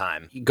long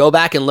time. You go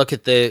back and look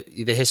at the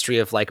history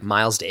of like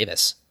Miles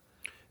Davis.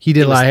 He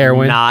did a lot of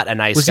heroin. Not a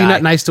nice guy. Was he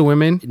not nice to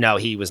women? No,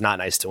 he was not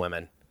nice to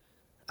women.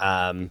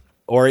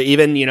 Or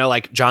even,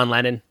 like John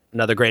Lennon,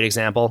 another great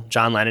example.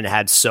 John Lennon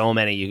had so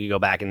many. You could go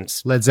back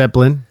and Led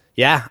Zeppelin.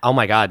 Yeah. Oh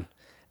my God.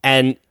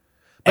 And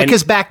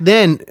because back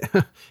then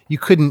you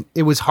couldn't.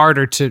 It was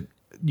harder to.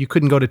 You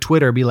couldn't go to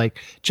Twitter and be like,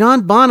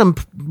 John Bonham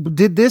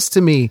did this to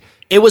me.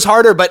 It was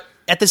harder, but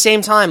at the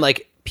same time,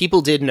 like,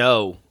 people did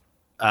know.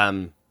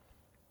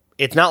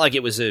 It's not like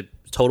it was a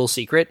total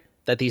secret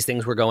that these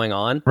things were going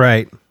on.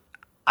 Right.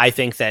 I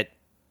think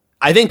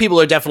people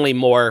are definitely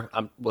more,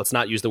 let's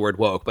not use the word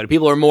woke, but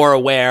people are more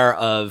aware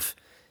of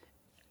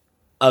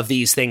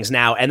these things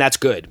now, and that's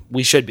good.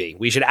 We should be.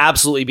 We should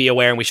absolutely be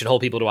aware, and we should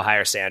hold people to a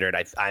higher standard.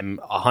 I'm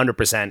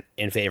 100%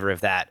 in favor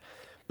of that.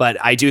 But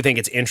I do think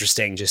it's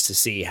interesting just to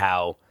see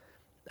how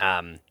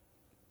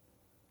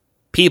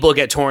people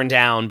get torn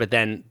down, but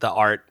then the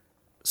art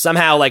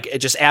somehow, like, it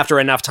just after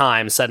enough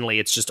time, suddenly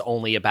it's just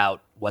only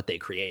about what they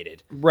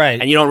created. Right.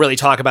 And you don't really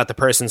talk about the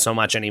person so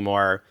much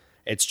anymore.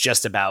 It's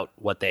just about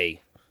what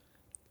they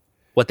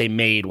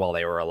made while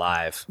they were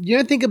alive. You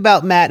know, think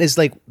about, Matt, is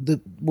like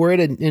we're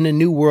in a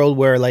new world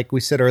where, like we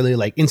said earlier,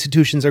 like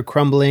institutions are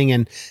crumbling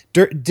and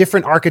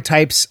different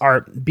archetypes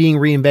are being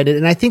reinvented.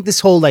 And I think this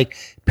whole like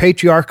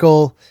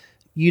patriarchal,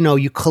 you know,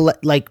 you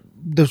collect like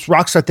this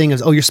rock star thing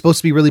is, oh, you're supposed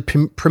to be really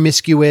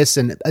promiscuous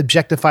and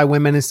objectify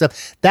women and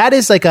stuff. That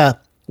is like a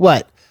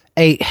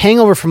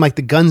hangover from like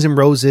the Guns N'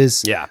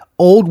 Roses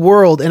old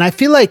world. And I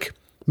feel like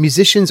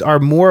musicians are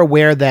more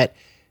aware that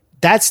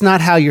that's not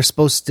how you're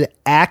supposed to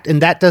act,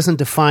 and that doesn't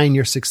define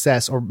your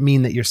success or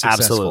mean that you're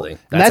successful. Absolutely.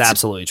 That's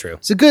absolutely true.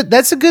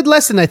 That's a good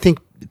lesson I think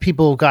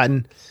people have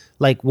gotten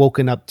like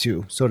woken up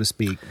to, so to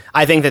speak.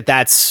 I think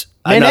that's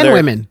men and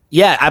women.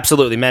 Yeah,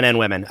 absolutely, men and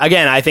women.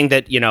 Again, I think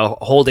that, you know,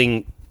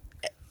 holding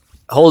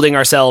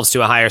ourselves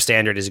to a higher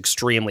standard is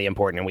extremely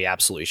important, and we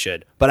absolutely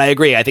should. But I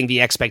agree. I think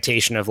the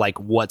expectation of like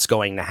what's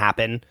going to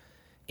happen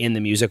in the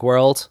music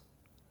world,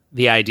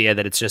 the idea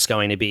that it's just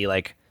going to be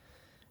like,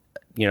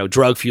 you know,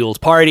 drug fueled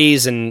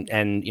parties and,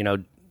 you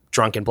know,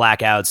 drunken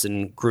blackouts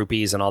and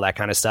groupies and all that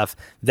kind of stuff.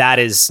 That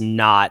is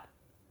not,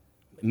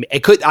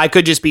 I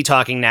could just be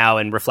talking now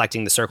and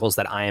reflecting the circles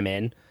that I am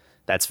in.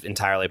 That's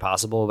entirely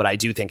possible. But I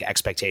do think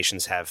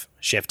expectations have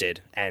shifted,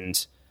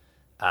 and,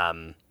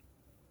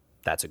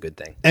 that's a good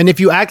thing. And if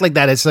you act like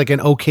that, it's like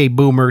an okay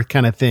boomer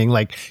kind of thing.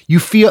 Like, you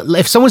feel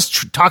if someone's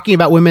talking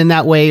about women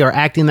that way or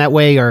acting that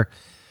way or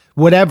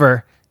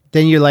whatever,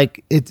 then you're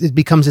like, it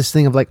becomes this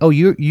thing of like, oh,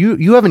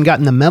 you haven't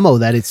gotten the memo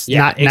that it's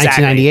not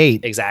exactly.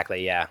 1998.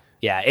 Exactly. Yeah.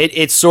 Yeah.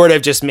 It sort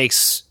of just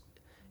makes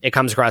it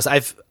comes across.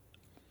 I've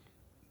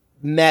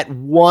met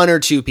one or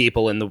two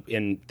people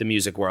in the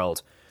music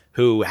world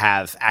who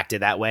have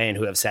acted that way and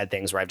who have said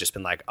things where I've just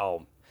been like,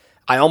 oh,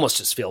 I almost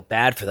just feel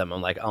bad for them.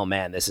 I'm like, oh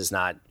man, this is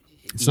not,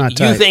 it's not you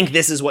tight. think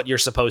this is what you're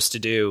supposed to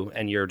do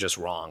and you're just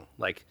wrong.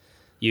 Like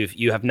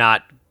you have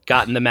not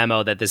gotten the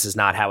memo that this is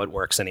not how it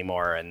works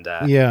anymore. And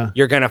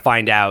you're going to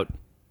find out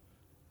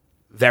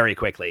very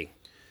quickly.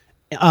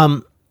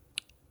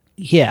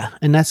 Yeah.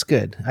 And that's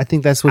good. I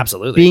think that's what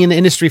absolutely being in the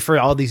industry for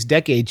all these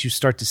decades, you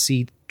start to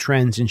see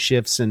trends and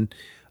shifts. And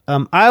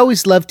I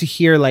always love to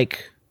hear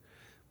like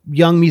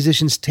young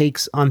musicians'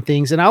 takes on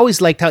things. And I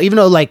always liked how, even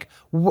though like,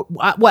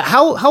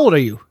 how old are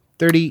you?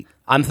 30?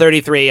 I'm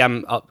 33.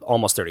 I'm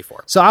almost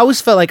 34. So I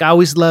always felt like I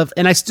always loved,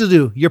 and I still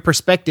do, your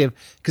perspective,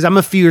 because I'm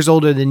a few years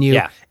older than you.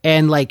 Yeah.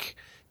 And like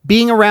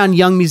being around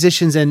young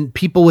musicians and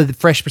people with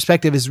fresh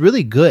perspective is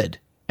really good.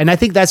 And I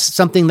think that's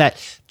something that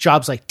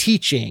jobs like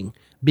teaching,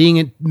 being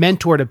a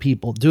mentor to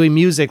people, doing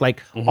music,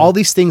 like all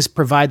these things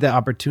provide that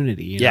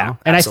opportunity. You know?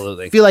 And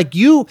absolutely. I feel like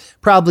you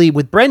probably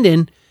with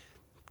Brendan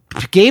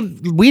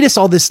gave Wheatus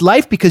all this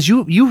life because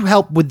you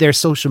help with their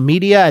social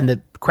media and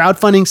the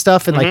crowdfunding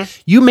stuff. And like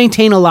you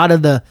maintain a lot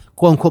of the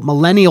quote unquote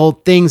millennial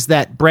things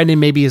that Brendan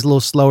maybe is a little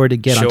slower to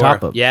get on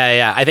top of.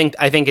 Yeah. I think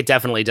it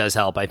definitely does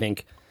help. I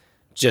think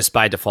just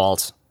by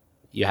default,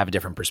 you have a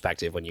different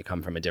perspective when you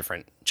come from a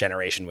different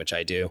generation, which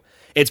I do.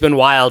 It's been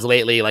wild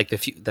lately, like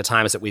the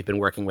times that we've been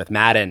working with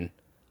Madden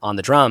on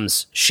the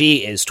drums. She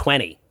is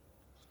 20.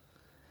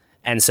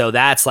 And so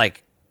that's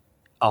like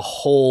a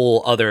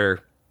whole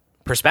other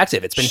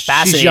perspective. It's been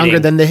fascinating. She's younger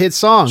than the hit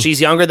song. She's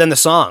younger than the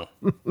song.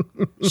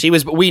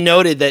 We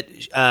noted that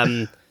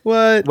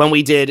when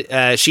we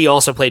did, she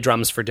also played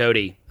drums for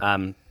Dodie.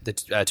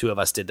 The two of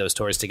us did those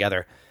tours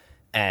together.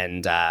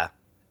 And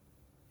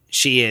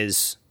she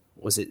is,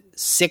 was it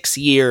 6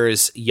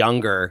 years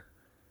younger,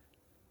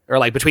 or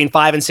like between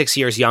 5 and 6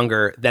 years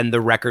younger than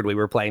the record we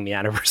were playing the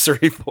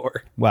anniversary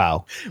for.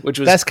 Wow. Which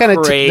was that's kind of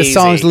crazy. The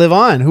songs live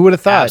on. Who would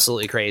have thought?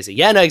 Absolutely crazy.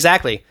 Yeah, no,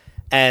 exactly.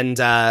 And,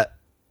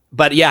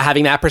 but yeah,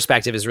 having that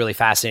perspective is really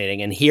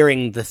fascinating, and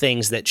hearing the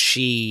things that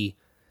she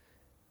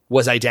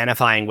was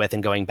identifying with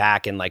and going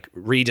back and like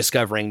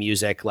rediscovering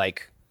music,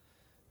 like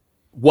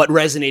what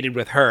resonated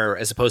with her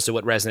as opposed to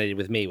what resonated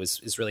with me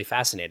is really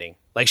fascinating.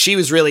 Like she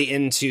was really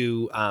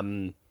into,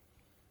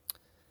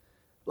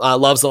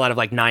 loves a lot of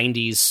like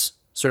 90s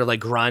sort of like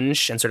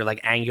grunge and sort of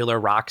like angular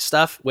rock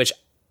stuff, which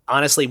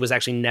honestly was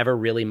actually never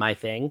really my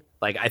thing.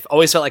 Like I've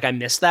always felt like I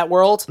missed that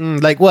world.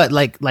 Like what?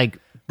 Like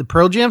the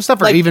Pearl Jam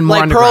stuff, or like, even more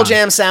like underground? Pearl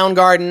Jam,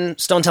 Soundgarden,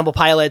 Stone Temple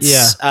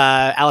Pilots,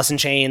 Alice in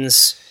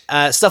Chains,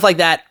 stuff like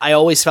that. I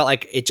always felt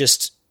like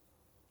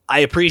I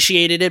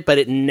appreciated it, but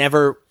it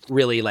never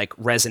really like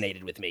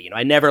resonated with me. You know,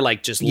 I never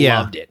like just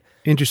loved it.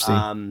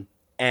 Interesting.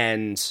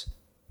 And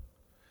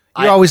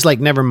you're always like,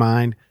 never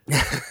mind.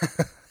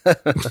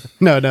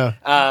 No, no.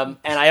 And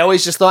I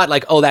always just thought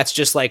like, oh, that's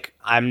just like,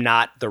 I'm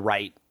not the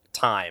right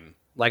time.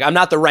 Like, I'm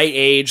not the right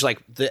age.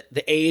 Like the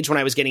age when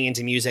I was getting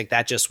into music,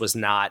 that just was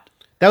not.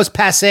 That was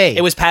passé.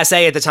 It was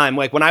passé at the time.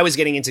 Like when I was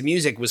getting into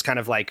music was kind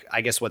of like,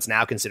 I guess what's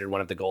now considered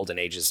one of the golden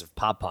ages of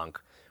pop punk,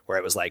 where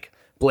it was like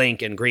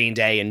Blink and Green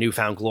Day and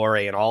Newfound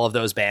Glory and all of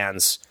those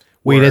bands.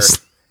 Wheatus.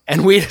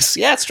 And Wheatus.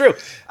 Yeah, it's true.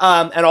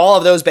 And all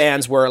of those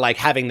bands were like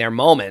having their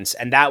moments.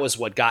 And that was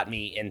what got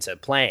me into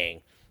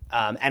playing.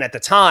 And at the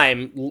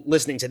time,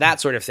 listening to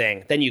that sort of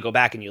thing, then you go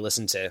back and you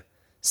listen to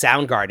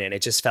Soundgarden.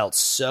 It just felt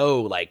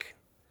so like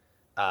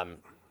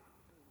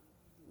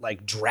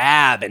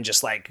drab and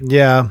just like,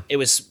 yeah, it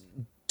was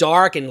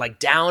dark and like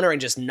downer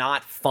and just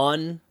not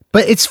fun.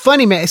 But it's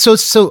funny, man.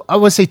 So I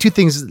want to say two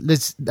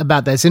things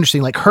about that. It's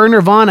interesting. Like her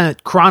Nirvana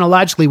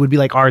chronologically would be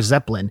like our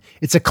Zeppelin.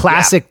 It's a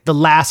classic, the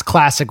last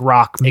classic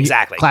rock,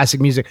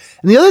 classic music.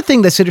 And the other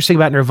thing that's interesting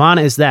about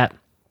Nirvana is that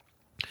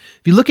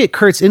if you look at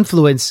Kurt's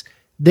influence,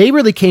 they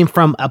really came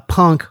from a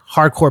punk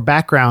hardcore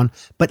background,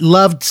 but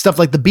loved stuff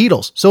like the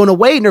Beatles. So in a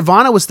way,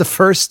 Nirvana was the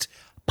first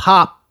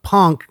pop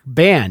punk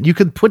band. You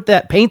could paint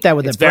that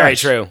with a brush. Very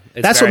true.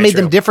 That's what made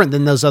them different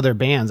than those other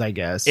bands, I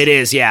guess. It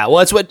is, yeah. Well,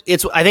 I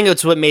think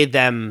it's what made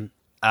them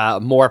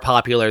more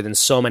popular than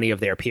so many of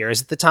their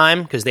peers at the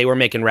time, because they were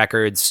making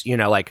records,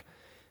 like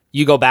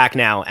you go back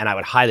now, and I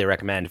would highly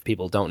recommend, if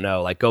people don't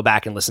know, like go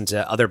back and listen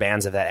to other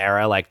bands of that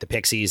era, like the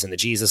Pixies and the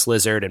Jesus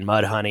Lizard and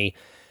Mudhoney.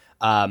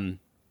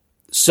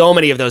 So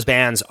many of those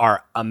bands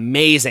are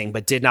amazing,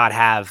 but did not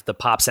have the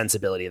pop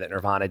sensibility that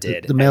Nirvana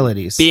did. The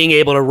melodies. Being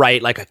able to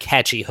write like a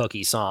catchy,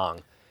 hooky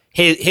song.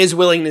 His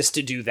willingness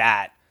to do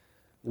that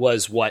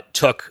was what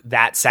took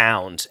that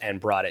sound and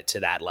brought it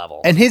to that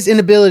level. And his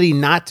inability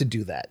not to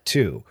do that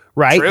too,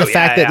 right? True, the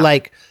fact that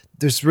like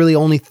there's really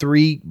only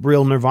 3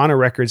 real Nirvana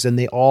records and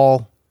they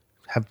all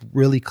have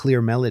really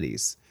clear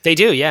melodies. They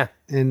do, yeah.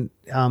 And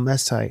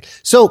that's tight.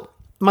 So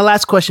my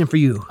last question for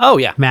you. Oh,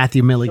 yeah.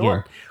 Matthew Milligan.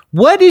 Sure.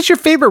 What is your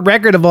favorite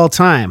record of all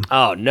time?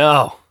 Oh,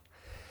 no.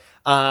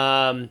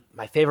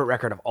 My favorite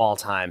record of all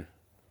time.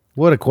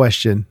 What a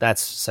question.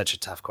 That's such a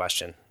tough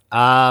question.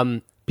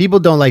 People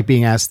don't like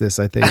being asked this,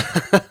 I think.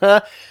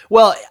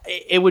 Well,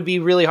 it would be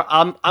really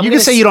hard. You can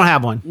say you don't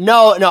have one.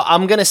 No,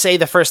 I'm going to say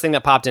the first thing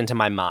that popped into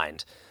my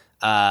mind.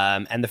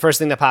 And the first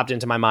thing that popped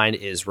into my mind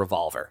is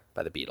Revolver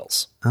by the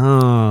Beatles.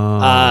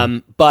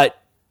 Oh.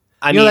 But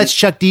I mean, that's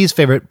Chuck D's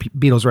favorite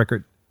Beatles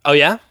record. Oh,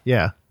 yeah?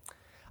 Yeah.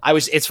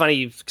 It's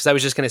funny because I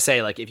was just going to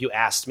say, like, if you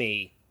asked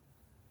me,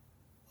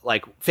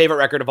 like, favorite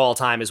record of all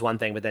time is one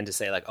thing, but then to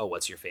say, like, oh,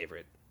 what's your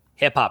favorite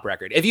hip hop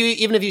record?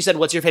 Even if you said,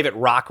 what's your favorite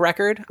rock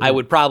record, I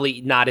would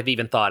probably not have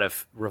even thought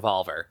of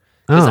Revolver.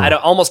 Because I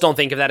almost don't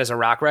think of that as a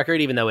rock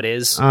record, even though it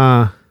is.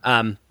 But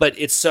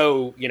it's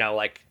so,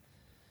 like.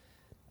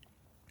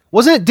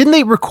 Didn't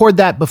they record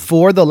that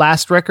before the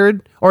last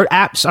record? Or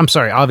I'm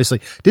sorry, obviously.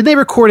 Didn't they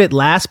record it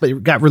last, but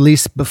it got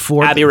released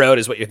before? Abbey Road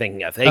is what you're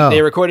thinking of.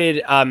 They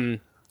recorded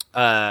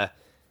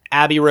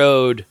Abbey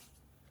Road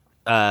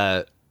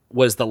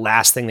was the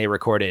last thing they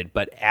recorded,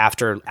 but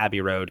after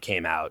Abbey Road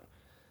came out,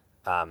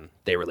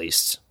 they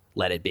released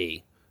Let It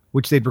Be.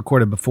 Which they'd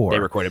recorded before.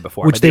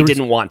 But they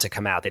didn't want to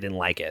come out. They didn't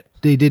like it.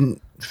 They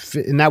didn't,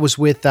 and that was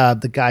with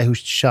the guy who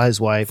shot his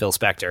wife. Phil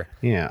Spector.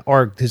 Yeah,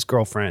 or his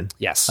girlfriend.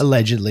 Yes.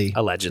 Allegedly.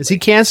 Is he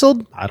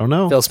canceled? I don't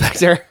know. Phil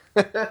Spector.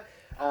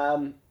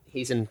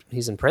 He's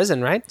in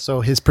prison, right?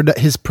 So his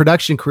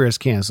production career is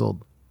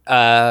canceled.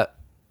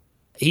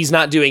 He's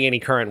not doing any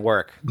current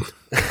work.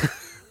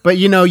 But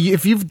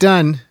if you've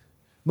done,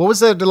 what was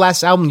the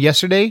last album?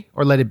 Yesterday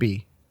or Let It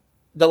Be?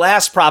 The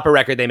last proper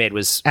record they made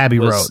was Abbey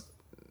Road.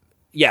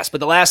 Yes, but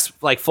the last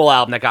full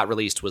album that got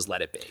released was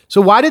Let It Be. So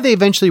why did they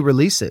eventually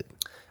release it?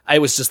 It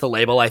was just the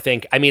label, I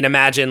think. I mean,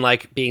 imagine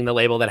being the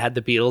label that had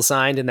the Beatles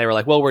signed, and they were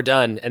like, "Well, we're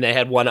done," and they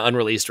had one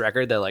unreleased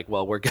record. They're like,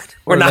 "Well, we're good.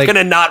 We're not going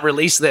to not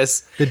release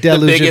this. The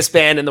biggest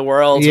band in the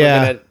world.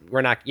 Yeah,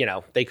 we're not.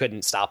 They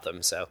couldn't stop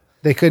them. So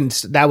they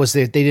couldn't. They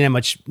didn't have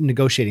much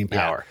negotiating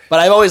power. Yeah. But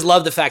I've always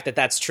loved the fact that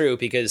that's true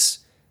because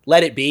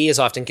Let It Be is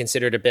often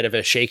considered a bit of a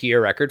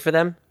shakier record for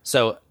them.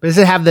 So, does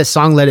it have the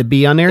song "Let It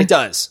Be" on there? It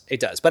does.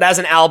 But as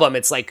an album,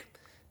 it's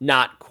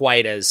not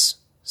quite as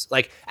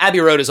Abbey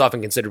Road is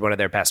often considered one of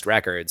their best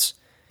records.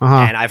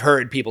 And I've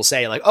heard people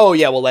say oh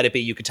yeah, well Let It Be,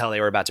 you could tell they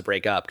were about to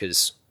break up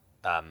because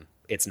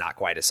it's not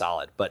quite as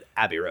solid. But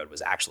Abbey Road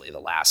was actually the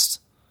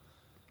last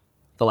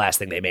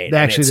thing they made.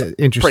 Actually, it's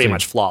interesting. Pretty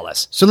much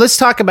flawless. So let's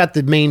talk about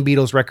the main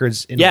Beatles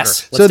records.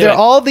 Yes. So there's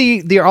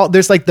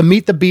the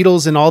Meet the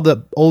Beatles and all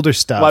the older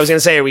stuff. Well, I was going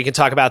to say we can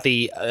talk about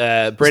the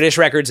British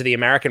records or the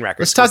American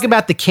records. Let's talk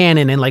about the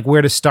canon and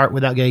where to start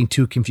without getting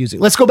too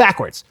confusing. Let's go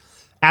backwards.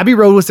 Abbey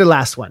Road was their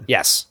last one.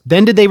 Yes.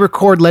 Then did they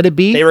record Let It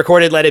Be? They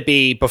recorded Let It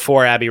Be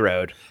before Abbey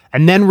Road.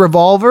 And then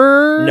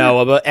Revolver?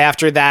 No, but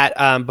after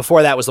that,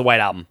 before that was the White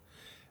Album.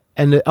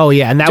 And that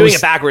doing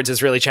it backwards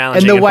is really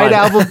challenging. And the White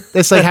Album,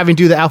 it's like having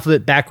to do the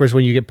alphabet backwards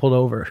when you get pulled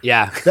over.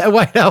 Yeah. That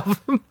White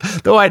Album,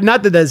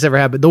 not that that's ever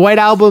happened. The White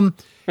Album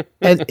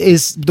and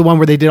is the one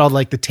where they did all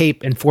like the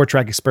tape and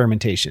 4-track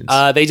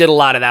experimentations. They did a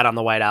lot of that on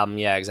the White Album.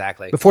 Yeah,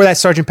 exactly. Before that,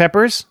 Sgt.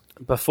 Pepper's?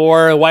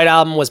 Before White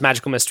Album was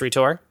Magical Mystery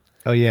Tour.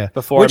 Oh, yeah.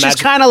 Which is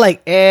kind of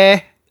like,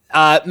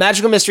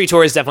 Magical Mystery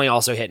Tour is definitely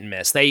also hit and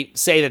miss. They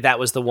say that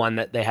was the one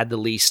that they had the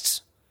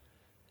least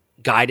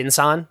guidance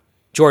on.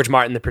 George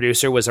Martin, the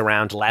producer, was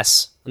around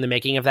less in the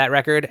making of that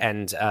record,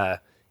 and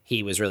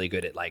he was really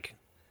good at like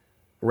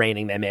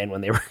reining them in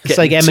when they were. It's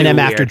like Eminem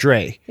after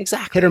Dre,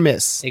 exactly, hit or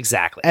miss,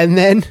 exactly. And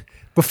then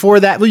before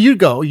that, well,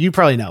 you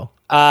probably know.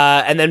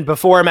 And then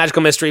before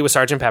Magical Mystery was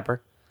Sgt.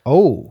 Pepper.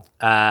 Oh,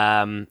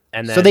 and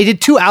then, so they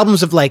did 2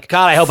 albums of like.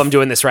 God, I hope I'm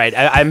doing this right.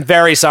 I'm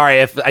very sorry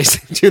if I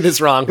do this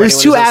wrong.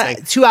 There's 2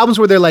 albums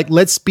where they're like,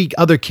 let's speak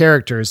other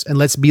characters and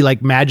let's be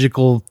like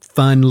magical,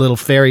 fun little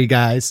fairy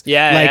guys.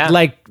 Yeah,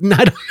 like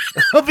not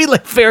don't be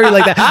like fairy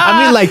like that.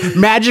 I mean like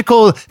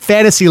magical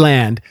fantasy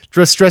land.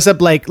 Let's dress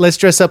up like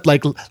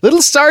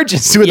little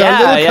sergeants with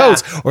our little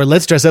coats, or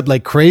let's dress up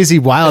like crazy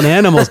wild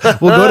animals.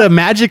 We'll go to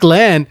Magic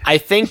Land. I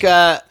think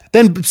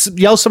then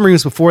Yellow Submarine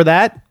was before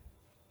that.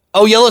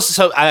 Oh,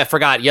 So I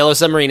forgot. Yellow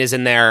Submarine is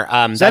in there.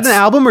 Is that an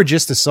album or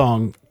just a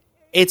song?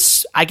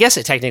 I guess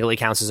it technically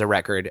counts as a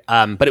record,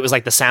 but it was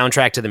like the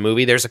soundtrack to the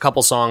movie. There's a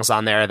couple songs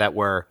on there that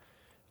were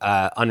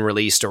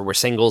unreleased or were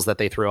singles that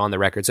they threw on the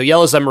record. So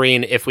Yellow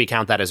Submarine, if we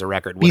count that as a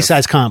record,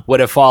 B-sides comp would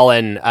have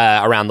fallen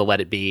around the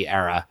Let It Be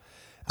era,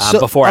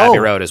 before Abbey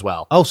Road as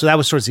well. Oh, so that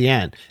was towards the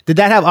end. Did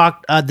that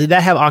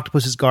have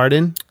Octopus's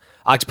Garden?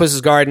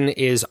 Octopus's Garden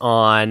is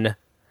on.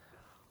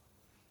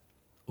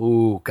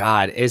 Ooh,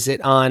 God, is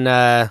it on?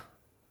 No,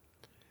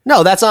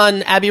 that's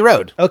on Abbey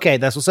Road. Okay,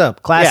 that's what's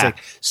up. Classic.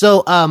 Yeah.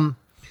 So,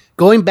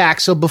 going back,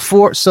 so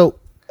confusing.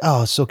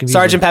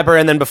 Sgt. Pepper,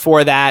 and then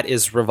before that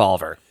is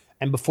Revolver,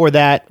 and before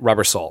that,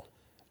 Rubber Soul.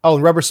 Oh,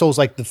 and Rubber Soul's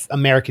like the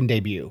American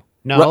debut.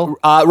 No,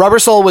 Rubber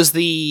Soul was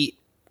the.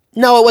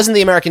 No, it wasn't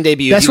the American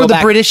debut. That's where the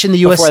British and the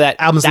U.S.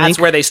 albums That's link.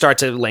 where they start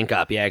to link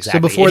up. Yeah,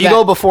 exactly. So if you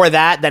go before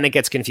that, then it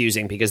gets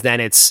confusing because then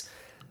it's.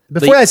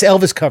 That's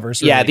Elvis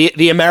covers. Really. Yeah,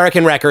 the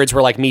American records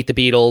were like Meet the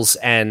Beatles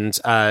and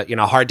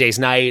Hard Day's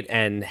Night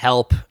and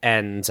Help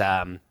and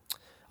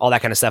all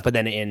that kind of stuff. But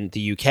then in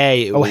the UK,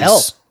 it was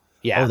Help.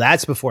 Yeah,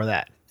 that's before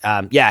that.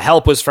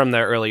 Help was from the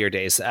earlier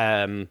days.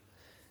 Rubber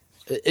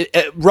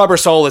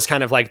Soul is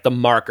kind of like the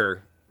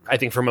marker, I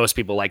think, for most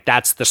people. Like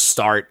that's the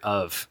start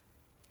of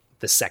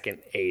the second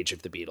age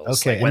of the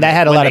Beatles. Okay, like and that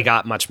had a lot of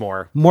got much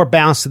more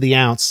bounce to the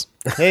ounce.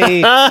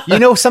 Hey,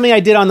 something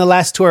I did on the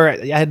last tour?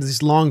 I had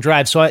this long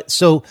drive. A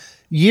few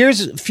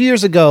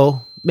years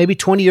ago, maybe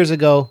 20 years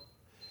ago,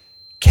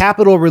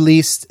 Capitol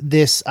released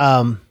this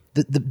the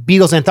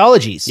Beatles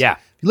anthologies. Yeah,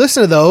 you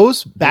listen to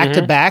those back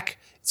to back.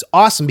 It's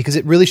awesome because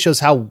it really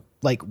shows how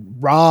like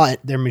raw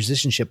their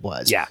musicianship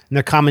was. Yeah, and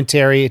their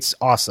commentary. It's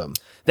awesome.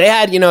 They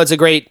had, it's a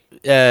great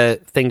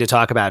thing to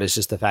talk about. Is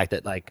just the fact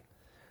that like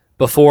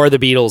before the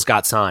Beatles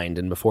got signed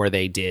and before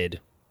they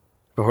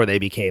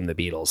became the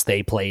Beatles,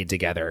 they played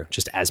together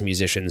just as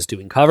musicians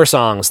doing cover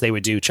songs. They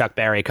would do Chuck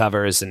Berry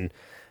covers and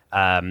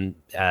Elvis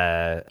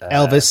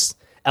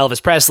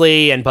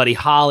Presley and Buddy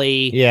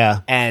Holly. Yeah.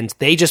 And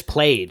they just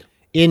played.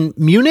 In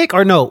Munich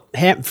or no,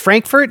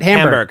 Frankfurt?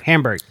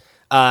 Hamburg.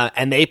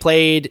 And they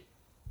played,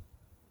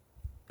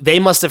 they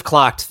must have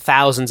clocked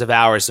thousands of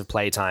hours of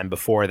playtime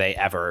before they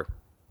ever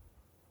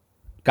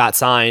got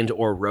signed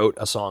or wrote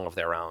a song of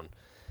their own.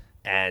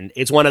 And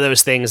it's one of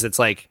those things that's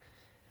like,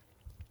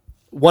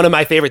 one of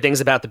my favorite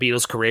things about the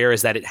Beatles' career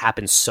is that it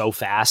happened so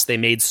fast. They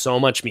made so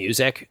much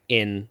music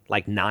in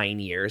like 9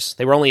 years.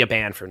 They were only a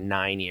band for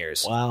 9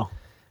 years. Wow.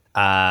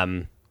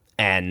 And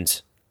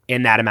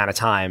in that amount of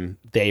time,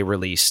 they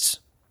released,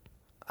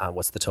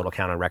 what's the total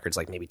count on records?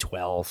 Like maybe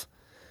 12.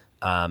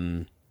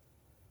 And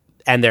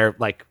they're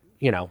like,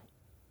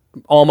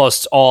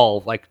 almost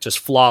all like just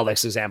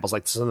flawless examples,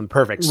 like some of the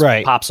perfect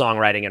pop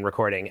songwriting and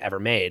recording ever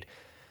made.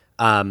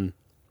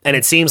 And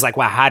it seems like,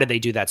 wow, how did they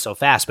do that so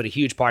fast? But a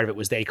huge part of it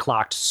was they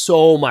clocked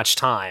so much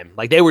time.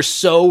 Like they were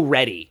so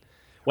ready.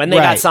 When they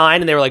got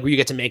signed and they were like, well, you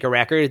get to make a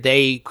record,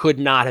 they could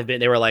not have been.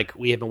 They were like,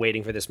 we have been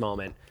waiting for this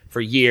moment for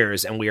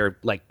years and we are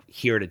like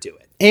here to do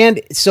it.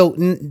 And so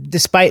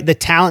despite the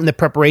talent and the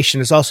preparation,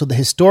 there's also the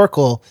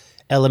historical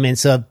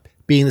elements of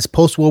being this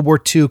post-World War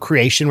II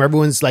creation where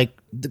everyone's like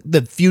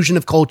the fusion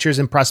of cultures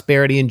and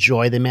prosperity and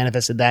joy. They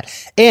manifested that.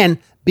 And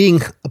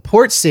being a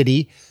port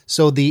city,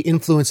 so the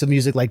influence of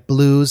music like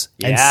blues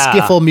and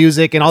skiffle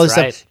music and all this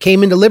stuff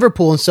came into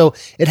Liverpool. And so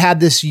it had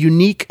this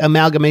unique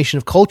amalgamation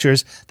of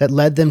cultures that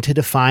led them to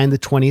define the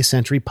 20th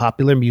century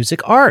popular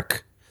music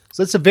arc.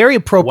 So it's a very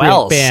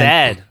appropriate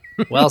band.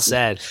 Well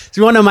said.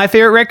 Do you want to know my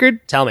favorite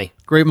record? Tell me.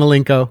 Great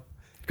Milenko.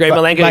 Great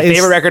Milenko, your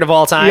favorite record of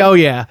all time? Oh,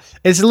 yeah.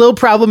 It's a little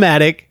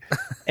problematic.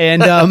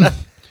 And,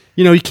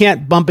 you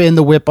can't bump in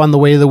the whip on the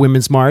way to the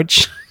Women's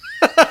March.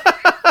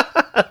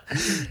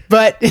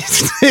 But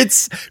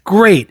it's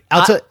great.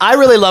 I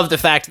really love the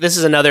fact, this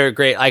is another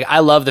great, I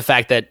love the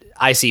fact that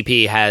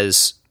ICP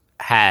has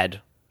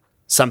had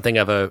something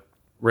of a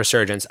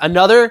resurgence.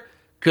 Another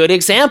good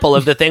example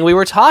of the thing we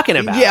were talking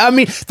about. Yeah, I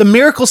mean, the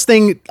Miracles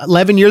thing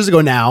 11 years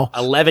ago now.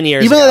 11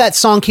 years Even ago. though that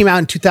song came out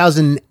in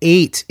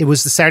 2008, it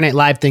was the Saturday Night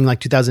Live thing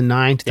like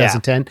 2009,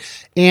 2010.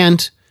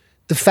 And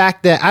the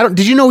fact that,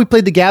 did you know we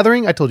played The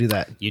Gathering? I told you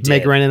that. You did.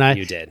 Meg Ryan and I.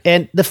 You did.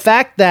 And the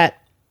fact that,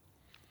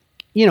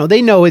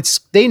 they know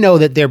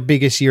that their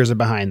biggest years are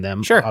behind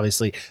them, sure,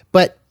 obviously.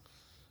 But,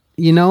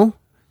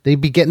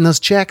 they'd be getting those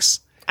checks.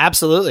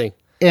 Absolutely.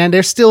 And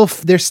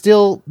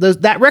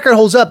that record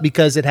holds up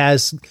because it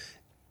has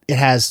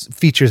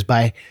features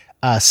by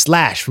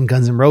Slash from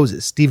Guns N'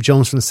 Roses, Steve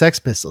Jones from the Sex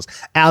Pistols,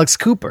 Alex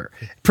Cooper,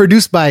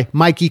 produced by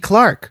Mikey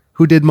Clark,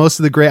 who did most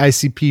of the great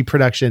ICP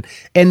production.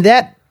 And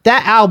that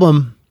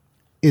album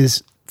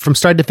is, from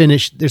start to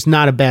finish, there's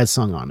not a bad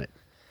song on it.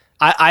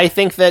 I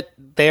think that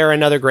they're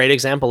another great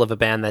example of a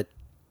band that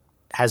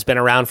has been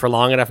around for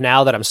long enough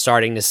now that I'm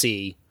starting to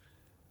see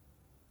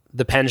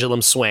the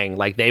pendulum swing.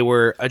 Like, they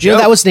were a joke.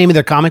 That was the name of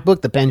their comic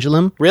book, The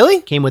Pendulum?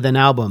 Really? Came with an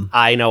album.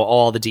 I know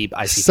all the deep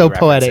ICP so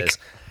references.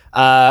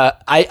 Poetic.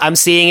 I'm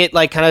seeing it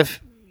like kind of,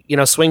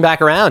 swing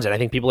back around, and I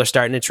think people are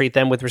starting to treat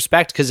them with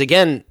respect because,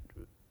 again,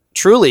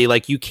 truly,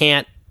 like, you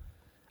can't...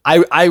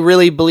 I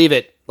really believe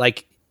it.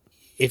 Like,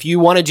 if you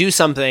want to do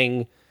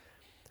something,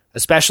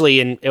 especially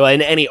in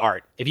any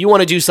art, if you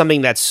want to do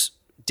something that's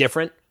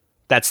different,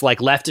 that's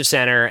like left of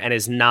center and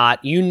is not,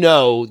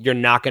 you're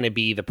not going to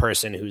be the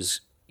person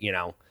who's,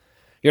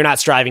 you're not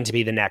striving to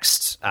be the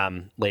next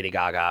Lady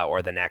Gaga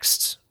or the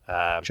next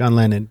John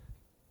Lennon.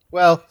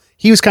 Well,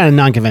 he was kind of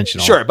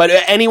non-conventional. Sure, but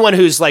anyone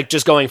who's like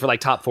just going for like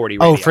top 40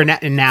 radio. Oh, for now.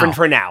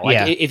 For now. Like,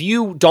 yeah. If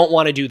you don't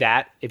want to do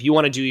that, if you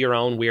want to do your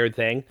own weird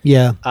thing,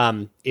 yeah.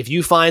 If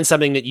you find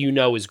something that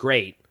is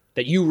great,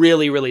 that you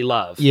really, really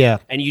love, yeah,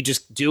 and you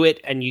just do it,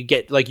 and you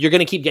get like, you're going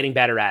to keep getting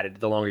better at it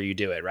the longer you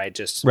do it, right?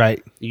 Just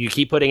right. You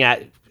keep working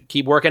at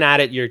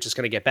it, you're just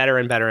going to get better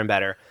and better and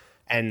better.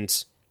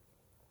 And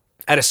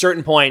at a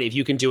certain point, if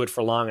you can do it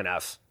for long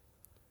enough,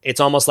 it's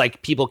almost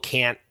like people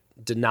can't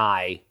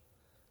deny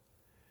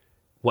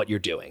what you're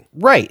doing.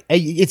 Right.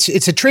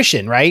 It's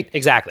attrition, right?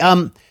 Exactly.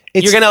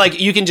 You're gonna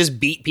you can just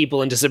beat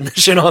people into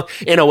submission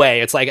in a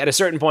way. It's like at a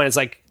certain point, it's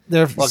like,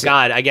 well,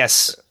 God, I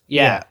guess.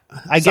 Yeah,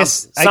 I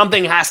guess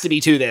something has to be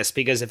to this,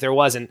 because if there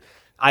wasn't,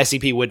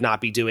 ICP would not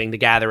be doing The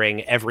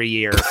Gathering every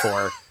year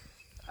for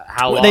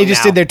how long they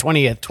just now? did their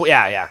 20th.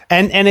 Yeah.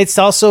 And it's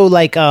also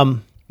like,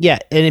 and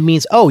it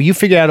means, you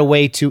figure out a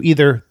way to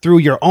either through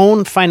your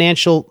own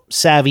financial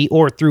savvy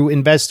or through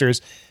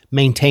investors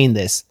maintain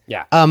this.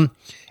 Yeah. And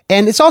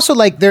it's also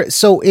like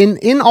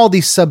in all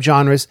these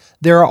subgenres,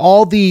 there are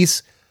all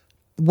these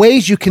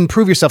ways you can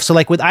prove yourself. So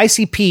like with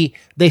ICP,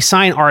 they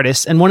sign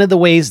artists, and one of the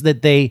ways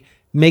that they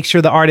make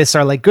sure the artists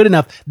are like good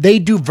enough, they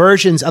do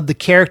versions of the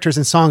characters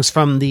and songs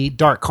from the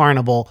Dark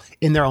Carnival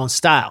in their own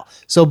style.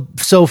 So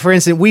for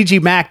instance,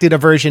 Ouija Mac did a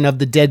version of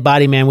The Dead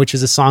Body Man, which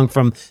is a song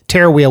from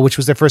Terror Wheel, which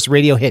was their first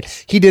radio hit.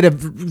 He did a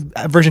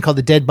version called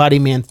The Dead Body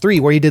Man 3,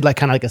 where he did like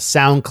kind of like a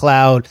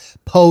SoundCloud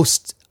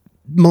post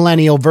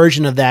millennial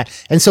version of that.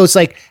 And so it's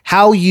like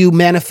how you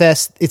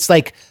manifest, it's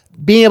like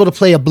being able to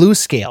play a blues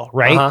scale,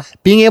 right? Uh-huh.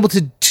 Being able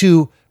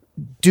to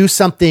do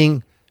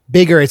something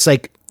bigger. It's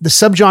like the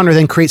subgenre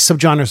then creates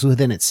subgenres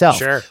within itself.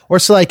 Sure. Or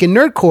so like in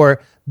nerdcore,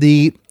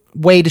 the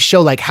way to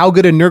show like how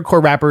good a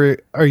nerdcore rapper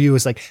are you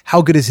is like,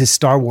 how good is his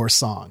Star Wars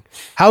song?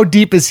 How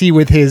deep is he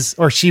with his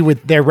or she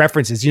with their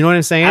references? You know what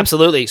I'm saying?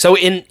 Absolutely. So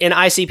in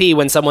ICP,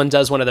 when someone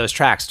does one of those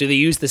tracks, do they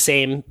use the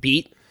same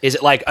beat? Is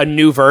it like a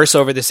new verse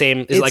over the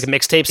same? Is it like a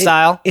mixtape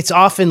style? It's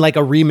often like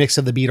a remix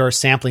of the beat or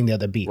sampling the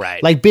other beat.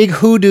 Right. Like Big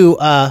Hoodoo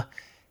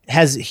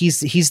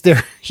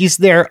he's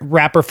their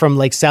rapper from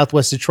like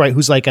Southwest Detroit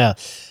who's like a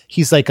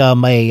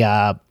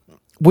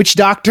witch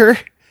doctor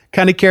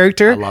kind of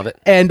character. I love it.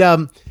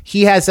 And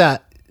he has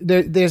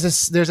there's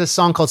a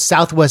song called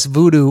Southwest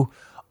Voodoo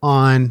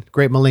on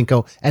Great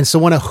Malenko, and so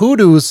one of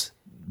Hoodoo's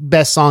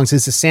best songs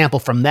is a sample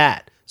from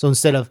that. So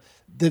instead of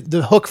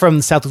the hook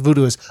from Southwest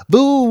Voodoo is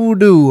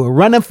voodoo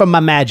running from my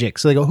magic.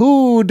 So they go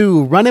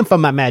hoodoo running from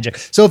my magic.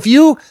 So if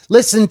you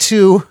listen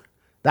to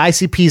the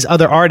ICP's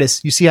other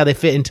artists, you see how they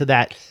fit into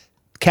that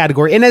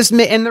category. And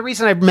the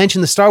reason I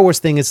mentioned the Star Wars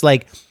thing is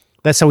like,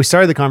 that's how we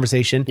started the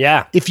conversation.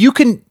 Yeah. If you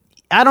can,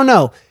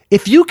 the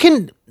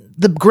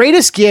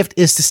greatest gift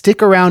is to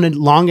stick around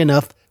long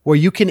enough where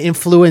you can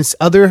influence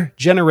other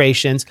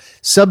generations,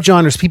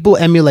 subgenres, people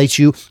emulate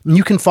you, and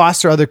you can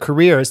foster other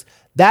careers.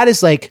 That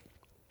is like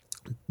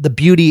the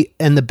beauty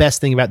and the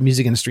best thing about the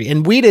music industry.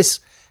 And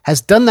Wheatus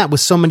has done that with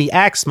so many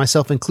acts,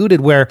 myself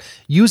included, where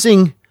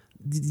using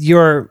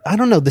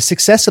the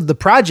success of the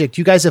project,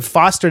 you guys have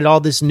fostered all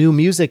this new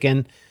music.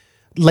 And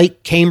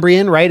late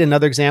Cambrian, right?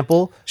 Another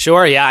example.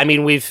 Sure. Yeah. I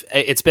mean,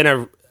 it's been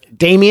a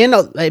Damien.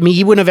 I mean,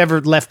 he wouldn't have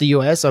ever left the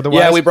U.S. otherwise.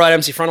 Yeah, we brought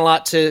MC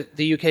Frontalot to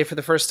the UK for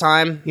the first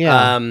time.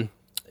 Yeah.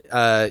 No,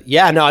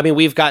 I mean,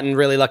 we've gotten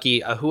really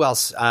lucky. Who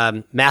else?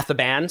 Matt the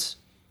Band,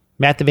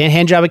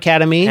 Handjob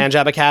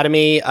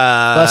Academy.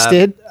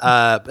 Busted.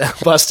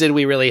 Busted.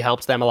 We really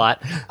helped them a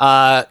lot.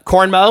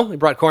 Cornmo. We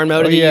brought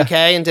Cornmo to the UK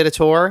and did a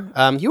tour.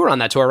 You were on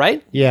that tour,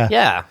 right? Yeah.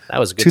 Yeah. That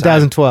was a good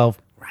 2012.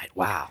 time. Right.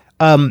 Wow.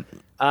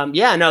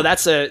 Yeah, no,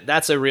 that's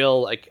a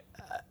real, like,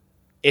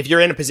 if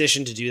you're in a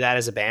position to do that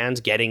as a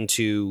band, getting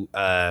to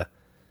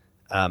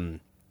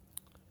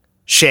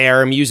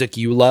share music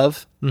you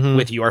love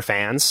with your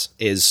fans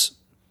is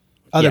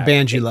Other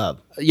bands you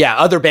love. Yeah,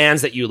 other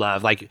bands that you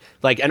love, like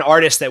an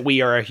artist that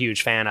we are a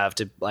huge fan of,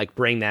 to like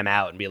bring them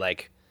out and be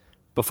like,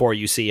 before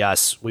you see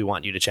us, we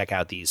want you to check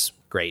out these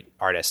great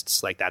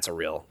artists. Like, that's a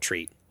real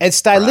treat. And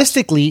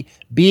stylistically,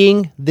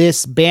 being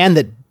this band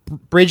that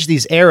bridged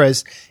these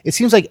eras, it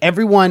seems like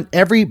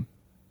every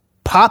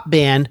pop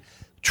band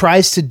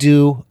tries to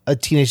do a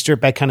Teenage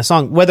Dirtbag kind of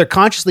song, whether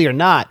consciously or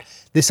not.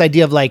 This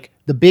idea of like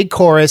the big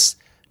chorus,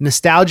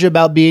 nostalgia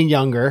about being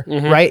younger,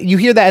 right? You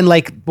hear that in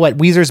like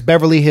Weezer's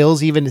Beverly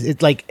Hills, even.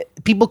 It's like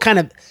people kind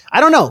of, I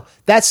don't know.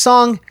 That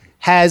song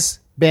has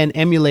been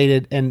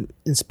emulated and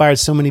inspired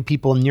so many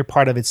people, and you're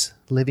part of its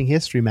living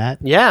history, Matt.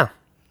 Yeah.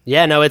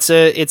 No, it's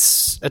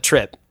a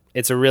trip.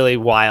 It's a really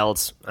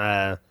wild,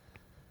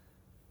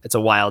 it's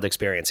a wild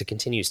experience. It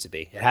continues to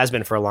be. It has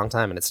been for a long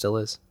time, and it still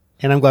is.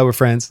 And I'm glad we're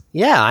friends.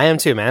 Yeah, I am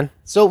too, man.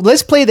 So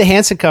let's play the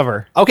Hanson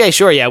cover. Okay,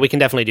 sure. Yeah, we can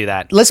definitely do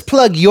that. Let's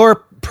plug your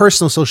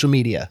personal social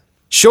media.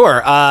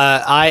 Sure.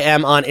 I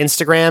am on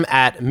Instagram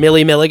at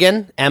Millie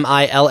Milligan,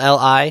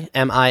 MILLIGAN.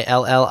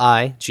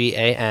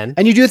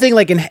 And you do a thing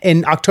like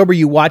in October,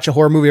 you watch a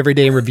horror movie every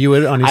day and review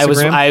it on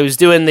Instagram? I was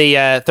doing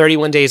the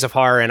 31 Days of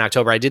Horror in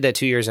October. I did that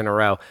 2 years in a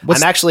row.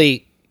 I'm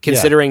actually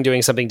considering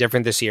doing something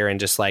different this year and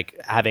just like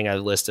having a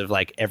list of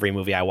like every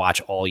movie I watch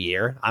all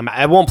year.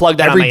 I won't plug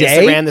that every on my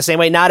day? Instagram the same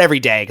way. Not every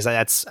day,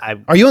 because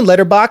Are you on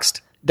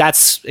Letterboxd?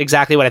 That's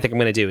exactly what I think I'm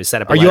going to do, is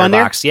set up a Are you on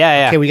there? letterbox.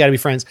 Yeah. Okay, we got to be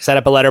friends. Set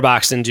up a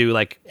letterbox and do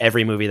like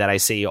every movie that I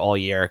see all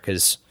year,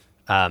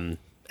 and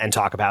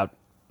talk about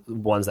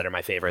ones that are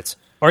my favorites.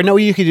 Or no,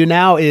 what you could do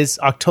now is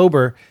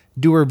October,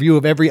 do a review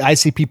of every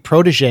ICP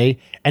protege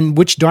and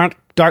which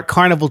dark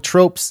carnival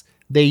tropes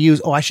they use.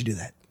 Oh, I should do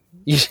that.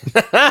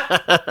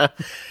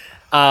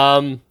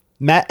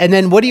 Matt, and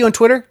then what are you on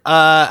Twitter?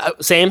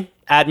 Same.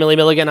 At Millie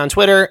Milligan on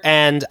Twitter,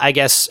 and I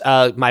guess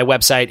my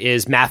website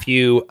is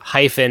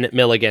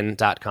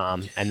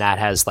matthew-milligan.com, and that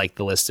has like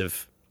the list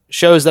of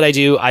shows that I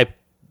do. I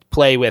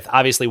play with,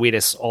 obviously,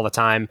 Wheatus all the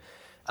time,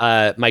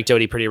 Mike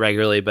Doty pretty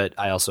regularly, but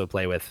I also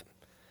play with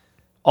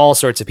all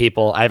sorts of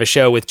people. I have a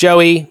show with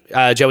Joey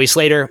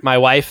Slater, my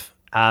wife.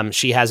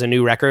 She has a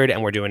new record,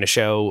 and we're doing a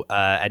show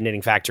at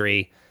Knitting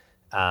Factory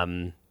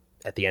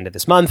at the end of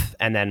this month,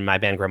 and then my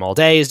band Grim All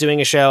Day is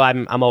doing a show.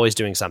 I'm always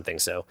doing something,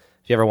 so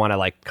if you ever want to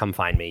like come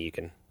find me, you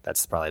can.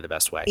 That's probably the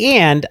best way.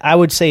 And I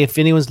would say if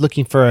anyone's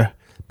looking for a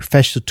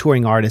professional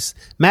touring artist,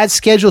 Matt's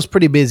schedule is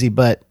pretty busy,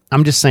 but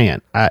I'm just saying,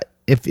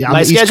 if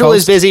my schedule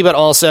is busy, but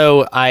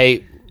also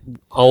I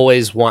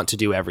always want to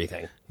do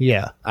everything.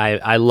 Yeah,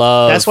 I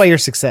love. That's why you're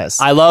success.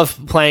 I love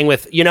playing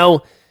with.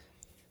 A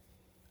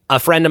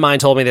friend of mine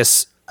told me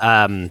this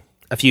a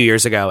few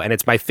years ago, and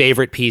it's my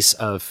favorite piece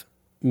of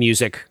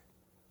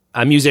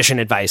musician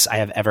advice I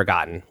have ever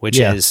gotten, which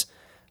is.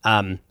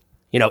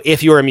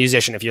 If you're a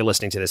musician, if you're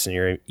listening to this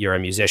and you're a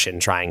musician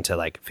trying to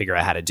like figure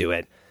out how to do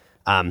it,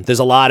 there's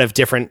a lot of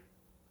different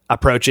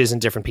approaches and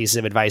different pieces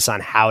of advice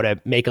on how to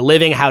make a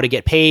living, how to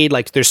get paid.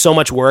 Like, there's so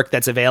much work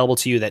that's available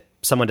to you that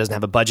someone doesn't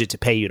have a budget to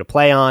pay you to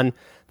play on,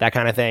 that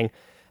kind of thing.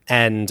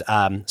 And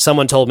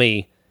someone told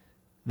me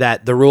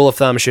that the rule of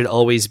thumb should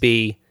always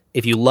be,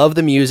 if you love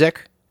the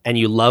music and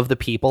you love the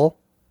people,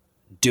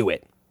 do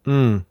it.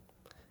 And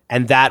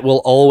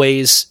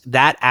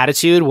that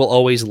attitude will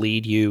always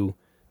lead you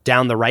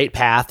down the right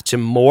path to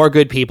more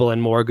good people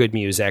and more good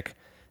music.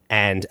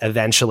 And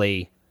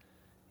eventually,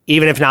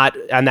 even if not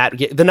on that,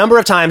 the number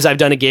of times I've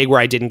done a gig where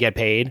I didn't get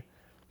paid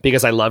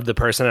because I loved the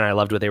person and I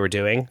loved what they were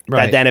doing,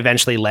 that then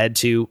eventually led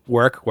to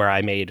work where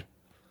I made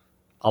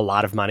a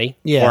lot of money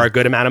or a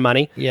good amount of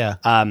money.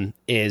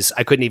 Is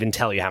I couldn't even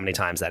tell you how many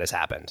times that has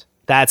happened.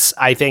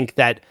 I think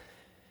that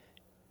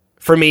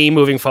for me,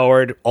 moving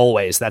forward,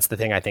 always, that's the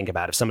thing I think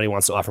about. If somebody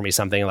wants to offer me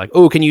something like,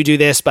 oh, can you do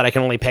this, but I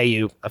can only pay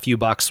you a few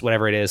bucks,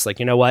 whatever it is. Like,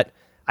 you know what?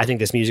 I think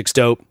this music's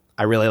dope.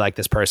 I really like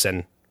this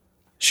person.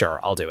 Sure,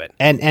 I'll do it.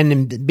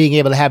 And being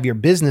able to have your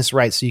business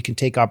right so you can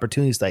take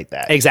opportunities like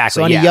that.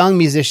 Exactly. So any young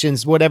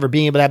musicians, whatever,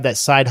 being able to have that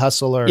side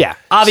hustle or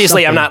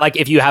obviously, something. I'm not like,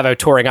 if you have a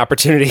touring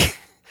opportunity,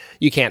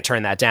 you can't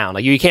turn that down.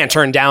 Like, you can't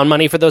turn down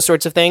money for those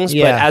sorts of things.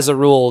 But as a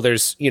rule,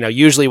 there's,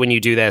 usually when you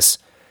do this,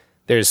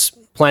 there's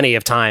plenty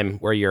of time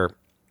where you're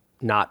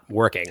not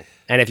working.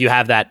 And if you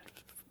have that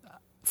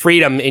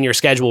freedom in your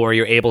schedule where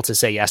you're able to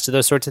say yes to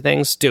those sorts of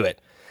things, do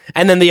it.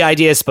 And then the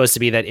idea is supposed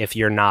to be that if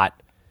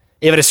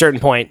at a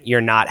certain point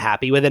you're not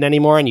happy with it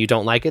anymore and you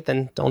don't like it,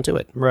 then don't do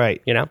it. Right.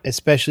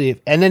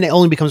 Especially and then it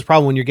only becomes a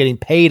problem when you're getting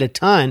paid a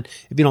ton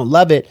if you don't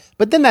love it.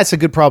 But then that's a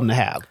good problem to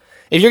have.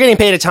 If you're getting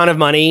paid a ton of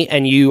money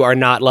and you are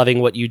not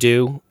loving what you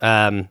do,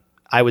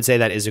 I would say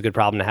that is a good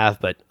problem to have.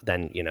 But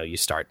then, you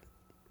start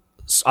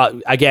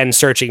again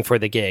searching for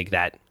the gig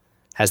that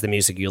has the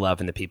music you love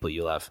and the people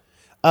you love.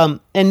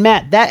 And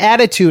Matt, that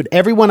attitude,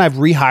 everyone I've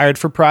rehired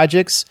for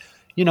projects,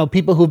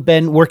 people who've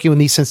been working with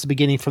me since the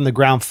beginning from the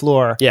ground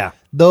floor. Yeah.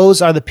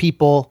 Those are the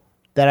people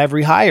that I've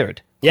rehired.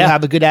 who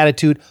have a good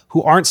attitude,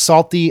 who aren't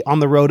salty on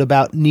the road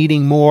about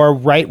needing more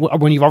right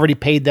when you've already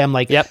paid them.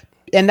 Like, Yep.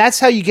 And that's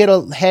how you get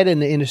ahead in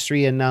the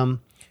industry. And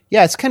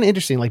it's kind of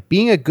interesting. Like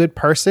being a good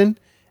person,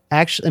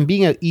 actually, and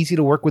being an easy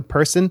to work with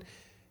person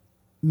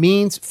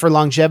means for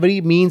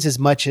longevity means as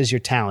much as your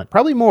talent,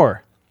 probably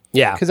more.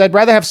 Yeah, because I'd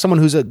rather have someone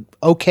who's a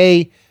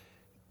okay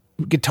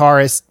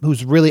guitarist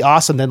who's really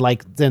awesome than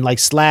like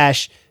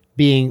Slash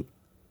being.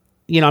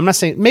 I'm not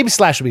saying maybe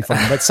Slash would be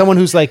fun, but someone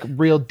who's like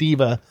real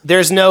diva.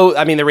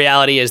 The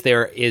reality is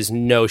there is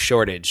no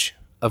shortage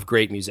of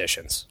great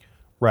musicians.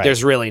 Right.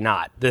 There's really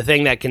not. The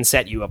thing that can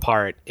set you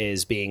apart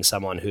is being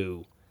someone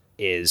who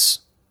is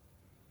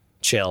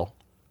chill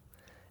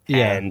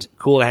and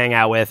cool to hang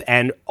out with,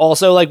 and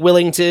also like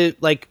willing to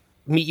like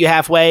meet you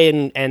halfway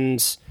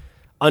and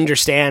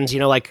understand,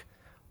 like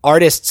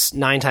artists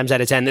 9 times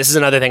out of 10. This is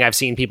another thing I've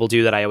seen people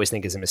do that I always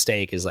think is a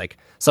mistake, is like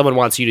someone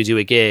wants you to do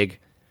a gig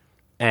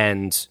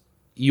and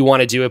you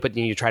want to do it, but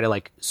then you try to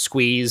like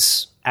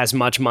squeeze as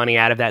much money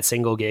out of that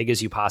single gig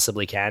as you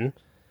possibly can.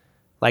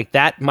 Like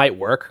that might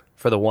work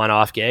for the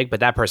one-off gig,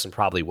 but that person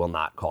probably will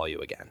not call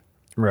you again.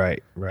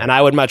 Right. And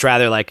I would much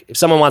rather, like, if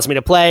someone wants me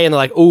to play and they're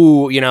like,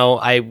 ooh,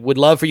 I would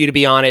love for you to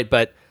be on it,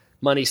 but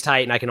money's tight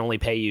and I can only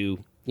pay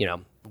you,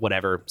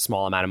 whatever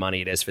small amount of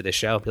money it is for this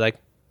show. Be like,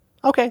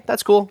 okay,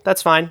 that's cool.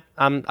 That's fine.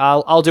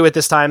 I'll do it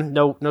this time.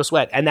 No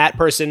sweat. And that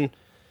person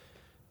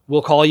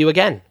will call you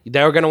again.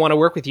 They're going to want to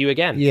work with you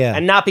again. Yeah.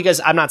 And not because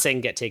I'm not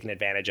saying get taken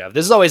advantage of.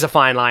 This is always a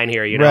fine line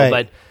here,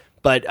 right.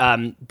 But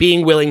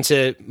being willing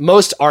to,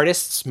 most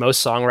artists,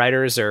 most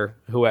songwriters, or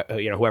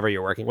whoever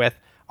you're working with,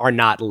 are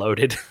not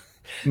loaded.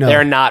 No.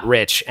 They're not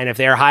rich, and if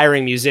they're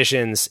hiring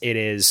musicians, it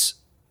is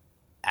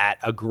at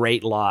a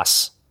great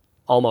loss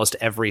almost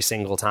every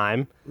single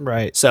time.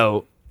 Right.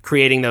 So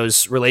creating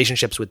those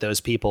relationships with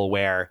those people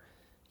where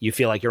you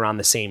feel like you're on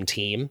the same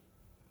team,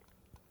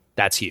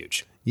 that's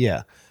huge.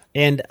 Yeah,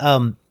 and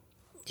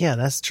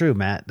that's true,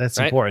 Matt. That's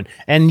right? Important.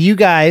 And you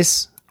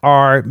guys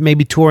are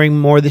maybe touring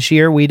more this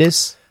year,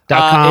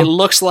 Wheatus.com? It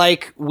looks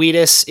like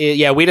Wheatus,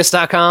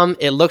 Wheatus.com.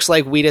 It looks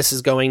like Wheatus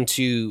is going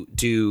to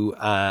do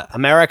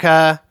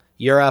America,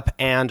 Europe,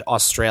 and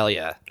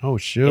Australia. Oh,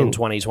 shoot. In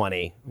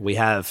 2020. We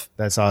have...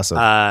 That's awesome.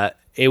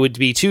 It would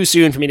be too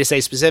soon for me to say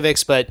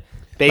specifics, but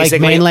basically...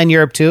 Like mainland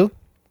Europe, too?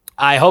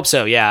 I hope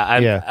so,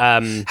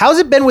 yeah. How's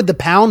it been with the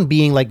pound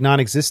being, like,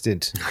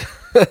 non-existent?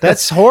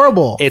 That's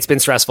horrible. It's been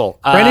stressful.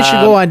 Brandon should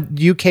go on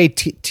UK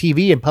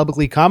TV and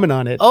publicly comment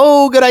on it.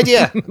 Oh, good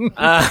idea.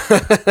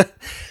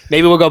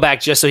 Maybe we'll go back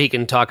just so he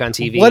can talk on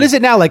TV. What is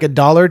it now, like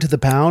 $1 to the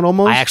pound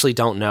almost? I actually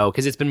don't know,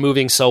 because it's been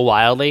moving so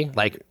wildly.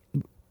 Like,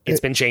 it's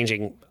been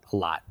changing a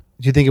lot.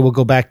 Do you think it will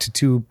go back to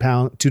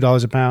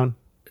 $2 a pound?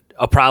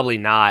 Oh, probably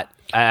not.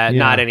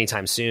 Not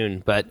anytime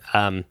soon. But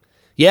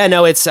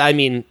it's. I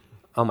mean,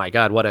 oh my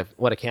God, what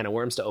a can of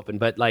worms to open.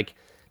 But like,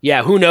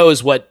 yeah, who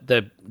knows what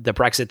the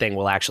Brexit thing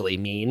will actually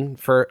mean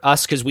for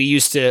us? Because we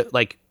used to,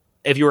 like,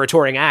 if you were a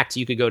touring act,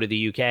 you could go to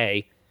the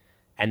UK,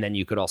 and then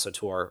you could also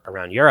tour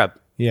around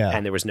Europe. Yeah,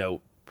 and there was no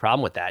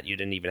problem with that. You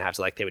didn't even have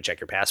to, like, they would check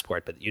your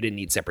passport, but you didn't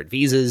need separate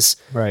visas.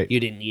 Right. You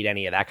didn't need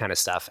any of that kind of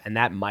stuff, and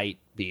that might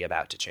be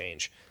about to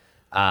change.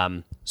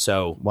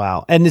 So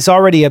wow, and it's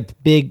already a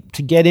big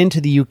to get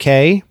into the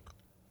UK.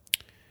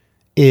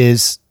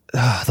 Is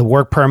the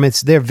work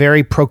permits? They're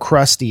very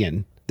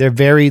Procrustean. They're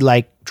very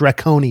like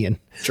draconian,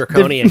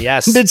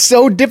 yes. It's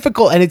so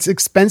difficult, and it's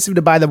expensive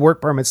to buy the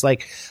work permits.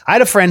 Like, I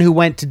had a friend who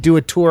went to do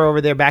a tour over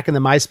there back in the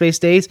MySpace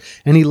days,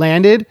 and he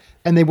landed,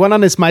 and they went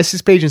on his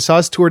MySpace page and saw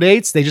his tour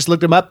dates. They just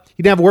looked him up.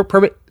 He didn't have a work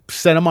permit.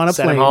 Sent him on a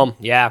plane. Sent him home.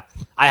 Yeah,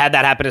 I had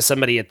that happen to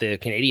somebody at the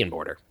Canadian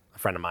border. A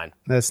friend of mine.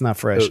 That's not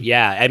fresh.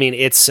 Yeah, I mean,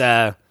 it's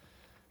no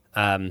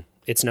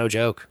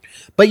joke.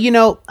 But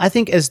I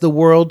think as the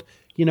world,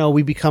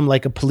 we become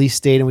like a police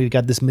state, and we've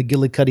got this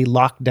McGillicuddy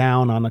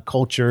lockdown on the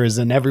cultures,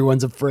 and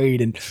everyone's afraid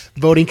and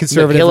voting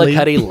conservatively.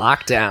 McGillicuddy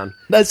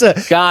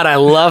lockdown. God, I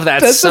love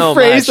that so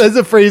much. That's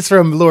a phrase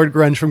from Lord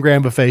Grunge from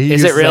Grand Buffet.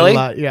 Is it really?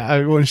 Yeah,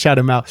 I want to shout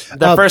him out.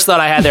 The first thought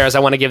I had there is I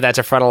want to give that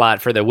to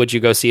Frontalot for the "Would you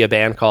go see a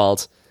band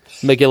called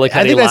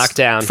McGillicuddy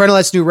Lockdown?"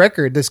 Frontalot's new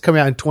record that's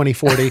coming out in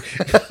 2040.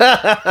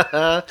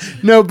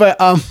 No, but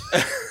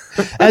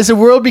as the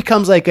world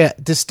becomes like a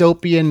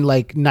dystopian,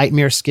 like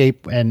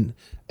nightmarescape, and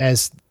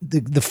as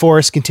the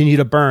forests continue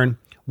to burn,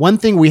 one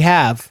thing we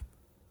have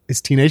is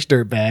Teenage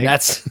Dirtbag.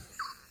 That's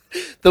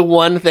the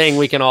one thing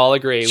we can all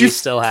agree we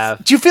still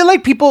have. Do you feel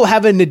like people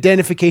have an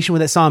identification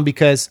with that song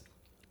because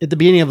at the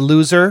beginning of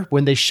Loser,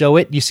 when they show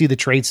it, you see the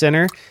Trade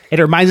Center. It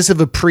reminds us of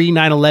a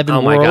pre-9/11 world.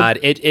 Oh my God.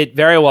 It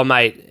very well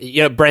might.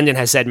 Brendan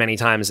has said many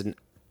times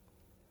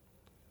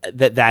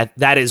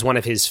that is one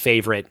of his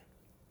favorite,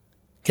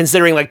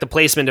 considering like the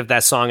placement of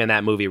that song in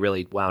that movie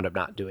really wound up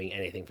not doing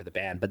anything for the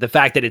band. But the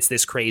fact that it's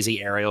this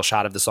crazy aerial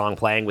shot of the song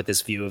playing with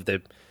this view of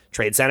the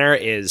Trade Center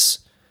is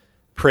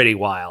pretty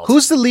wild.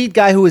 Who's the lead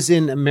guy who was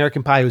in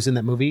American Pie, who was in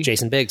that movie?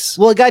 Jason Biggs.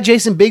 Well, it got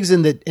Jason Biggs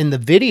in the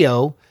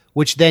video,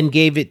 which then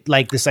gave it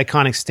like this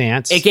iconic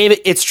stance.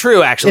 It's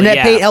true, actually. And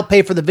that helped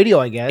pay for the video,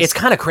 I guess. It's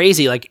kind of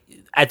crazy. Like,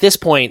 at this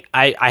point,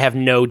 I have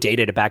no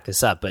data to back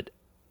this up, but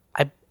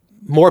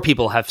more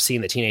people have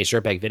seen the Teenage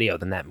Dirtbag video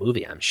than that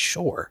movie, I'm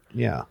sure.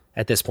 Yeah.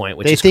 At this point,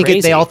 which they is think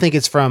crazy. they all think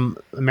it's from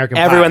American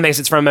Pie. Everyone thinks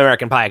it's from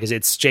American Pie because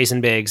it's Jason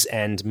Biggs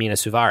and Mina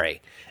Suvari.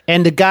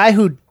 And the guy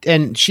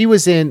and she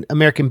was in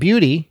American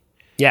Beauty.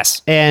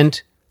 Yes. And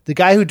the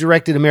guy who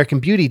directed American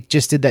Beauty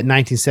just did that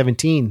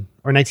 1917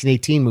 or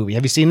 1918 movie.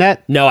 Have you seen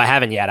that? No, I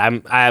haven't yet.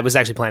 I was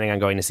actually planning on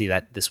going to see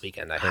that this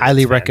weekend. I heard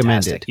highly it's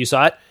recommend fantastic. it. You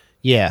saw it?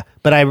 Yeah,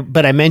 but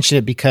I mentioned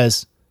it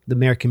because the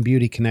American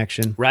Beauty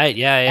connection. Right,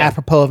 yeah.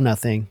 Apropos of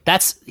nothing.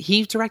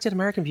 He directed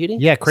American Beauty?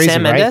 Yeah, crazy,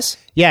 Sam right? Mendes?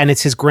 Yeah, and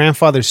it's his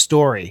grandfather's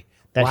story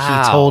that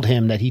Wow. he told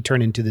him that he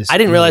turned into this. I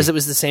didn't movie. realize it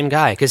was the same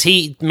guy because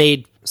he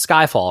made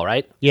Skyfall,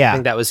 right? Yeah. I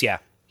think that was, yeah.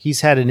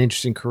 He's had an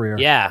interesting career.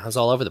 Yeah, it was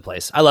all over the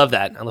place. I love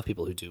that. I love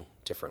people who do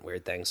different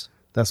weird things.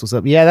 That's what's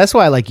up. Yeah, that's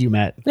why I like you,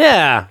 Matt.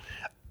 Yeah.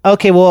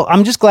 Okay, well,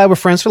 I'm just glad we're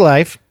friends for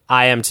life.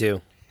 I am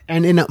too.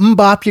 And in a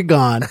mbop, you're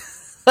gone.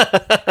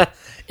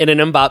 In an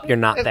mbop, you're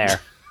not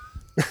there.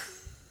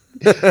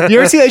 You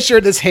ever see that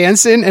shirt that's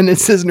Hanson and it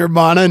says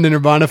Nirvana and the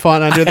Nirvana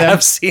font under that?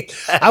 I've seen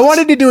that. I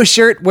wanted to do a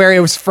shirt where it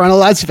was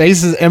Frontalot's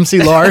face as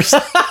MC Lars.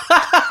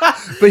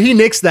 But he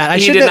nixed that.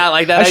 He did not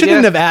like that I idea?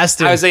 shouldn't have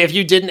asked him. I was like, if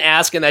you didn't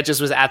ask and that just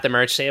was at the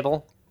merch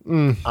table,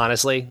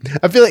 honestly.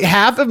 I feel like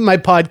half of my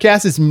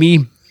podcast is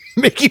me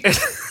making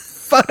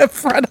fun of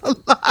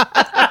Frontalot.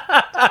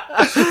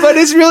 But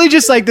it's really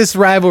just like this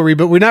rivalry,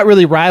 but we're not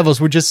really rivals.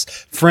 We're just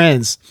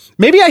friends.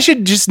 Maybe I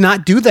should just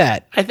not do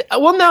that.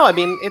 Well, no, I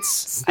mean,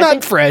 it's not I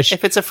think fresh.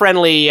 If it's a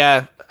friendly,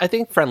 I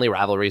think friendly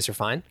rivalries are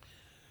fine.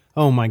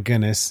 Oh my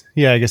goodness.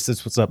 Yeah, I guess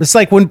that's what's up. It's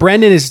like when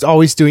Brendan is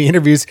always doing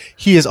interviews,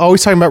 he is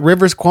always talking about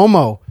Rivers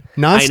Cuomo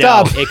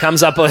nonstop. I know. It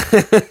comes up.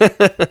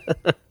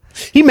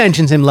 He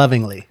mentions him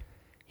lovingly.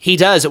 He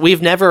does.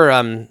 We've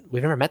never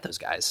met those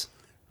guys.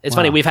 It's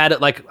funny. We've had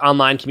like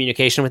online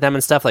communication with them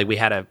and stuff. Like we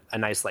had a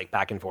nice like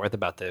back and forth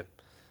about the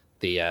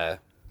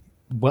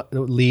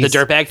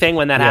dirtbag thing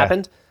when that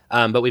happened.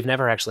 But we've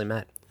never actually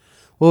met.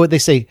 What would they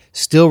say?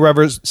 Still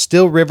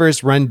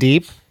rivers run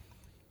deep.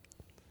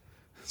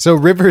 So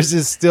Rivers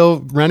is still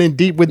running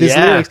deep with his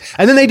lyrics.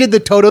 And then they did the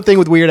Toto thing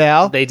with Weird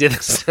Al. They did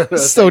this.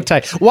 So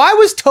tight. Why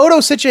was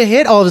Toto such a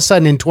hit all of a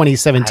sudden in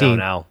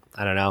 2017? I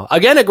don't know.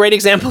 Again, a great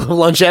example of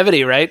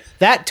longevity, right?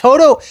 That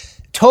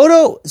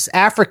Toto's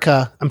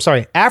Africa. I'm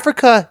sorry.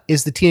 Africa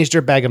is the Teenage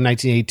Dirtbag of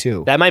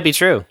 1982. That might be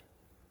true.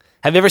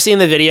 Have you ever seen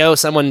the video?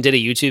 Someone did a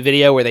YouTube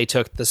video where they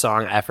took the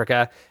song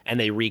Africa and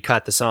they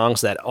recut the song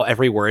so that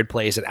every word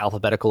plays in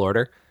alphabetical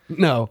order.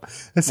 No.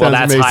 That's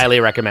amazing. highly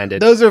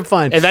recommended. Those are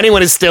fun. If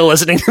anyone is still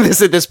listening to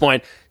this at this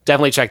point,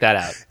 definitely check that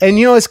out. And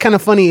you know what's kind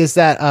of funny is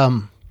that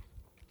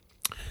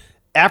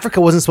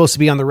Africa wasn't supposed to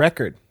be on the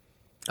record.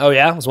 Oh,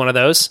 yeah? It was one of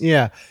those?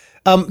 Yeah.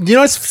 You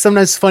know what's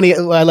sometimes funny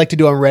what I like to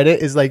do on Reddit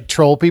is like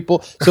troll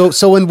people.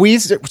 So when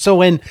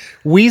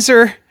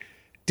Weezer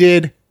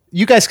did,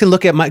 you guys can go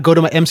to my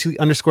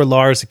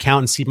MC_Lars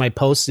account and see my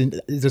posts, and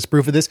there's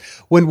proof of this.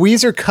 When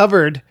Weezer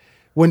covered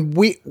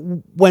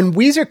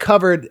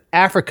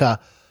Africa,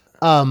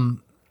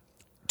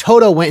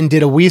 Toto went and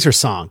did a Weezer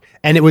song,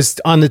 and it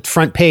was on the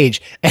front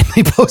page, and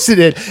they posted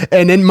it,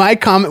 and then my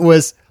comment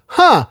was,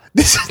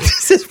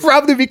 this is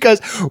probably because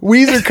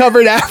Weezer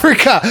covered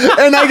Africa.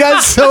 And I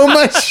got so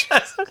much,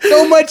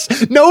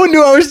 no one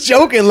knew I was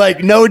joking.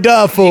 Like, no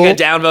duh, fool. You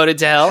got downvoted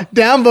to hell?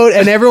 Downvote,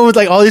 and everyone was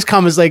like, all these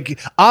comments, like,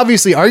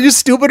 obviously, are you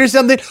stupid or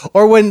something?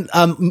 Or when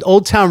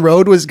Old Town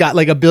Road got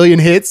like 1 billion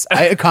hits,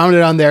 I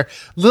commented on there,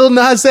 Lil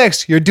Nas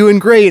X, you're doing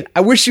great. I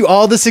wish you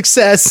all the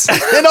success.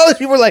 And all the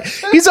people were like,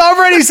 he's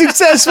already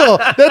successful.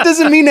 That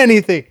doesn't mean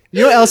anything.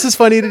 You know what else is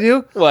funny to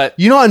do? What?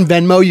 You know on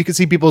Venmo, you can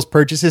see people's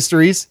purchase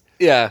histories?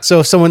 Yeah. So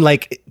if someone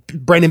like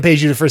Brendan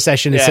pays you the first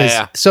session, it says,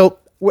 yeah. So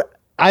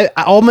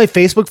all my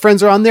Facebook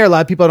friends are on there. A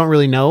lot of people I don't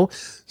really know.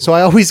 So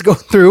I always go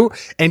through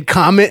and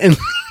comment and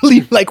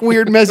leave like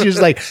weird messages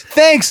like,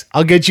 thanks,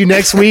 I'll get you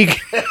next week.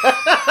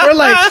 or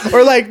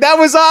like, that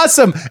was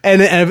awesome.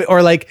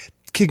 Or like,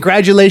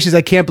 congratulations,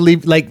 I can't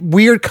believe, like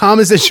weird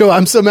comments that show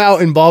I'm somehow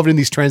involved in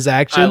these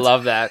transactions. I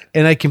love that.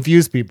 And I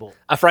confuse people.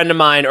 A friend of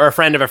mine or a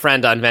friend of a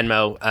friend on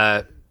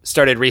Venmo,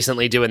 started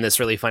recently doing this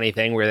really funny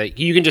thing where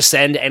you can just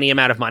send any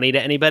amount of money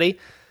to anybody.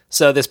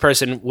 So this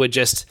person would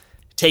just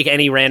take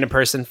any random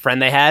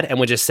friend they had and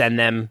would just send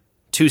them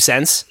 2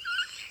 cents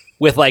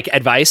with like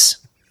advice.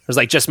 It was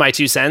like just my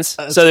 2 cents.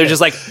 So they're just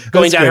like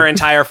going down her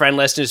entire friend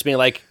list and just being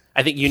like,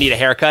 I think you need a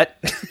haircut.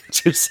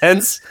 2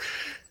 cents.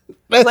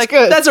 That's like,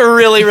 good. That's a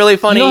really, really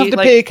funny. You don't have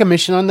to pay a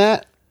commission on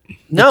that.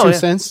 No, 2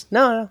 cents.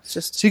 No, it's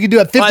just so you could do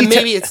it 50.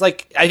 Maybe it's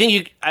like I think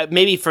you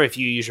maybe for if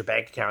you use your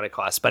bank account it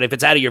costs, but if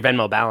it's out of your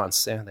Venmo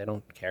balance, they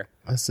don't care.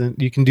 Listen,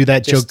 you can do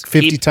that Just joke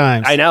 50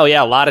 times. I know,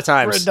 yeah, a lot of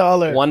times For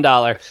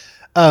 $1.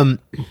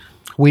 $1.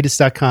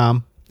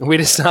 Wheatus.com.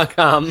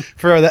 Wheatus.com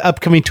for the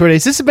upcoming tour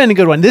days. This has been a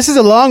good one. This is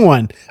a long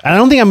one. I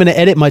don't think I'm going to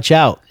edit much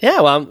out.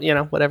 Yeah, well,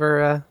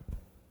 whatever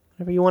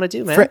you want to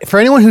do, man. For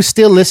anyone who's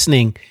still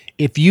listening,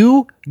 if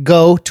you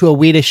go to a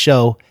Wheatus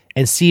show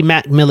and see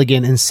Matt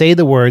Milligan and say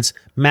the words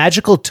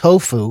magical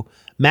tofu,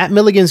 Matt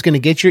Milligan's going to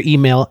get your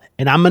email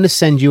and I'm going to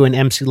send you an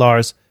MC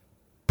Lars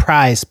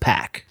prize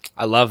pack.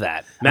 I love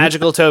that.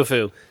 Magical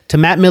tofu. To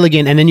Matt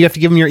Milligan, and then you have to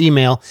give him your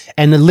email,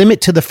 and the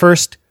limit to the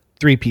first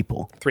 3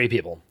 people. 3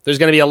 people. There's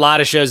going to be a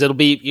lot of shows.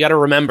 You got to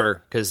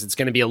remember, because it's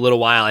going to be a little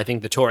while. I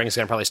think the touring is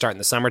going to probably start in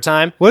the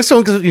summertime. What if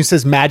someone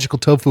says magical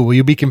tofu? Will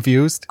you be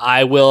confused?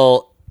 I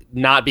will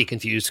not be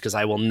confused, because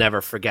I will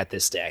never forget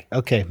this day.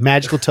 Okay,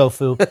 magical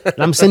tofu. And I'm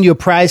going to send you a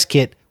prize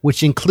kit,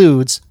 which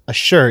includes a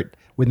shirt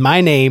with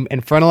my name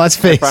and Frontalot's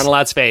face.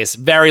 Frontalot's face.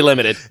 Very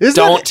limited.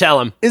 Don't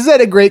tell him. Is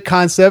that a great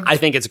concept? I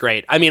think it's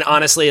great. I mean,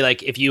 honestly,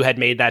 like, if you had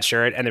made that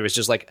shirt and there was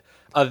just like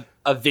a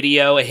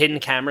video, a hidden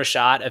camera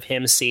shot of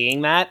him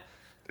seeing that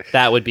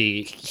would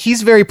be...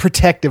 He's very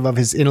protective of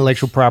his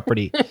intellectual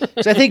property.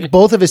 So I think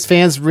both of his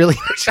fans really...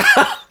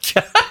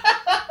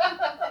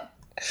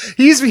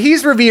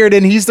 He's revered,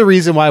 and he's the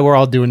reason why we're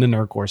all doing the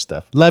Nerdcore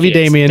stuff. Love you,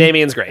 Damien.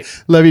 Damien's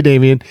great. Love you,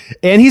 Damien.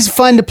 And he's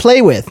fun to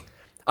play with.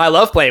 I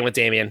love playing with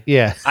Damien.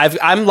 Yeah.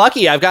 I'm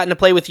lucky. I've gotten to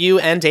play with you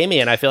and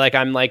Damien. I feel like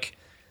I'm like...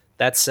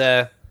 That's...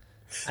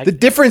 The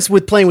difference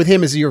with playing with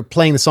him is you're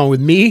playing the song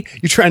with me.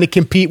 You're trying to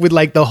compete with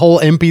like the whole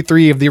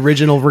MP3 of the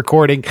original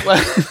recording,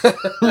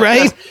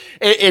 right?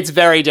 It's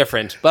very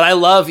different. But I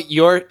love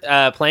your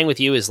playing with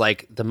you is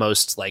like the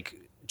most like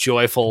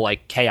joyful,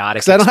 like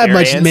chaotic. Because I don't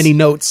have many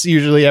notes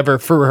usually ever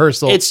for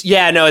rehearsal. It's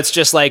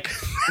just like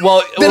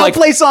they don't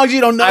play songs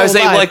you don't know. I was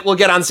saying like we'll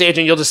get on stage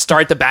and you'll just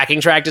start the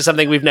backing track to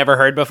something we've never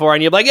heard before,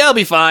 and you'll be like, yeah, it'll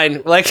be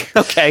fine. Like,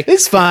 okay,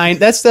 it's fine.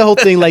 That's the whole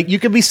thing. Like you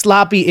can be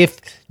sloppy if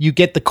you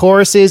get the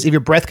choruses, if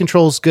your breath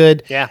control's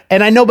good. Yeah.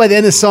 And I know by the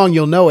end of the song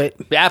you'll know it.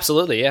 Yeah,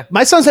 absolutely, yeah.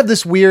 My songs have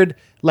this weird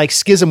like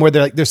schism where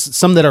there's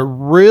some that are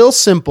real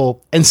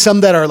simple and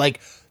some that are like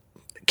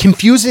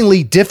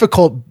confusingly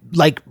difficult,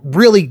 like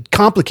really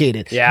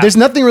complicated. Yeah. There's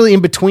nothing really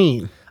in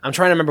between. I'm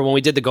trying to remember when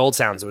we did the Gold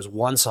Sounds, there was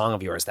one song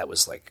of yours that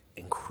was like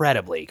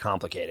incredibly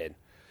complicated.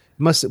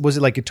 Was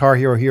it like Guitar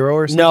Hero Hero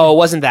or something? No, it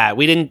wasn't that.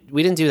 We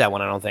didn't do that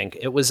one, I don't think.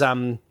 It was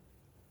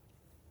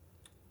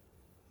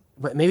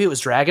maybe it was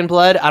Dragon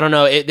Blood. I don't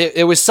know.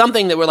 It was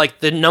something that were like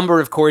the number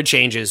of chord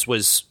changes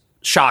was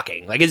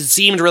shocking. Like it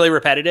seemed really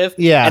repetitive.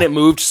 Yeah. And it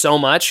moved so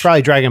much.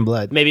 Probably Dragon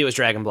Blood. Maybe it was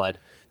Dragon Blood.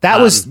 That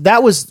was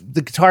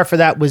the guitar for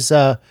that was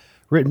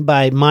written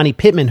by Monty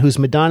Pittman, who's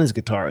Madonna's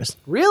guitarist.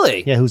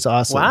 Really? Yeah, who's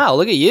awesome. Wow,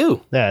 look at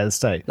you. Yeah, that's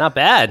tight. Not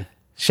bad.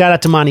 Shout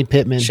out to Monty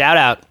Pittman. Shout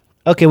out.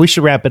 Okay, we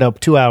should wrap it up.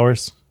 2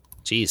 hours.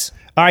 Jeez.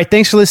 All right,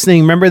 thanks for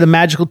listening. Remember the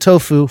magical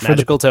tofu for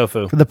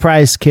the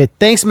prize kit.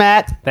 Thanks,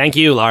 Matt. Thank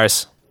you,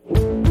 Lars.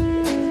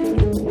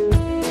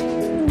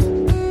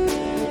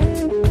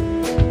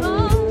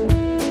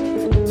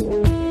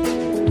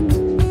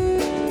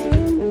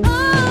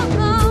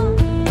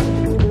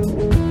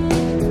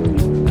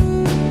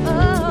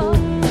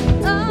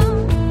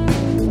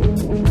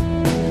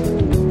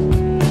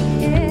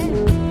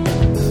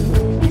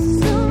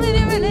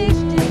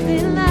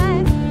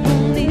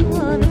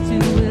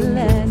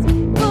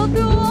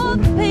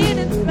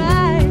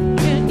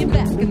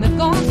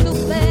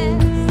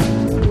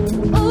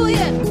 Oh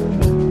yeah.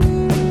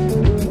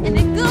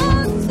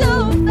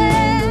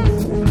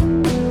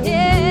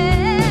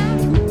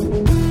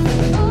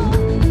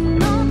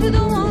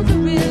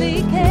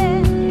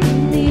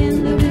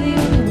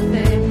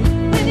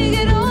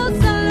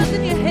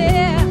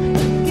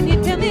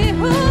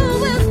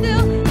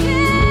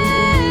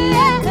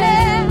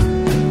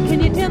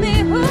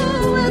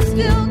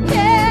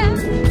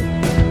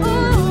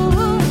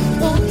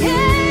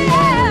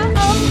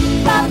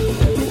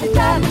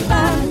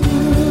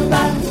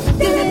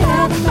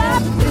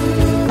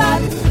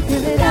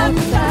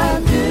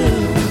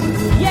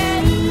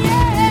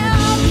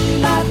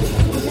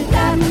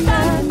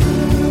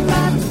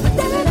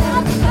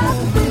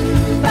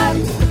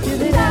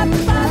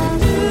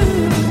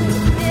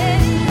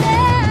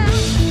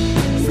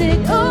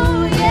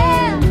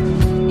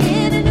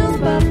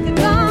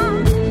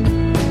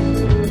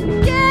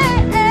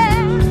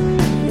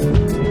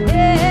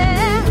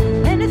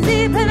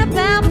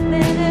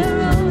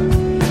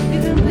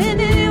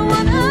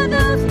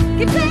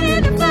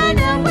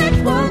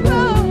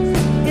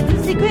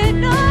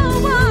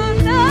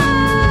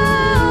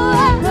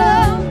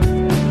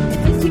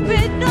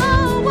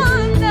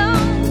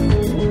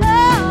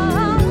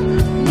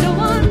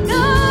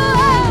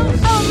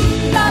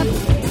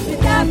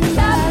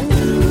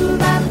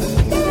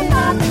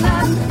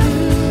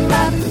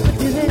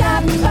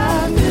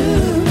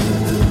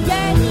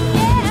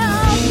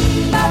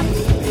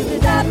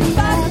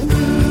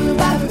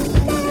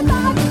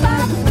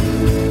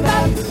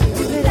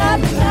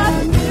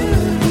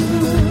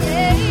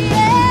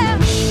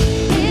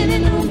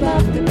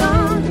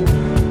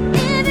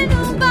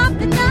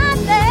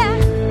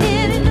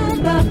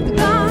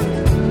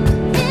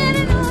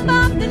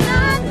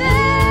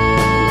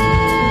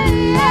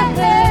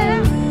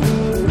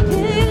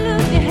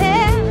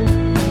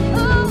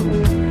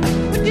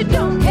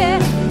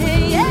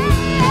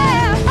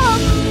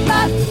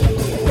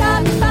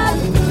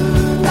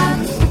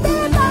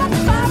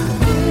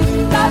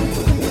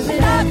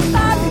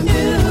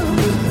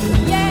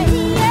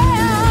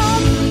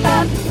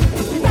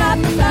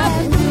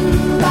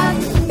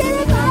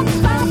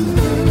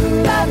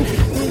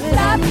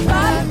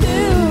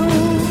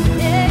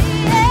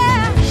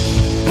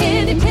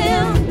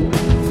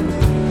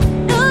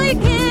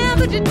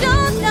 but you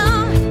don't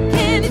know.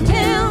 Can you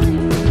tell me?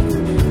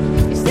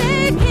 You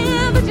say you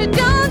can, but you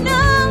don't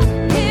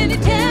know. Can you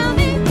tell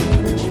me?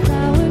 Which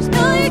flowers?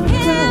 No, you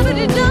can, but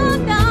you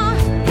don't know.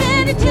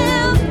 Can you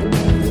tell me?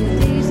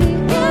 Daisy,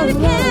 yeah, you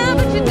can,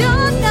 but you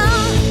don't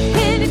know.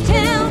 Can you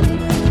tell me?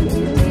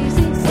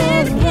 Daisy,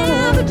 say you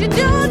can, but you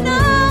don't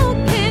know.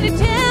 Can you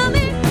tell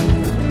me?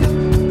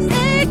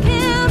 Say you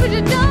can, but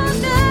you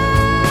don't know.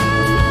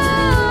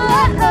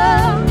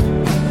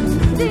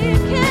 Say you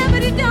can,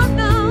 but you don't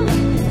know.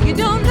 You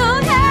don't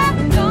know how,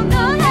 don't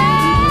know how.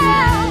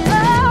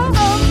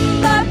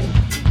 Bop,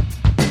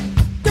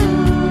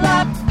 doo,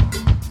 bop,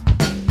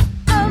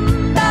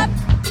 bop,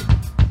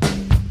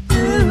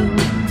 doo,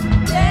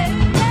 yeah,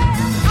 yeah.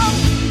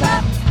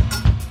 Bop,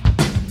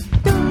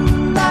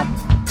 doo, bop,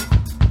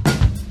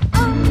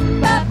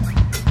 bop,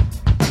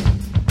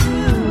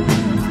 doo,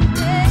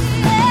 yeah,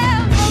 yeah.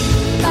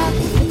 Bop,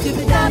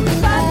 doo-ba-da,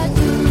 bop,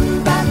 doo,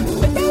 bop,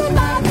 ba-da-da,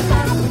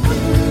 bop, doo,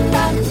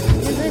 bop,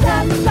 doo-ba-da,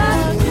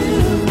 bop,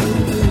 doo,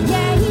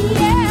 yeah,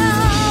 yeah.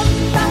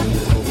 Bop,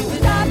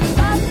 doo-ba-da,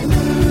 bop,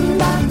 doo,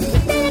 bop,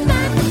 ba-da-da,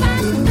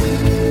 bop, doo,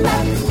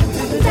 bop,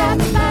 doo-ba-da,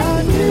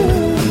 bop, doo,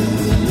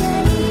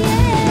 yeah,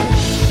 yeah.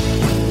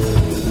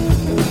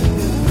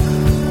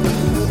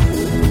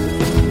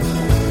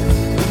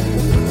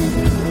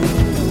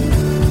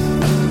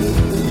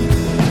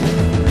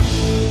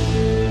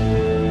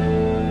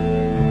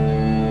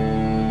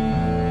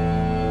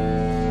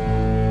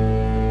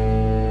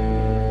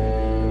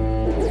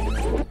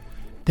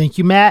 Thank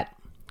you, Matt.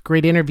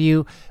 Great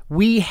interview.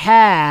 We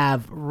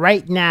have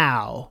right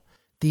now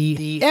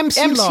the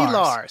MC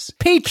Lars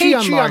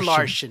Patreon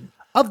Larson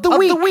of the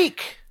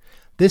week.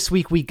 This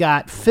week we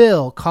got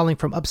Phil calling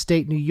from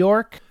upstate New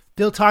York.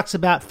 Phil talks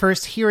about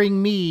first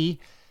hearing me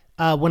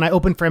when I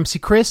opened for MC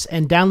Chris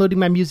and downloading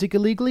my music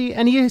illegally.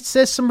 And he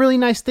says some really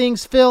nice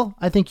things. Phil,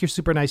 I think you're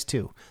super nice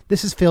too.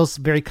 This is Phil's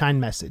very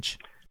kind message.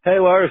 Hey,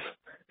 Lars.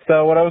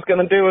 So what I was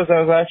going to do is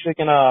I was actually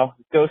going to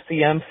go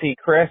see MC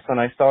Chris, and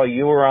I saw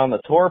you were on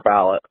the tour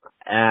ballot,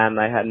 and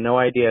I had no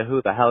idea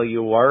who the hell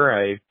you were.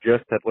 I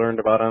just had learned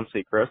about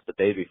MC Chris the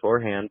day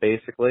beforehand,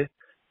 basically.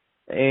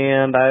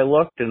 And I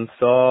looked and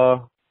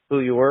saw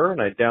who you were,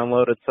 and I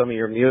downloaded some of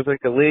your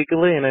music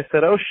illegally, and I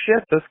said, oh,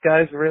 shit, this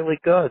guy's really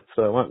good.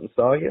 So I went and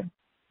saw you.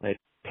 I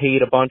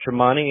paid a bunch of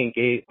money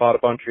and bought a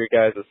bunch of your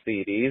guys'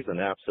 CDs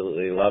and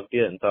absolutely loved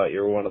you and thought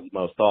you were one of the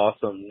most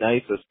awesome,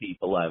 nicest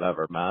people I've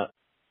ever met.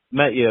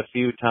 Met you a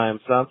few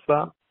times since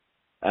then,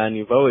 and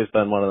you've always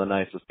been one of the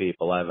nicest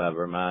people I've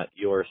ever met.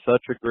 You are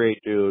such a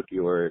great dude.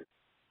 You are a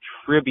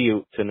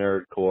tribute to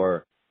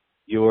Nerdcore.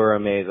 You are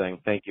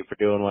amazing. Thank you for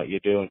doing what you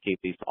do and keep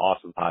these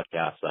awesome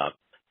podcasts up.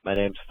 My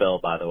name's Phil,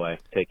 by the way.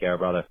 Take care,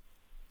 brother.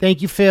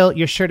 Thank you, Phil.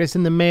 Your shirt is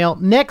in the mail.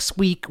 Next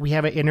week, we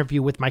have an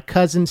interview with my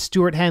cousin,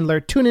 Stuart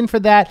Handler. Tune in for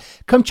that.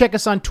 Come check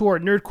us on tour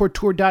at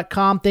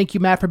nerdcoretour.com. Thank you,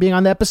 Matt, for being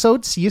on the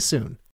episode. See you soon.